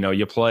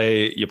you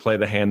play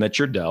the hand that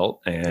you're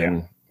dealt,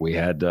 and we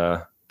had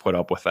to put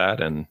up with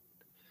that. And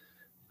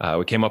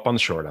we came up on the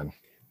short end.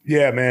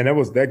 Yeah, man,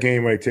 that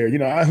game right there.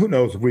 Who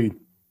knows if we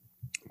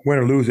win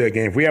or lose that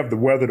game. If we have the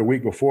weather the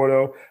week before,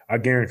 though, I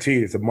guarantee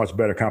it's a much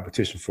better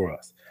competition for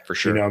us. For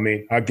sure. You know what I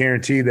mean? I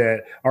guarantee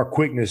that our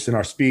quickness and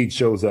our speed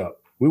shows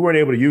up. We weren't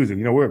able to use it.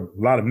 We're a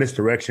lot of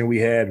misdirection we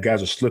had.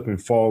 Guys are slipping,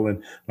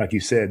 falling. Like you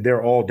said,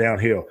 they're all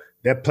downhill.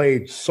 That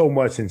played so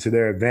much into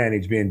their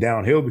advantage being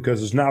downhill because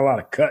there's not a lot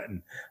of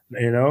cutting,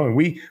 and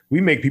we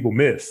make people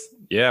miss.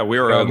 Yeah, we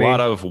were a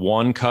lot of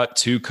 1-cut,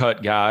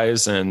 2-cut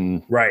guys,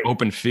 and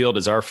open field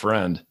is our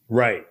friend.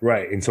 Right.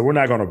 And so we're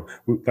not going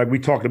to, like we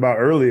talked about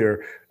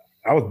earlier,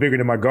 I was bigger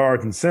than my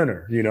guards and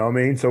center, you know what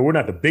I mean? So we're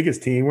not the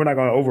biggest team. We're not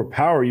going to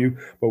overpower you,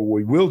 but what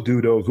we will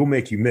do, though, is we'll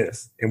make you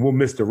miss, and we'll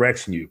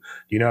misdirection you.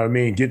 You know what I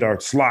mean? Get our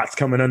slots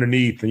coming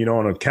underneath,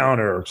 on a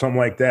counter or something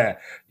like that,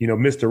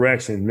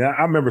 misdirection. Man,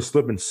 I remember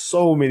slipping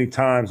so many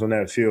times on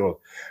that field,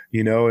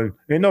 and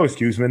no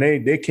excuse,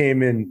 man. They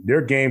came in,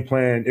 their game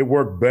plan, it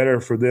worked better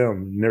for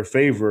them in their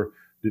favor,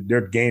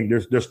 their game,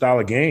 their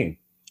style of game,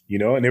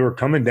 and they were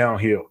coming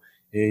downhill.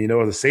 And,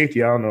 as a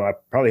safety, I don't know, I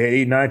probably had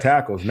 8-9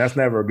 tackles, and that's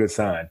never a good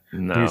sign.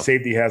 No. Your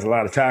safety has a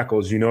lot of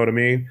tackles, you know what I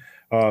mean?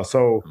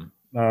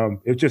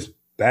 It's just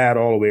bad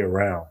all the way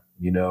around,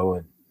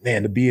 and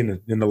man, to be in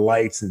the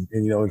lights and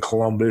in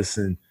Columbus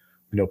and,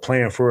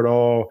 playing for it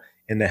all,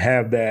 and to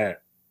have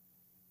that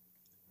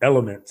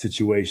element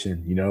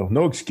situation,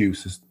 no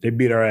excuses. They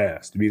beat our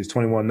ass. They beat us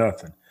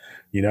 21-0.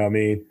 You know what I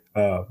mean?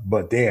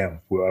 But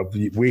damn,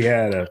 we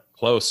had a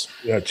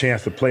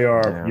chance to play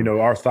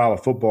our style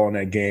of football in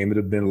that game.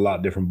 It'd have been a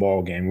lot different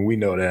ball game, and we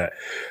know that.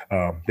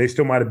 They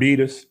still might have beat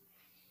us,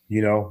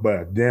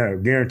 but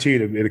damn,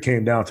 guaranteed it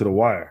came down to the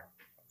wire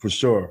for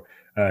sure.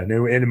 And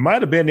it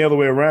might have been the other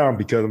way around,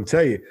 because I'm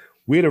telling you,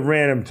 we'd have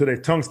ran them until their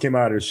tongues came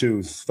out of their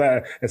shoes.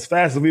 As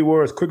fast as we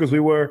were, as quick as we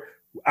were,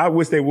 I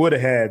wish they would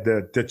have had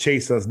to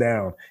chase us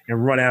down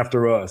and run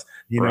after us,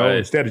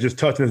 instead of just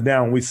touching us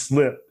down. We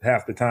slipped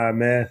half the time,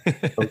 man.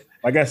 So,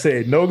 like I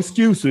said, no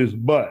excuses,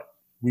 but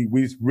we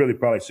really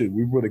probably should.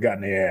 We would have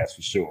gotten their ass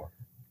for sure.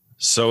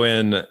 So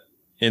in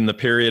the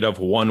period of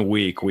 1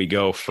 week, we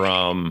go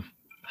from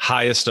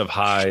highest of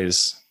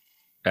highs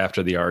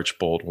after the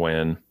Archbold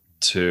win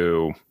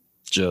to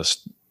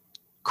just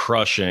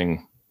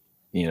crushing,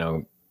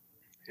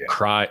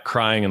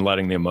 crying and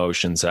letting the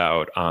emotions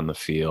out on the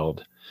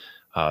field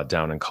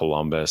down in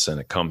Columbus, and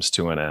it comes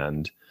to an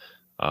end.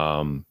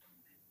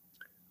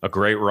 a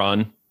great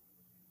run.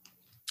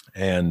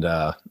 And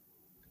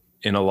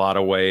in a lot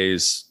of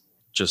ways,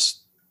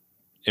 just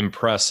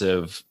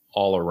impressive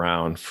all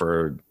around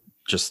for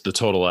just the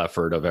total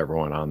effort of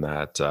everyone on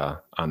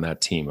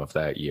that team of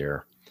that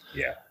year.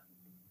 Yeah.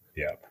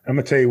 Yeah. I'm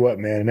going to tell you what,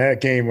 man,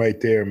 that game right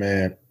there,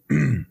 man,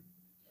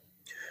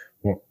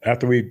 well,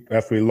 after we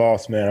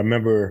lost, man, I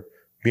remember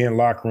being in the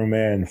locker room,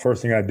 man, and the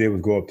first thing I did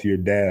was go up to your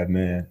dad,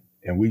 man,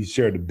 and we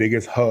shared the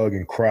biggest hug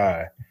and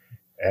cry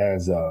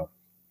as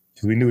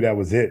because we knew that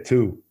was it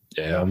too.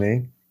 Yeah. You know what I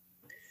mean?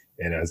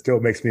 And it still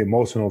makes me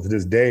emotional to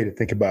this day to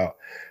think about,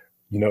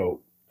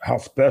 how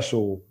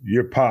special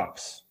your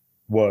pops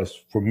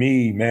was for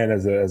me, man,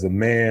 as a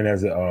man,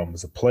 as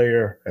a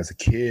player, as a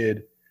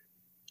kid.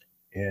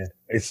 And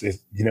it's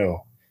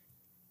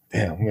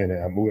damn, man,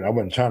 I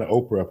wasn't trying to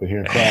Oprah up in here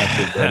and cry,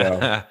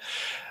 but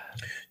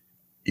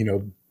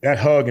that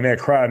hug and that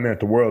cry meant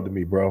the world to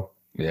me, bro.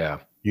 Yeah.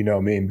 You know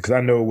what I mean? Because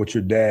I know what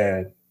your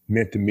dad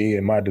meant to me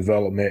in my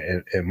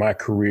development and my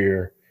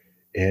career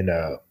and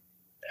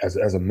as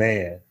a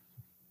man,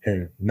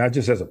 and not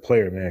just as a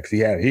player, man, because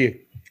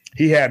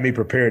he had me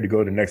prepared to go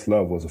to the next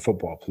level as a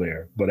football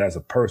player, but as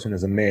a person,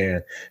 as a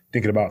man,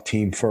 thinking about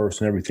team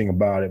first and everything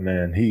about it,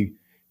 man, he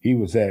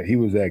was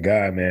that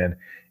guy, man.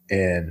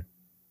 And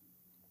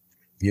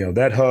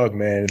that hug,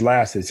 man,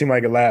 it seemed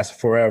like it lasted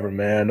forever,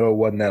 man. I know it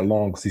wasn't that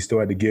long because he still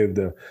had to give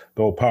the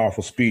old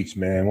powerful speech,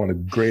 man. One of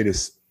the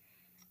greatest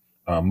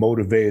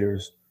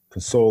motivators,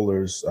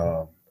 consolers.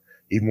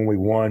 Even when we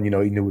won, he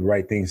knew the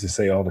right things to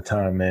say all the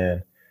time,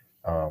 man.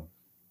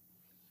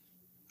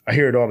 I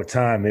hear it all the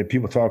time, man.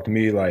 People talk to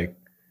me like,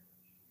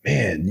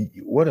 man,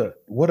 what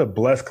a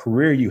blessed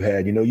career you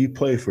had. You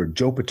played for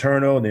Joe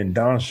Paterno and then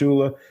Don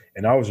Shula.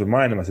 And I was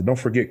reminding him, I said, don't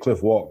forget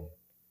Cliff Walton.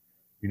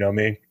 You know what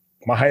I mean?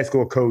 My high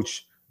school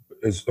coach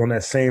is on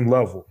that same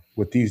level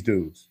with these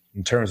dudes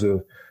in terms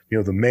of,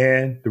 the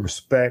man, the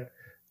respect,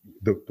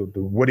 the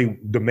what he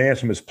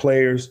demands from his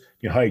players,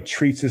 how he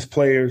treats his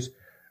players.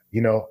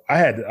 I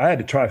had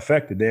the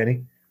trifecta,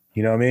 Danny.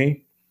 You know what I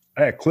mean?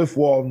 I had Cliff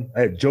Walton,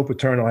 I had Joe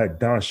Paterno, I had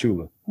Don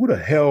Shula. Who the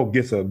hell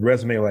gets a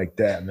resume like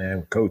that,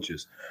 man, with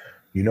coaches?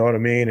 You know what I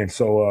mean? And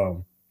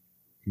so,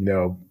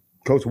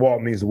 Coach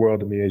Walton means the world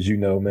to me, as you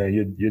know,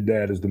 man. Your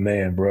dad is the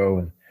man, bro.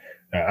 And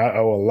I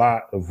owe a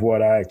lot of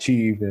what I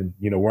achieved and,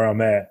 where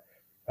I'm at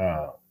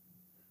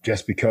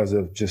just because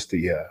of just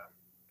the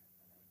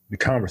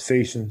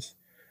conversations,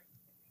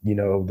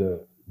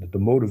 the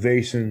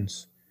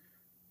motivations,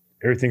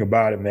 everything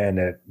about it, man,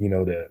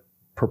 that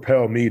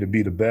propel me to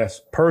be the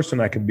best person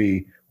I can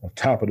be on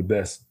top of the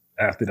best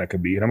athlete I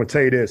could be. And I'm going to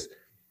tell you this,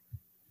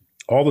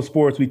 all the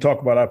sports we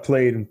talk about I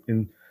played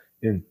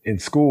in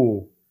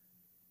school,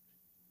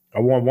 I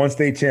won one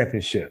state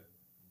championship,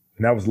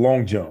 and that was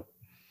long jump.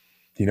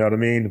 You know what I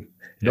mean?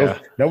 Yeah.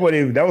 That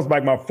was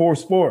like my fourth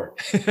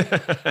sport.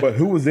 But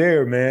who was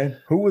there, man?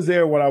 Who was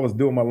there when I was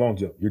doing my long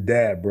jump? Your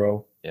dad,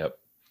 bro. Yep.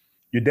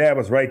 Your dad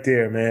was right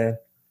there, man.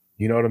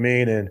 You know what I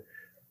mean? And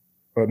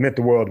it meant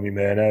the world to me,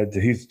 man.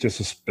 He's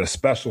just a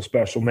special,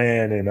 special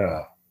man. And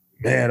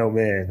man, oh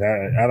man,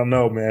 I don't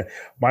know, man.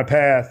 My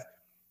path,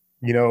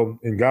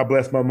 and God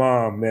bless my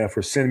mom, man,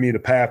 for sending me the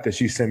path that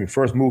she sent me.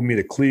 First moved me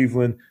to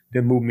Cleveland,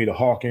 then moved me to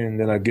Hawkins, and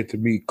then I get to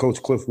meet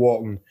Coach Cliff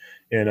Walton,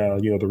 and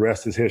the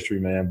rest is history,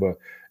 man. But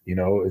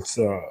it's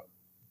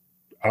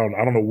I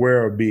don't know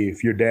where I'd be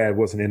if your dad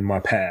wasn't in my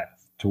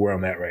path to where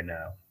I'm at right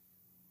now.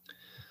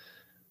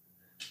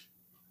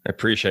 I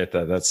appreciate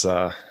that. That's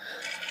a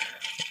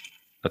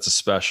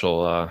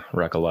special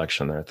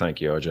recollection there.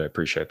 Thank you, OJ. I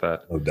appreciate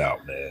that. No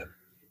doubt, man.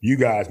 You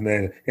guys,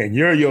 man, and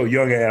you're your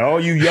young ass, all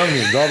you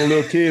youngins, all the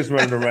little kids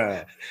running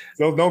around.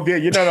 So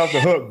you're not off the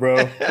hook,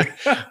 bro.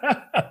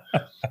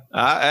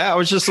 I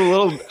was just a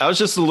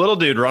little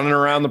dude running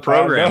around the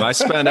program. I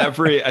spent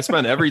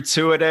every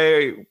 2 a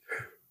day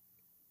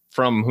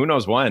from who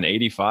knows when,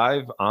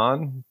 85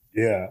 on.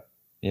 Yeah.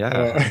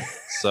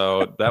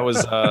 So that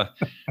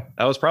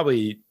was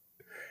probably.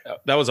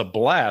 That was a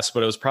blast,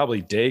 but it was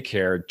probably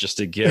daycare just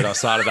to get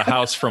us out of the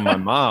house from my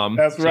mom.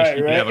 That's so right.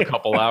 She could have a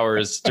couple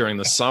hours during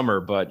the summer.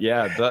 But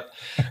yeah,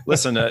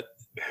 listen,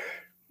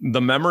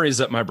 the memories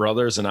that my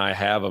brothers and I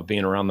have of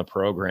being around the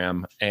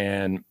program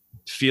and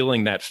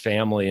feeling that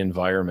family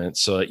environment,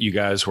 so that you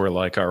guys were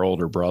like our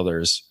older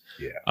brothers.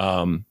 Yeah.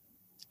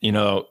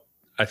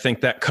 I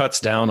think that cuts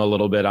down a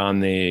little bit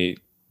on the,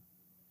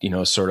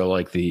 sort of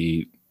like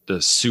the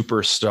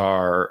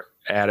superstar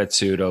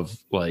attitude of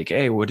like,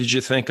 hey, what did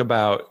you think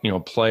about,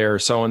 player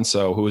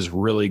so-and-so who was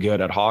really good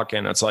at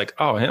Hawkins? It's like,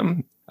 oh,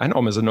 him, I know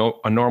him as a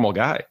normal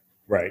guy.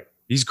 Right.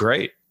 He's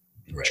great.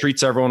 Right.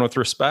 Treats everyone with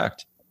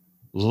respect,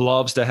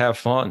 loves to have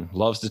fun,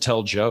 loves to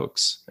tell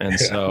jokes. And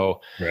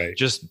so right.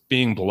 Just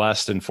being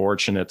blessed and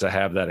fortunate to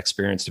have that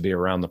experience to be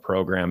around the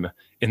program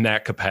in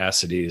that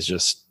capacity is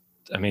just,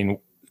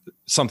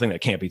 something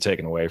that can't be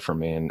taken away from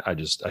me. And I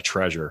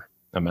treasure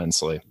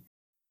immensely.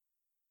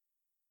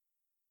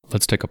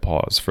 Let's take a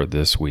pause for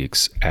this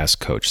week's Ask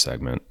Coach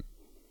segment.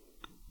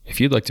 If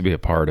you'd like to be a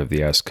part of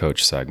the Ask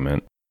Coach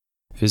segment,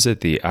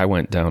 Visit the I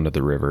Went Down to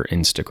the River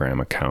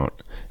Instagram account,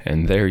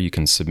 and there you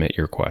can submit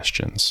your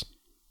questions.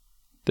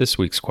 This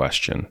week's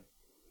question: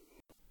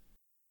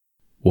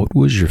 what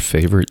was your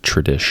favorite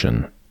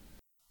tradition?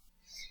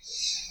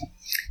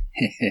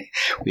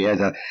 We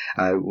had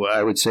I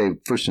would say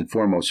first and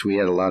foremost, we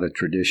had a lot of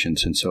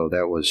traditions, and so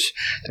that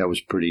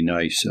was pretty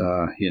nice.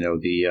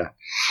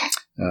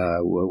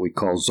 What we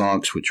call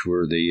zonks, which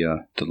were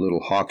the little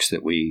hawks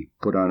that we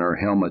put on our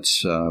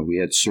helmets. We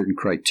had certain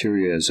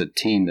criteria as a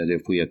team that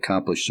if we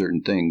accomplished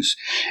certain things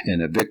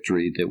in a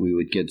victory, that we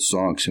would get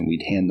zonks, and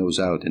we'd hand those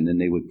out, and then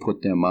they would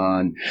put them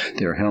on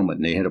their helmet,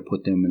 and they had to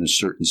put them in a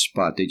certain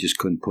spot. They just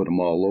couldn't put them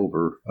all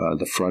over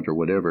the front or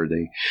whatever.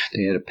 They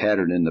had a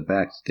pattern in the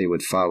back that they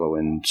would follow,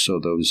 and so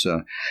those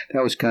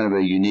that was kind of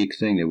a unique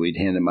thing that we'd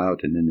hand them out,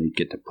 and then they'd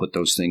get to put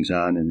those things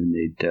on, and then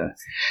they'd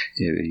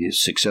a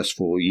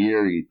successful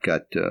year. You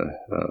got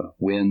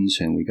wins,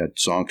 and we got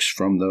zonks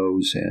from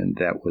those, and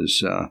that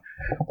was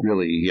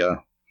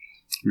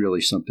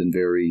really something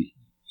very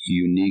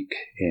unique,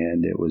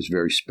 and it was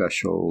very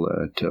special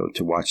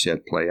to watch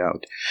that play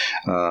out.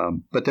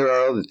 But there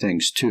are other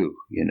things too.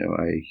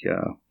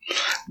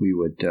 We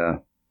would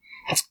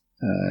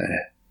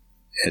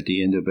at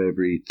the end of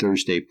every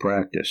Thursday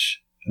practice,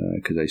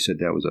 because I said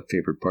that was a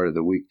favorite part of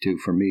the week too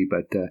for me.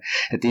 But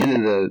at the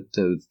end of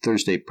the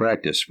Thursday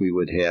practice, we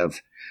would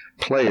have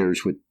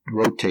players would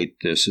rotate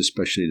this,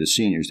 especially the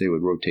seniors. They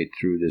would rotate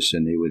through this,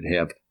 and they would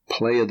have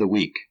play of the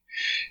week.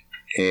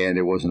 And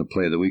it wasn't a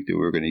play of the week that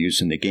we were going to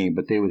use in the game,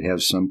 but they would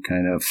have some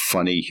kind of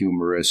funny,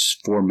 humorous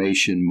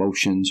formation,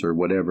 motions, or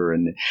whatever,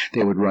 and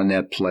they would run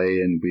that play,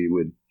 and we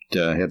would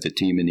have the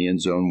team in the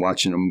end zone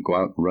watching them go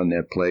out and run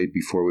that play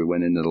before we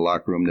went into the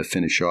locker room to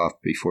finish off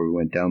before we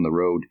went down the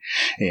road.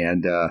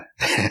 And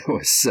it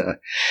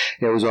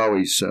was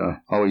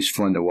always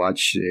fun to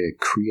watch the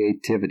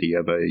creativity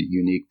of a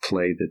unique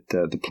play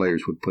that the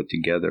players would put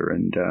together.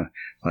 And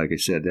like I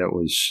said, that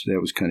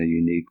was kind of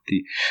unique.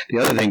 The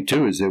other thing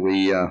too is that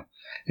we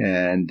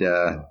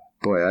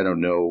boy, I don't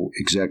know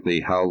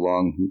exactly how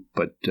long,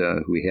 but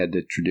we had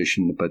the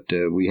tradition, but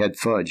we had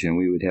fudge, and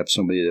we would have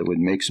somebody that would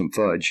make some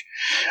fudge.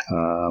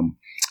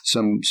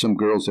 Some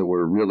girls that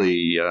were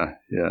really, at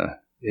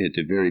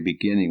the very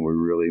beginning, were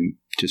really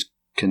just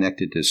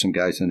connected to some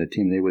guys on the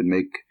team. They would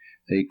make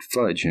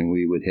fudge, and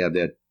we would have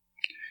that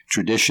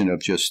tradition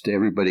of just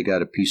everybody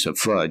got a piece of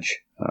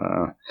fudge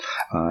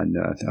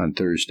on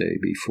Thursday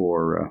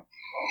before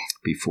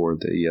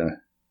the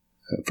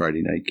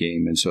Friday night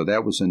game. And so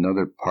that was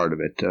another part of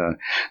it.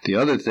 The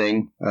other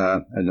thing,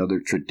 another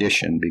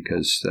tradition,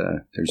 because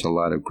there's a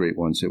lot of great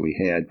ones that we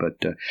had,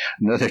 but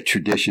another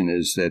tradition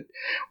is that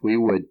we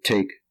would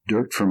take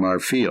dirt from our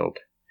field.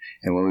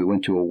 And when we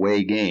went to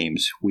away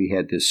games, we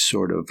had this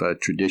sort of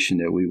tradition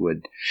that we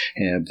would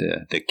have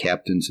the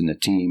captains and the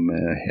team,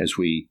 as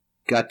we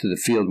got to the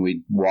field,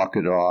 we'd walk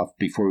it off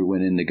before we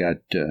went in. They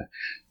got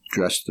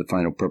dressed the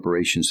final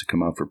preparations to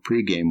come out for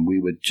pregame. We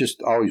would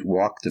just always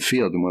walk the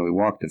field, and when we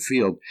walked the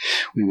field,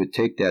 we would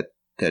take that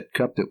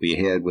cup that we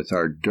had with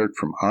our dirt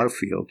from our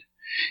field,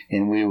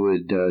 and we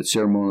would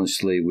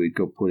ceremoniously, we'd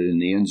go put it in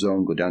the end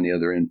zone, go down the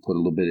other end, put a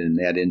little bit in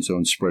that end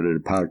zone, spread it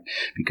apart,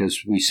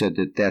 because we said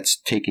that that's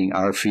taking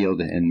our field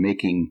and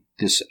making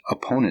this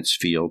opponent's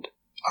field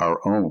our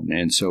own.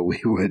 And so we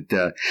would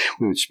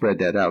spread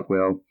that out.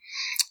 Well,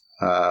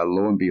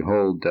 lo and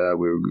behold,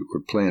 we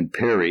were playing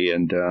Perry,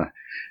 and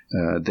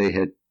they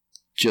had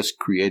just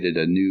created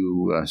a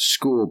new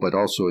school, but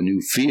also a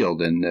new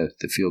field, and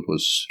the field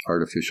was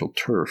artificial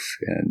turf.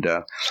 And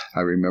I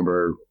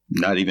remember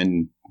not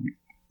even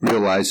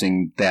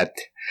realizing that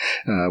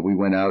we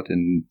went out,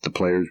 and the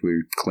players were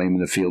claiming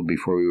the field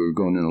before we were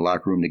going in the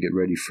locker room to get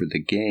ready for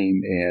the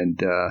game, and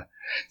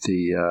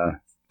the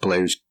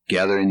players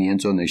gather in the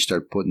end zone. They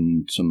start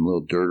putting some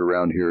little dirt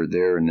around here or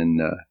there, and then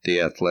the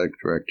athletic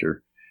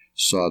director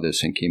saw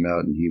this and came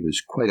out, and he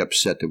was quite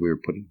upset that we were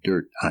putting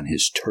dirt on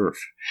his turf.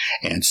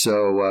 And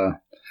so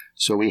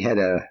we had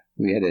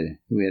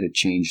to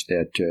change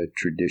that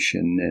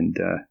tradition. And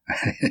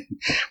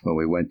when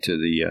we went to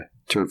the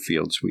turf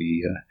fields,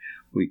 we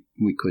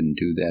couldn't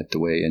do that the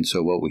way. And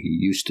so what we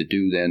used to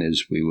do then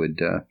is we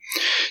would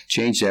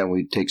change that.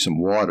 We'd take some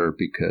water,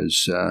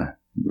 because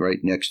right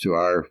next to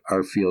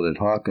our field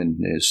at Hawken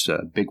is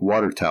a big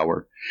water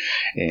tower,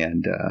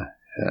 and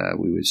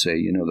we would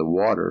say,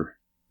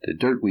 the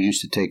dirt we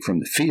used to take from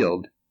the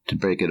field to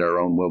make it our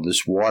own. Well,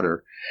 this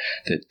water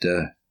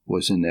that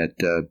was in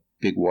that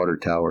big water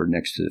tower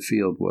next to the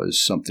field was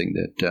something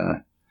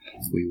that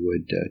we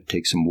would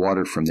take some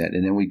water from that,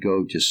 and then we'd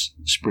go just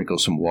sprinkle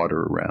some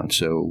water around.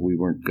 So we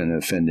weren't going to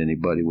offend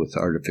anybody with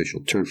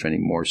artificial turf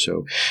anymore.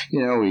 So,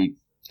 we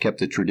kept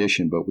the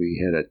tradition, but we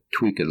had to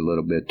tweak it a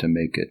little bit to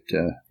make it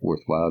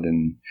worthwhile.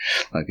 And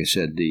like I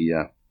said,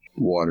 the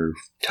water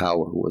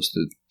tower was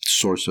the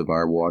source of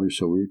our water,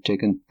 so we were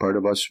taking part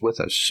of us with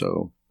us.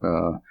 So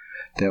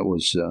that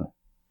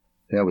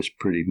was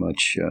pretty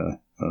much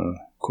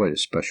quite a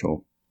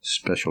special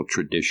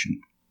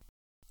tradition.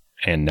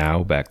 And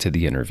now back to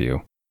the interview.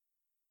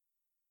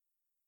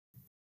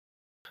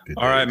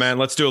 All right, man.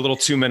 Let's do a little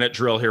 2-minute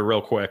drill here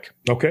real quick.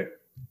 Okay.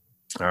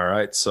 All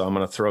right. So I'm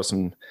going to throw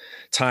some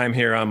time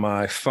here on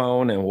my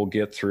phone and we'll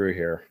get through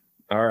here.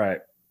 All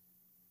right.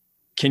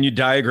 Can you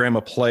diagram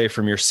a play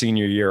from your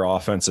senior year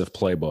offensive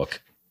playbook?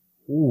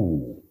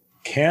 Ooh,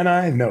 can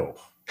I? No.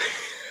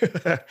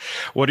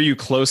 What are you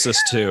closest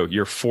to?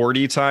 Your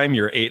 40 time,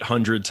 your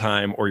 800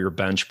 time, or your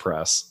bench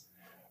press?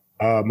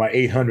 My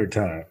 800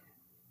 time.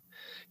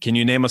 Can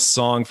you name a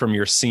song from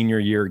your senior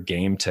year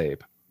game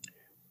tape?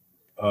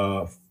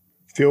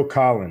 Phil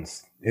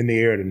Collins, In the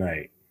Air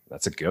Tonight.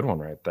 That's a good one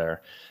right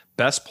there.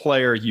 Best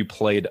player you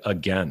played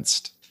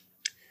against?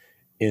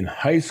 In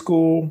high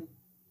school,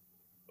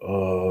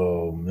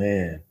 oh,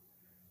 man.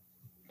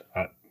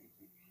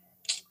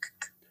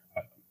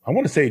 I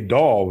want to say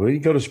Dahl. Will he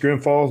go to Scrim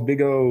Falls,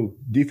 big old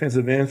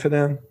defensive end for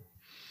them?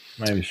 I'm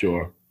not even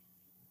sure.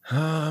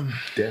 I'm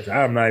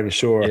not even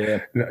sure.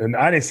 Yeah. And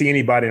I didn't see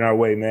anybody in our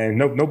way, man.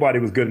 Nobody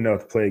was good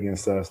enough to play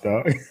against us,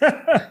 dog.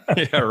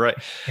 Yeah, right.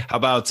 How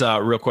about,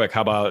 real quick,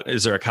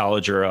 is there a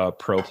college or a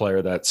pro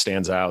player that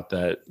stands out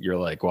that you're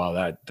like, wow,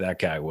 that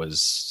guy was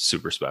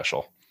super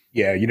special?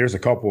 Yeah, there's a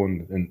couple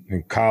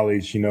in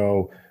college.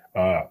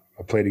 I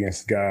played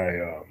against a guy,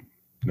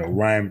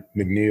 Ryan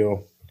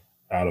McNeil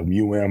out of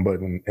but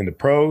in the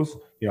pros,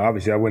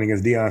 obviously I went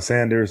against Deion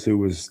Sanders, who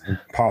was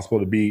impossible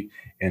to beat,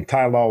 and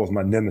Ty Law was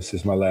my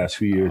nemesis my last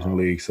few years in the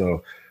league.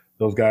 So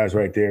those guys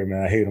right there,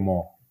 man, I hate them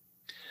all.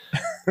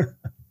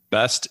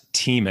 Best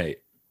teammate.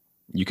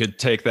 You could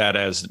take that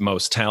as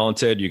most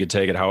talented. You could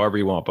take it however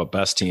you want, but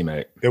best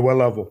teammate. At what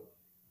level?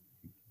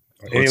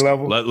 Any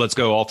level? Let's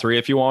go all three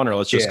if you want, or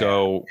let's just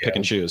go pick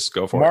and choose.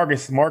 Go for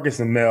it. Marcus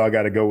and Mel, I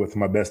got to go with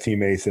my best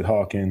teammates at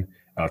Hawken.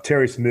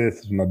 Terry Smith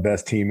is my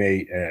best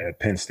teammate at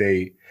Penn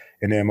State.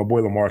 And then my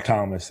boy Lamar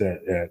Thomas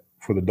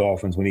for the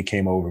Dolphins when he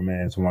came over,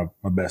 man, is one of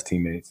my best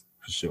teammates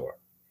for sure.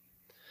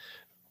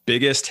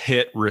 Biggest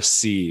hit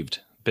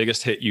received.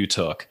 Biggest hit you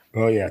took.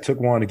 Oh, yeah. I took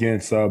one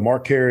against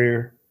Mark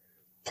Carrier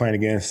playing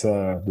against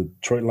the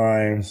Detroit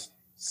Lions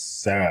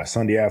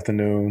Sunday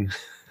afternoon.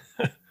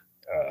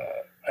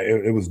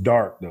 It was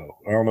dark, though.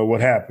 I don't know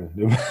what happened.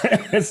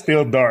 It's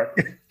still dark.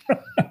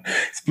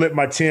 Split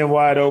my chin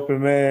wide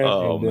open, man.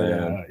 Oh,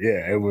 man.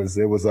 Yeah, it was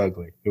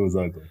ugly. It was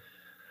ugly.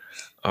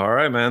 All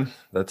right, man.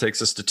 That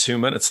takes us to 2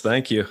 minutes.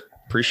 Thank you.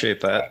 Appreciate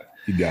that.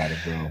 You got it,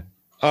 bro.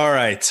 All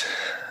right.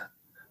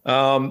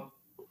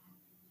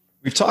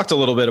 We've talked a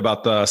little bit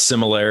about the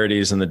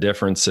similarities and the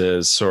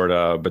differences sort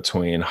of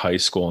between high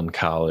school and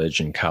college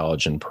and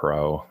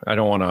pro. I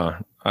don't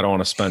want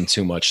to spend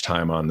too much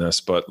time on this,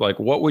 but like,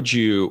 what would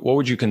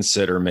you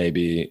consider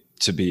maybe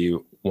to be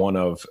one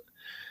of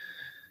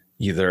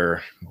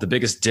either the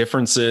biggest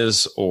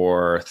differences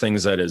or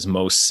things that is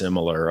most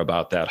similar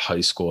about that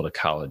high school to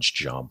college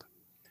jump?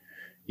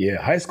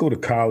 Yeah, high school to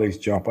college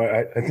jump.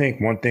 I think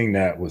one thing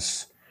that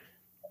was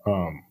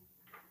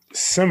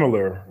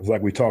similar,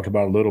 like we talked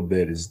about a little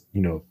bit, is,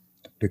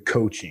 the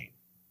coaching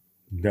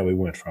that we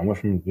went from. I went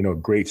from, a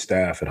great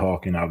staff at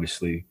Hawken,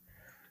 obviously,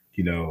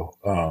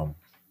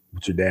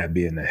 with your dad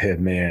being the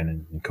head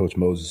man and Coach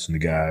Moses and the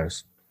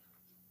guys.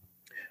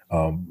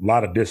 A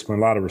lot of discipline,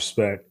 a lot of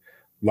respect,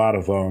 a lot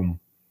of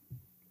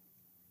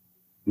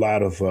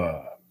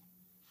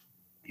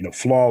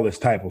flawless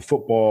type of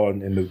football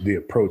and the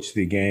approach to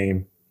the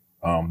game.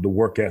 The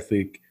work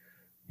ethic,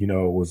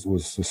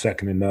 was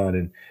second to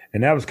none.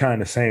 And that was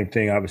kind of the same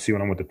thing, obviously,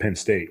 when I went to Penn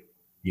State.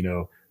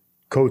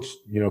 Coach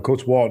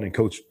Walton and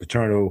Coach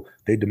Paterno,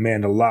 they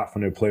demand a lot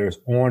from their players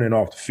on and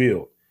off the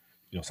field.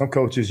 Some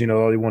coaches,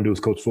 all they want to do is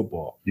coach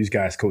football. These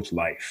guys coach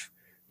life,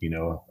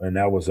 and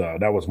that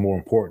was more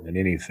important than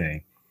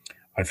anything.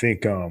 I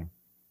think, the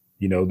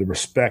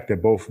respect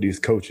that both of these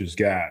coaches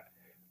got,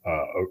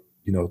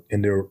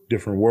 in their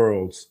different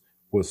worlds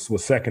was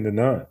second to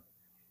none,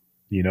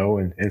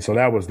 and so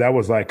that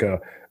was like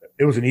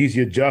it was an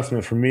easy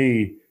adjustment for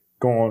me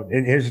going.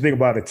 And here's the thing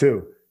about it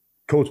too.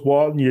 Coach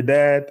Walton, your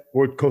dad,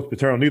 or Coach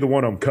Paterno, neither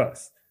one of them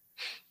cuss.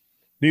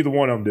 Neither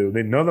one of them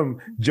do. None of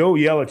them. Joe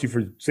yell at you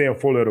for saying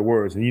 4-letter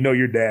words, and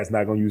your dad's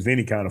not going to use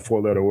any kind of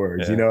 4-letter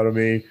words. Yeah. You know what I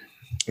mean?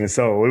 And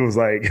so it was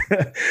like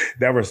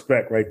that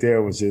respect right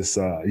there was just,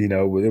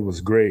 it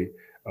was great.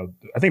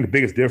 I think the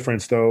biggest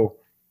difference, though,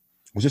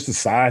 was just the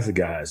size of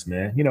guys,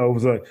 man. It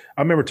was I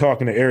remember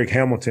talking to Eric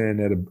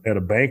Hamilton at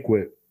a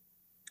banquet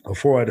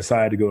before I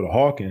decided to go to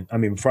Hawken.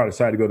 Before I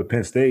decided to go to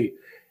Penn State.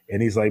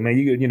 And he's like, man,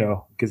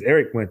 because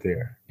Eric went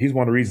there. He's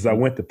one of the reasons I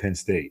went to Penn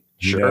State,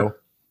 Sure.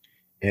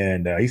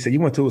 And he said, you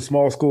went to a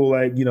small school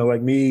like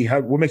me.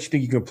 What makes you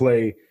think you can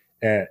play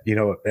at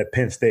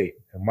Penn State?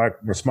 And my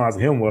response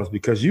to him was,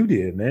 because you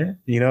did, man.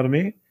 You know what I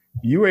mean?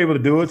 You were able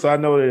to do it. So I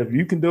know that if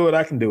you can do it,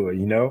 I can do it,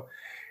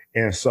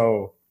 And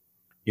so,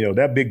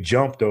 that big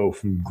jump, though,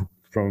 from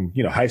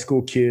high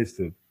school kids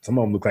to some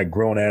of them look like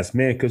grown ass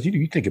men. Because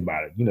you think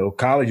about it,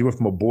 college, you went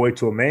from a boy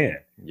to a man.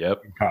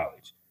 Yep. In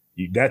college.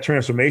 That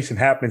transformation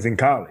happens in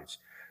college,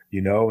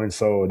 and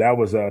so that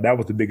was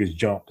the biggest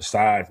jump, the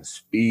size, the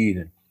speed,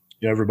 and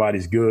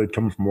everybody's good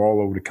coming from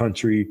all over the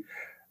country.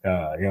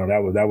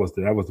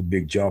 That was a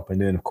big jump.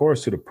 And then of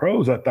course to the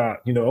pros, I thought,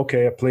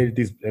 okay, I played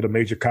at a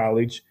major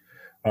college.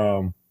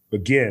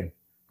 Again,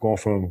 going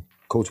from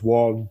Coach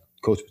Walton,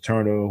 Coach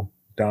Paterno,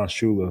 Don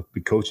Shula,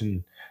 be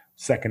coaching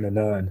second to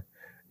none,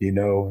 and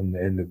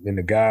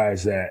the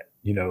guys that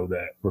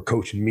that were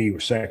coaching me were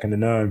second to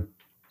none.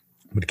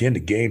 But again, the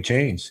game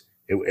changed.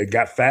 It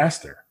got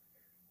faster.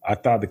 I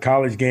thought the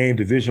college game,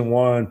 Division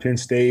I, Penn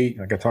State,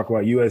 like I talk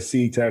about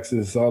USC,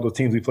 Texas, all those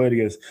teams we played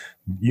against,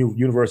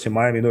 University of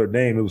Miami, Notre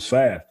Dame, it was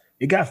fast.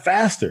 It got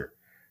faster.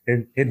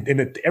 And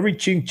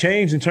everything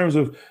changed in terms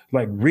of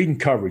like reading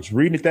coverage,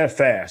 reading it that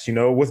fast.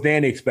 What's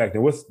Danny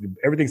expecting?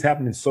 Everything's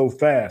happening so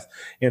fast.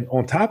 And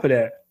on top of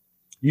that,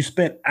 you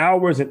spent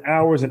hours and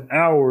hours and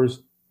hours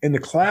in the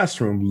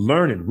classroom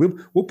learning.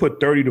 We'll put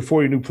 30 to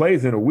 40 new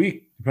plays in a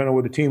week, depending on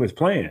what the team is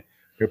playing.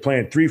 They're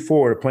playing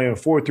 3-4. They're playing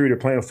 4-3. They're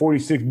playing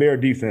 46 bear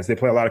defense. They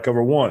play a lot of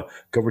cover 1,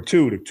 cover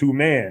 2, the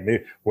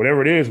 2-man.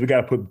 Whatever it is, we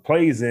got to put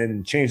plays in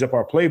and change up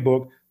our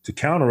playbook to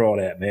counter all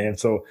that, man.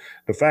 So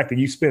the fact that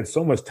you spend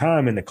so much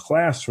time in the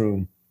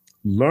classroom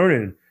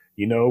learning,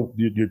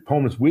 your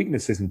opponent's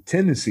weaknesses and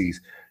tendencies,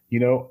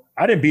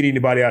 I didn't beat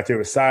anybody out there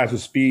with size or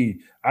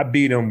speed. I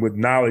beat them with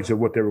knowledge of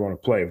what they were going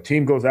to play. If a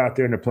team goes out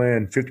there and they're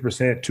playing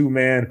 50%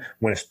 2-man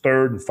when it's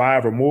 3rd and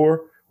 5 or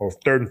more, or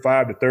 3rd and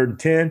 5 to 3rd and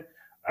 10,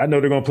 I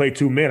know they're going to play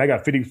 2 men. I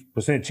got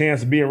 50%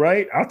 chance of being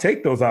right. I'll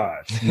take those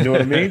odds. You know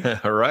what I mean?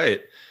 All right.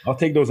 I'll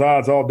take those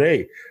odds all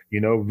day.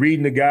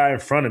 Reading the guy in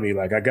front of me.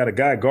 Like I got a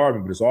guy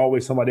guarding me, but there's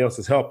always somebody else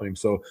that's helping him.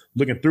 So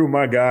looking through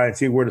my guy and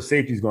seeing where the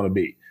safety is going to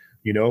be.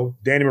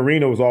 Danny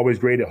Marino was always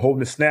great at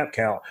holding the snap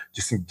count,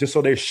 just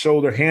so they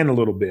show their hand a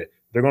little bit.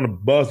 They're going to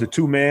buzz the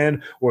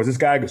 2-man, or is this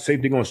guy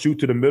safety going to shoot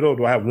to the middle?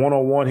 Do I have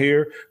one-on-one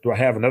here? Do I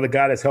have another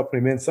guy that's helping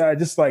him inside?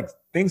 Just like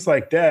things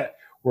like that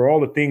were all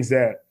the things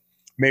that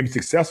made me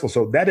successful.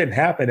 So that didn't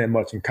happen that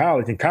much in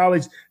college. In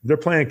college, they're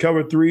playing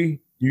cover 3.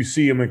 You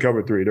see them in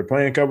cover 3. They're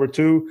playing cover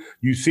 2.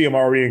 You see them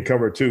already in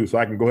cover 2. So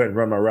I can go ahead and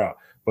run my route.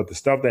 But the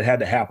stuff that had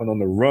to happen on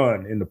the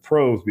run in the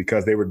pros,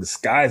 because they were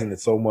disguising it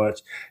so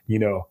much,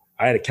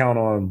 I had to count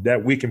on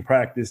that week in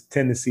practice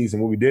tendencies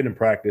and what we did in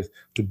practice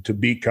to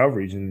beat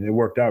coverage. And it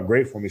worked out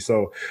great for me.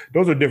 So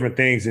those are different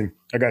things. And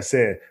like I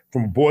said,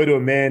 from a boy to a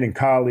man in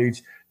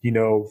college, and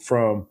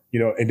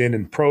then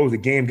in pros, the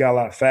game got a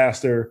lot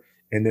faster.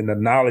 And then the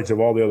knowledge of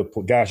all the other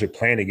guys you're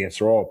playing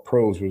against are all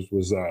pros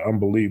was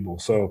unbelievable.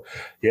 So,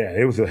 yeah,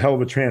 it was a hell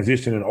of a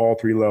transition in all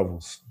 3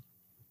 levels.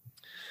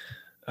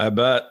 I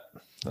bet.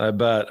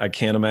 I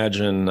can't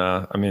imagine.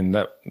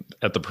 That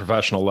at the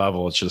professional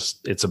level,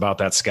 it's about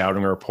that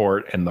scouting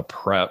report and the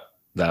prep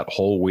that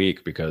whole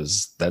week,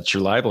 because that's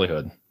your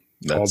livelihood.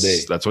 All day.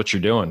 That's what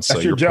you're doing.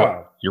 That's your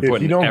job. You're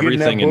putting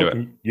everything into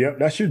it. Yep,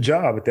 that's your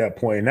job at that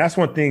point. And that's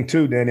one thing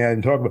too, Danny, I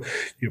didn't talk about.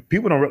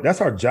 People don't.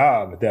 That's our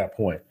job at that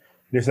point.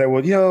 They say,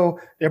 well,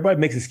 everybody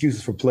makes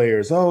excuses for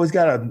players. Oh, he's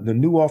got the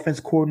new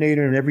offense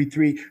coordinator and every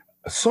 3.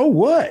 So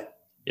what?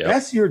 Yep.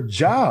 That's your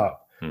job.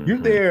 Mm-hmm. You're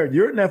there.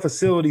 You're in that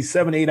facility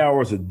 7-8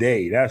 hours a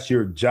day. That's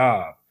your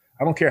job.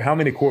 I don't care how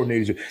many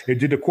coordinators.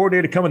 Did the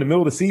coordinator come in the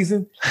middle of the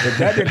season? If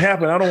that didn't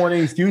happen, I don't want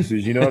any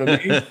excuses. You know what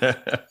I mean?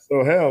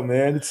 So hell,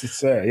 man,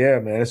 it's yeah,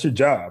 man, it's your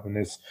job.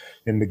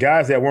 And the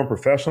guys that weren't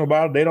professional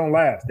about it, they don't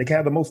last. They can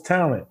have the most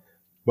talent,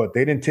 but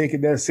they didn't take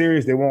it that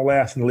serious. They won't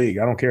last in the league.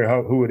 I don't care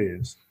who it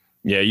is.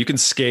 Yeah, you can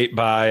skate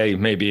by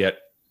maybe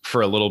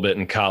for a little bit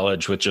in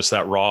college with just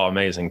that raw,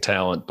 amazing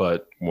talent,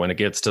 but when it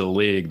gets to the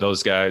league,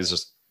 those guys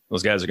are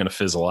going to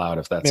fizzle out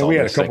if that's all. We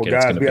had a couple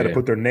guys. We had to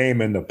put their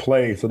name in the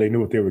play so they knew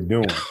what they were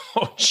doing.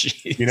 Oh,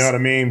 jeez. You know what I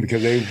mean?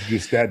 Because they were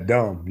just that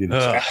dumb.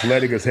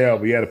 Athletic as hell.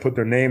 But you had to put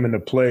their name in the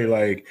play,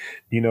 like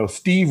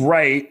Steve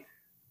Wright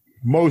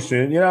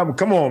motion.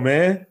 Come on,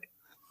 man.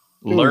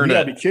 Dude, learn you it.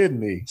 You gotta be kidding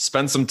me.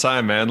 Spend some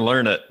time, man.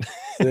 Learn it.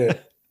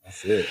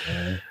 That's it,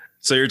 man.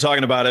 So you're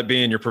talking about it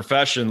being your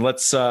profession.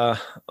 Let's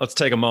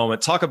take a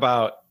moment. Talk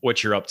about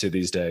what you're up to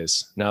these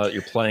days. Now that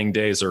your playing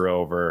days are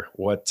over,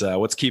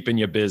 what's keeping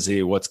you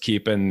busy? What's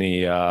keeping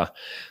the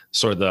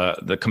sort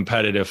of the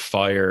competitive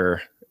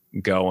fire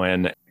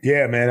going?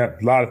 Yeah, man, a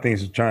lot of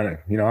things are trying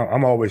to.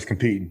 I'm always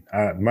competing.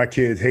 My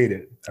kids hate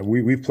it.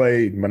 We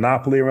play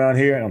Monopoly around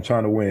here, and I'm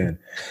trying to win.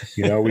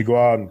 We go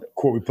out in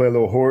court, we play a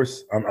little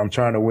horse. I'm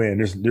trying to win.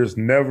 There's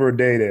never a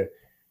day that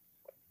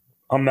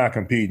I'm not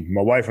competing.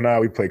 My wife and I,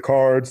 we play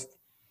cards.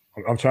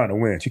 I'm trying to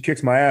win. She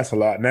kicks my ass a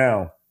lot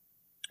now,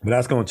 but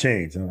that's going to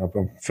change. I'm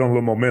feeling a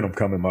little momentum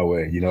coming my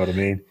way. You know what I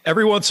mean?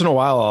 Every once in a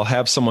while, I'll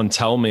have someone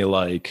tell me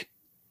like,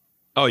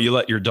 oh, you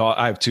let your daughter,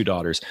 I have 2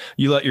 daughters.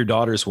 You let your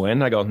daughters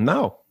win? I go,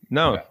 no.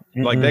 Yeah.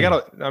 Like they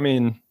got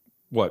to,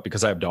 what,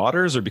 because I have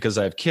daughters or because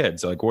I have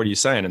kids? Like, what are you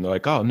saying? And they're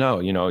like, oh,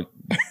 no,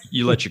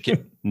 you let your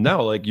kid.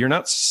 No, like you're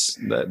not,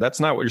 that's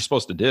not what you're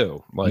supposed to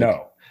do. Like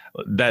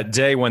that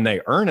day when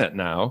they earn it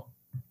now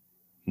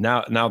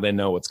they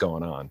know what's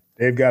going on.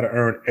 They've got to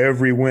earn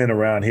every win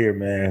around here,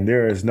 man.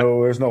 There's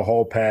no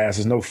hall pass.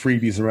 There's no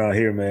freebies around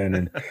here,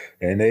 man.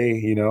 And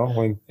they,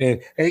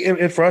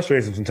 it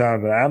frustrates them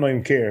sometimes, but I don't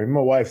even care. My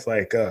wife's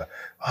like, oh,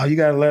 you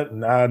got to let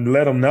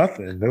them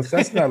nothing.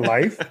 That's not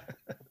life.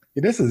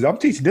 I'm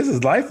teaching. This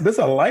is life. This is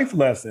a life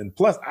lesson.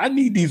 Plus, I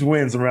need these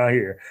wins around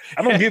here.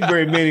 I don't get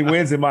very many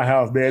wins in my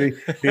house, Daddy.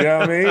 You know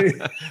what I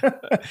mean?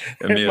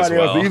 Everybody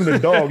else, even the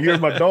dog.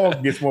 My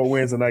dog gets more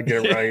wins than I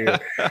get around here.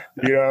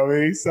 You know what I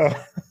mean? So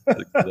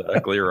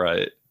exactly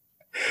right.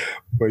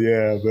 But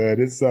yeah,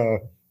 man, it's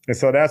and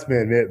so that's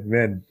been it,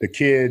 man. The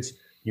kids,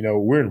 you know,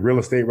 we're in real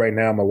estate right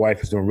now. My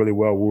wife is doing really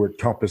well. We're at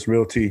Compass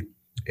Realty,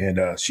 and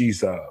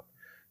she's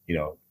you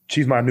know,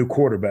 she's my new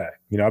quarterback.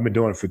 You know, I've been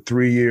doing it for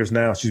 3 years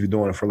now. She's been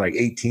doing it for like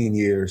 18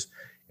 years.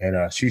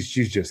 And she's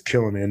just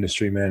killing the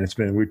industry, man.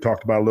 We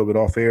talked about it a little bit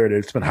off air.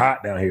 It's been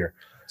hot down here.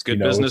 It's good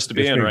business to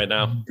be in right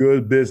now.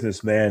 Good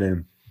business,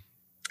 man.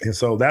 And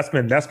so that's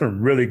been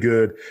really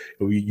good.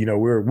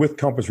 We're with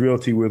Compass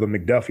Realty. We're the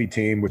McDuffie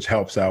team, which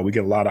helps out. We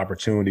get a lot of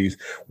opportunities.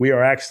 We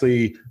are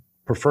actually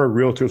preferred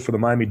realtors for the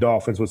Miami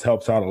Dolphins, which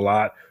helps out a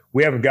lot.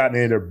 We haven't gotten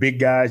any of their big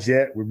guys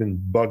yet. We've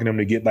been bugging them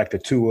to get like the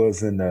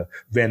Tuas and the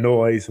Van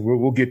Noys.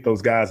 We'll get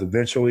those guys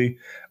eventually.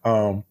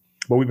 But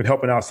we've been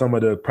helping out some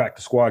of the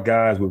practice squad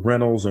guys with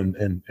rentals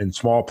and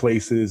small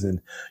places. And,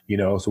 you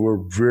know, so we're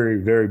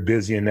very, very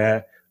busy in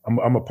that.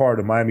 I'm a part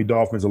of the Miami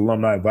Dolphins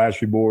Alumni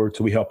Advisory Board.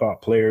 So we help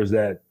out players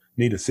that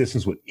need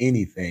assistance with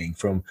anything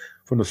from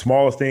the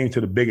smallest thing to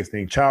the biggest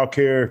thing,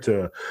 childcare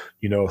to,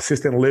 you know,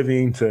 assisted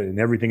living to and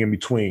everything in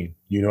between.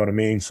 You know what I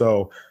mean?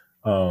 So,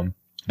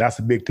 that's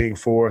a big thing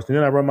for us. And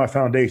then I run my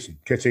foundation,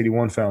 Catch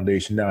 81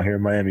 Foundation down here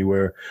in Miami,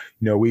 where,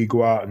 you know, we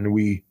go out and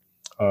we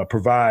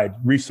provide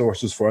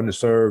resources for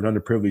underserved,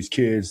 underprivileged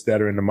kids that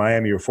are in the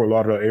Miami or Fort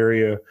Lauderdale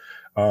area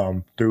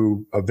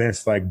through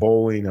events like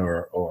bowling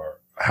or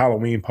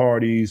Halloween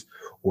parties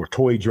or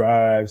toy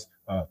drives,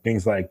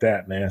 things like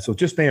that, man. So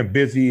just staying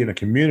busy in a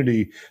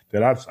community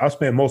that I've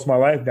spent most of my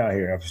life down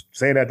here. I was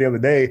saying that the other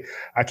day.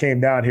 I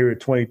came down here at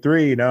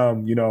 23, and now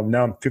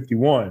I'm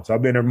 51. So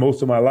I've been here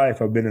most of my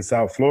life. I've been in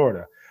South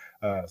Florida.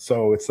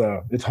 So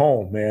it's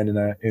home,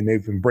 man. And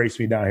they've embraced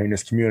me down here in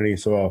this community.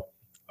 So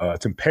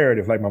it's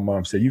imperative, like my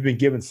mom said, you've been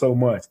given so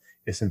much.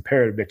 It's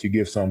imperative that you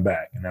give some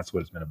back. And that's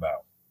what it's been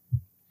about.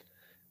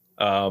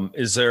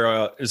 Is there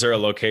a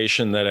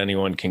location that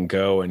anyone can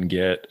go and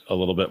get a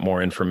little bit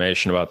more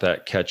information about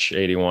that Catch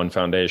 81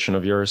 Foundation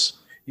of yours?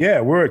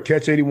 Yeah, we're at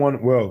Catch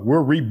 81. Well,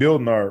 we're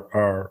rebuilding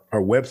our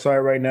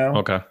website right now.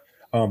 Okay.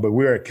 But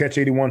we're at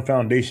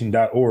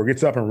catch81foundation.org.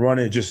 It's up and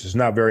running. It's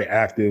not very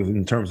active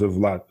in terms of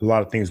a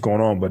lot of things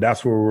going on, but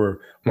that's where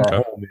our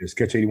home is,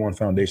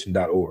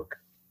 catch81foundation.org.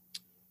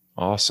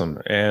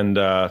 Awesome. And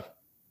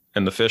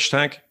the fish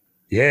tank?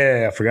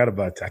 Yeah, I forgot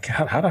about that.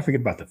 How did I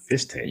forget about the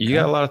fish tank? You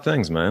got a lot of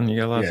things, man.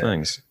 You got a lot of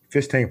things.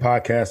 Fish Tank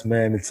podcast,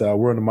 man. It's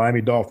we're on the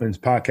Miami Dolphins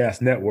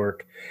podcast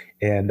network,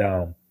 and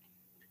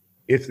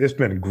it's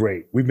been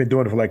great. We've been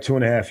doing it for like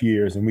 2.5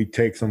 years, and we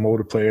take some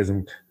older players,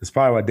 and it's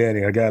probably why Danny,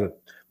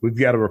 we've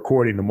got a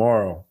recording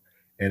tomorrow,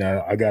 and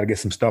I got to get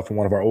some stuff from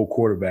one of our old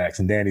quarterbacks,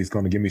 and Danny's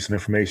going to give me some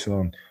information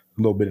on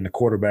a little bit in the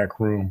quarterback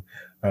room.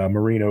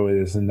 Marino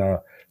is, and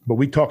but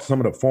we talked to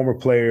some of the former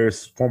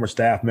players, former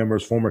staff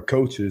members, former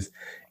coaches,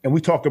 and we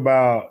talked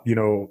about, you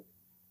know,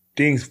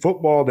 things,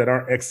 football that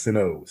aren't X's and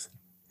O's,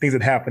 things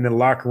that happen in the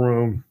locker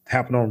room,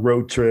 happen on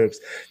road trips,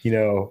 you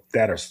know,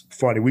 that are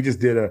funny. We just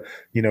did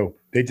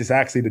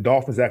the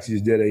Dolphins actually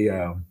just did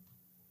an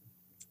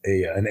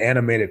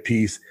animated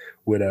piece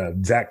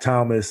with Zach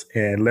Thomas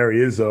and Larry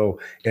Izzo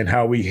and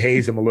how we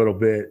hazed them a little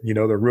bit, you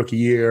know, their rookie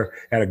year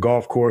at a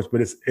golf course. But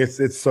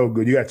it's so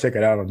good. You got to check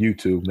it out on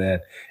YouTube, man.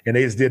 And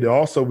we just did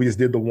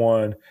the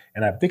one,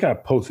 and I think I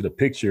posted a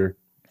picture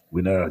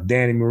when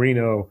Danny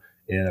Marino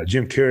and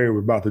Jim Carrey were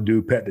about to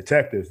do Pet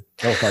Detective.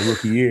 That was my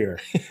rookie year.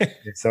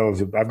 And so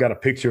I've got a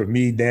picture of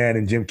me, Dan,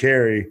 and Jim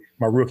Carrey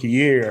my rookie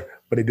year,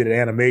 but they did an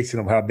animation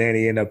of how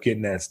Danny ended up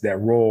getting that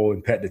role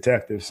in Pet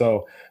Detective.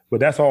 So, but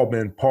that's all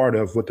been part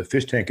of what the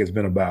Fish Tank has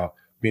been about,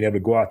 being able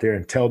to go out there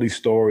and tell these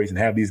stories and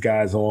have these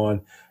guys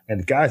on. And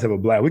the guys have a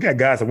blast. We got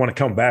guys that want to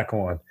come back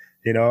on,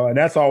 you know, and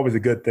that's always a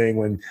good thing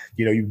when,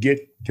 you know,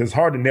 because it's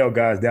hard to nail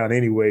guys down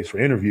anyways for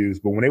interviews,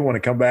 but when they want to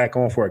come back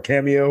on for a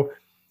cameo.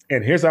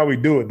 And here's how we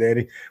do it,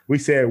 Danny. We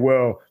said,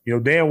 well, you know,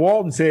 Dan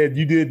Walton said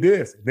you did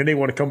this. Then they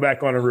want to come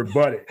back on and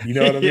rebut it. You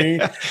know what I mean?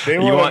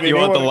 You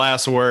want the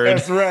last word.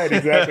 That's right.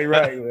 Exactly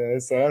right, man.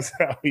 So that's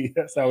how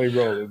we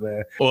roll it,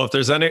 man. Well,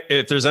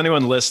 if there's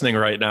anyone listening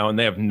right now and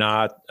they have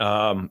not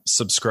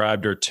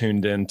subscribed or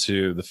tuned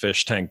into the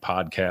Fish Tank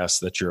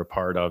podcast that you're a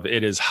part of,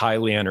 it is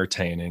highly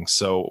entertaining.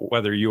 So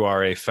whether you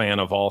are a fan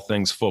of all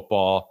things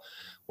football,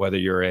 whether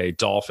you're a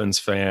Dolphins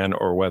fan,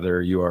 or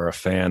whether you are a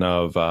fan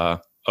of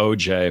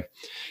OJ,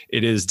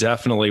 it is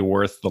definitely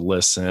worth the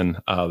listen.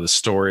 The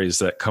stories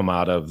that come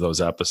out of those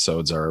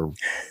episodes are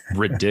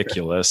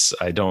ridiculous.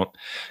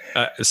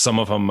 Some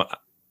of them,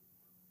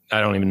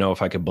 I don't even know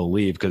if I could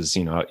believe, because,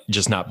 you know,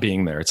 just not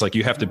being there. It's like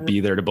you have to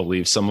be there to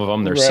believe some of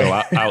them. They're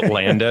so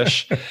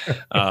outlandish.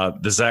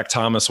 The Zach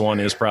Thomas one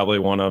is probably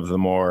one of the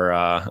more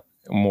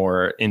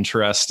more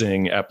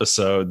interesting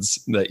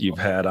episodes that you've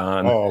had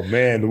on. Oh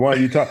man, the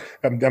one you talk,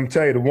 I'm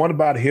telling you, the one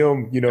about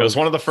him, you know, it was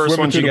one of the first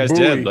ones you guys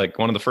did, like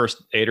one of the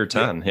first 8 or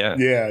 10.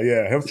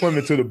 Yeah. Him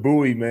swimming to the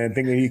buoy, man,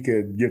 thinking he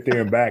could get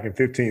there and back in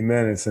 15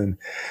 minutes, and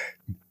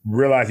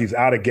realize he's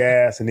out of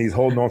gas, and he's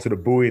holding on to the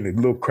buoy, and the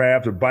little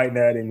crabs are biting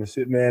at him and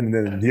shit, man. And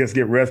then he has to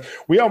get rest.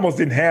 We almost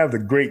didn't have the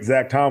great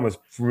Zach Thomas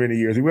for many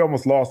years. We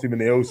almost lost him in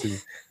the ocean,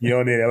 you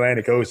know, in the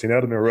Atlantic Ocean. That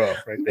would have been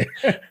rough right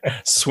there.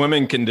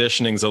 Swimming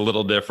conditioning is a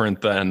little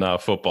different than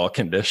football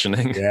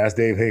conditioning. Yeah, that's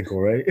Dave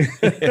Hinkle, right?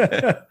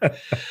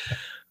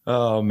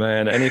 Oh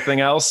man,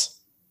 anything else?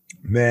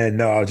 Man,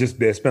 no, it's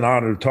been an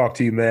honor to talk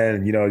to you, man.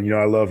 And you know,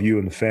 I love you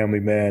and the family,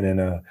 man.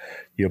 And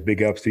you know,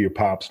 big ups to your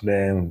pops,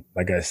 man.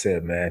 Like I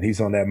said, man,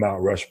 he's on that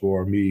Mount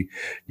Rushmore. Me,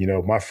 you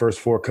know, my first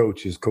 4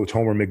 coaches: Coach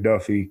Homer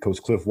McDuffie,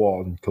 Coach Cliff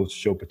Walton, Coach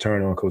Joe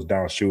Paterno, and Coach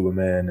Don Shula,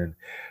 man. And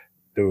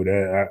dude,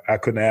 I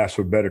couldn't ask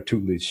for better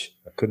tutelage.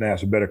 I couldn't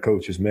ask for better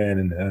coaches,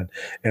 man,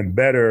 and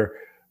better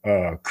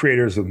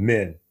creators of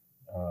men.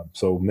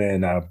 So,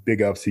 man,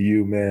 big ups to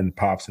you, man,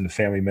 pops and the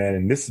family, man.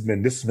 And this has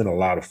been a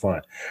lot of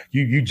fun.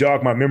 You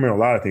jog my memory on a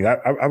lot of things.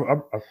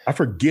 I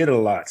forget a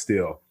lot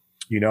still,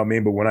 you know what I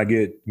mean? But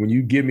when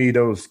you give me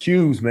those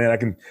cues, man, I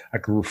can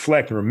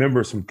reflect and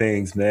remember some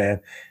things, man,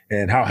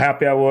 and how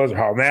happy I was or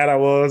how mad I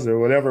was or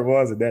whatever it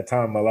was at that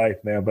time in my life,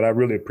 man. But I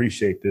really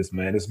appreciate this,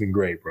 man. It's been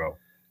great, bro.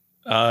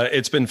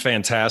 It's been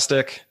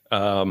fantastic.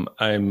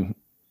 I'm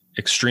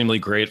extremely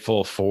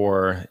grateful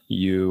for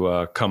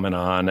you coming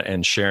on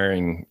and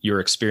sharing your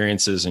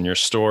experiences and your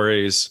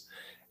stories,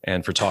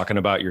 and for talking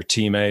about your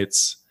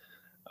teammates.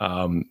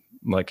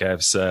 Like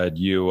I've said,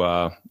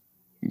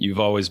 you've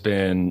always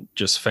been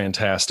just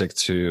fantastic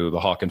to the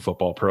Hawken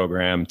football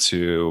program,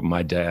 to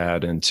my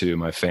dad, and to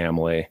my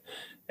family,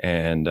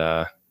 and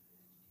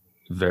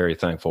very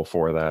thankful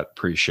for that.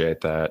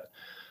 Appreciate that.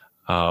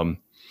 To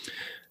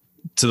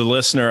the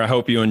listener, I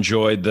hope you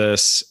enjoyed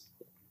this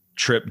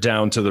trip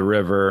down to the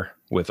river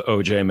with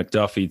OJ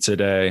McDuffie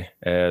today,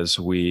 as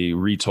we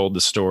retold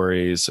the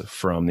stories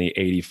from the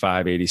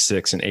 85,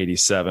 86, and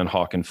 87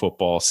 Hawken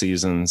football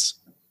seasons.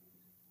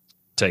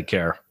 Take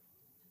care.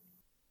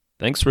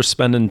 Thanks for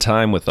spending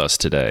time with us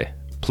today.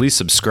 Please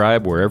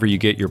subscribe wherever you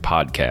get your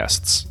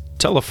podcasts.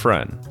 Tell a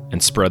friend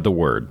and spread the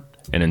word.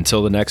 And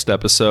until the next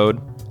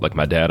episode, like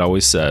my dad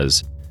always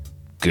says,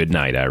 good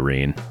night,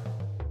 Irene.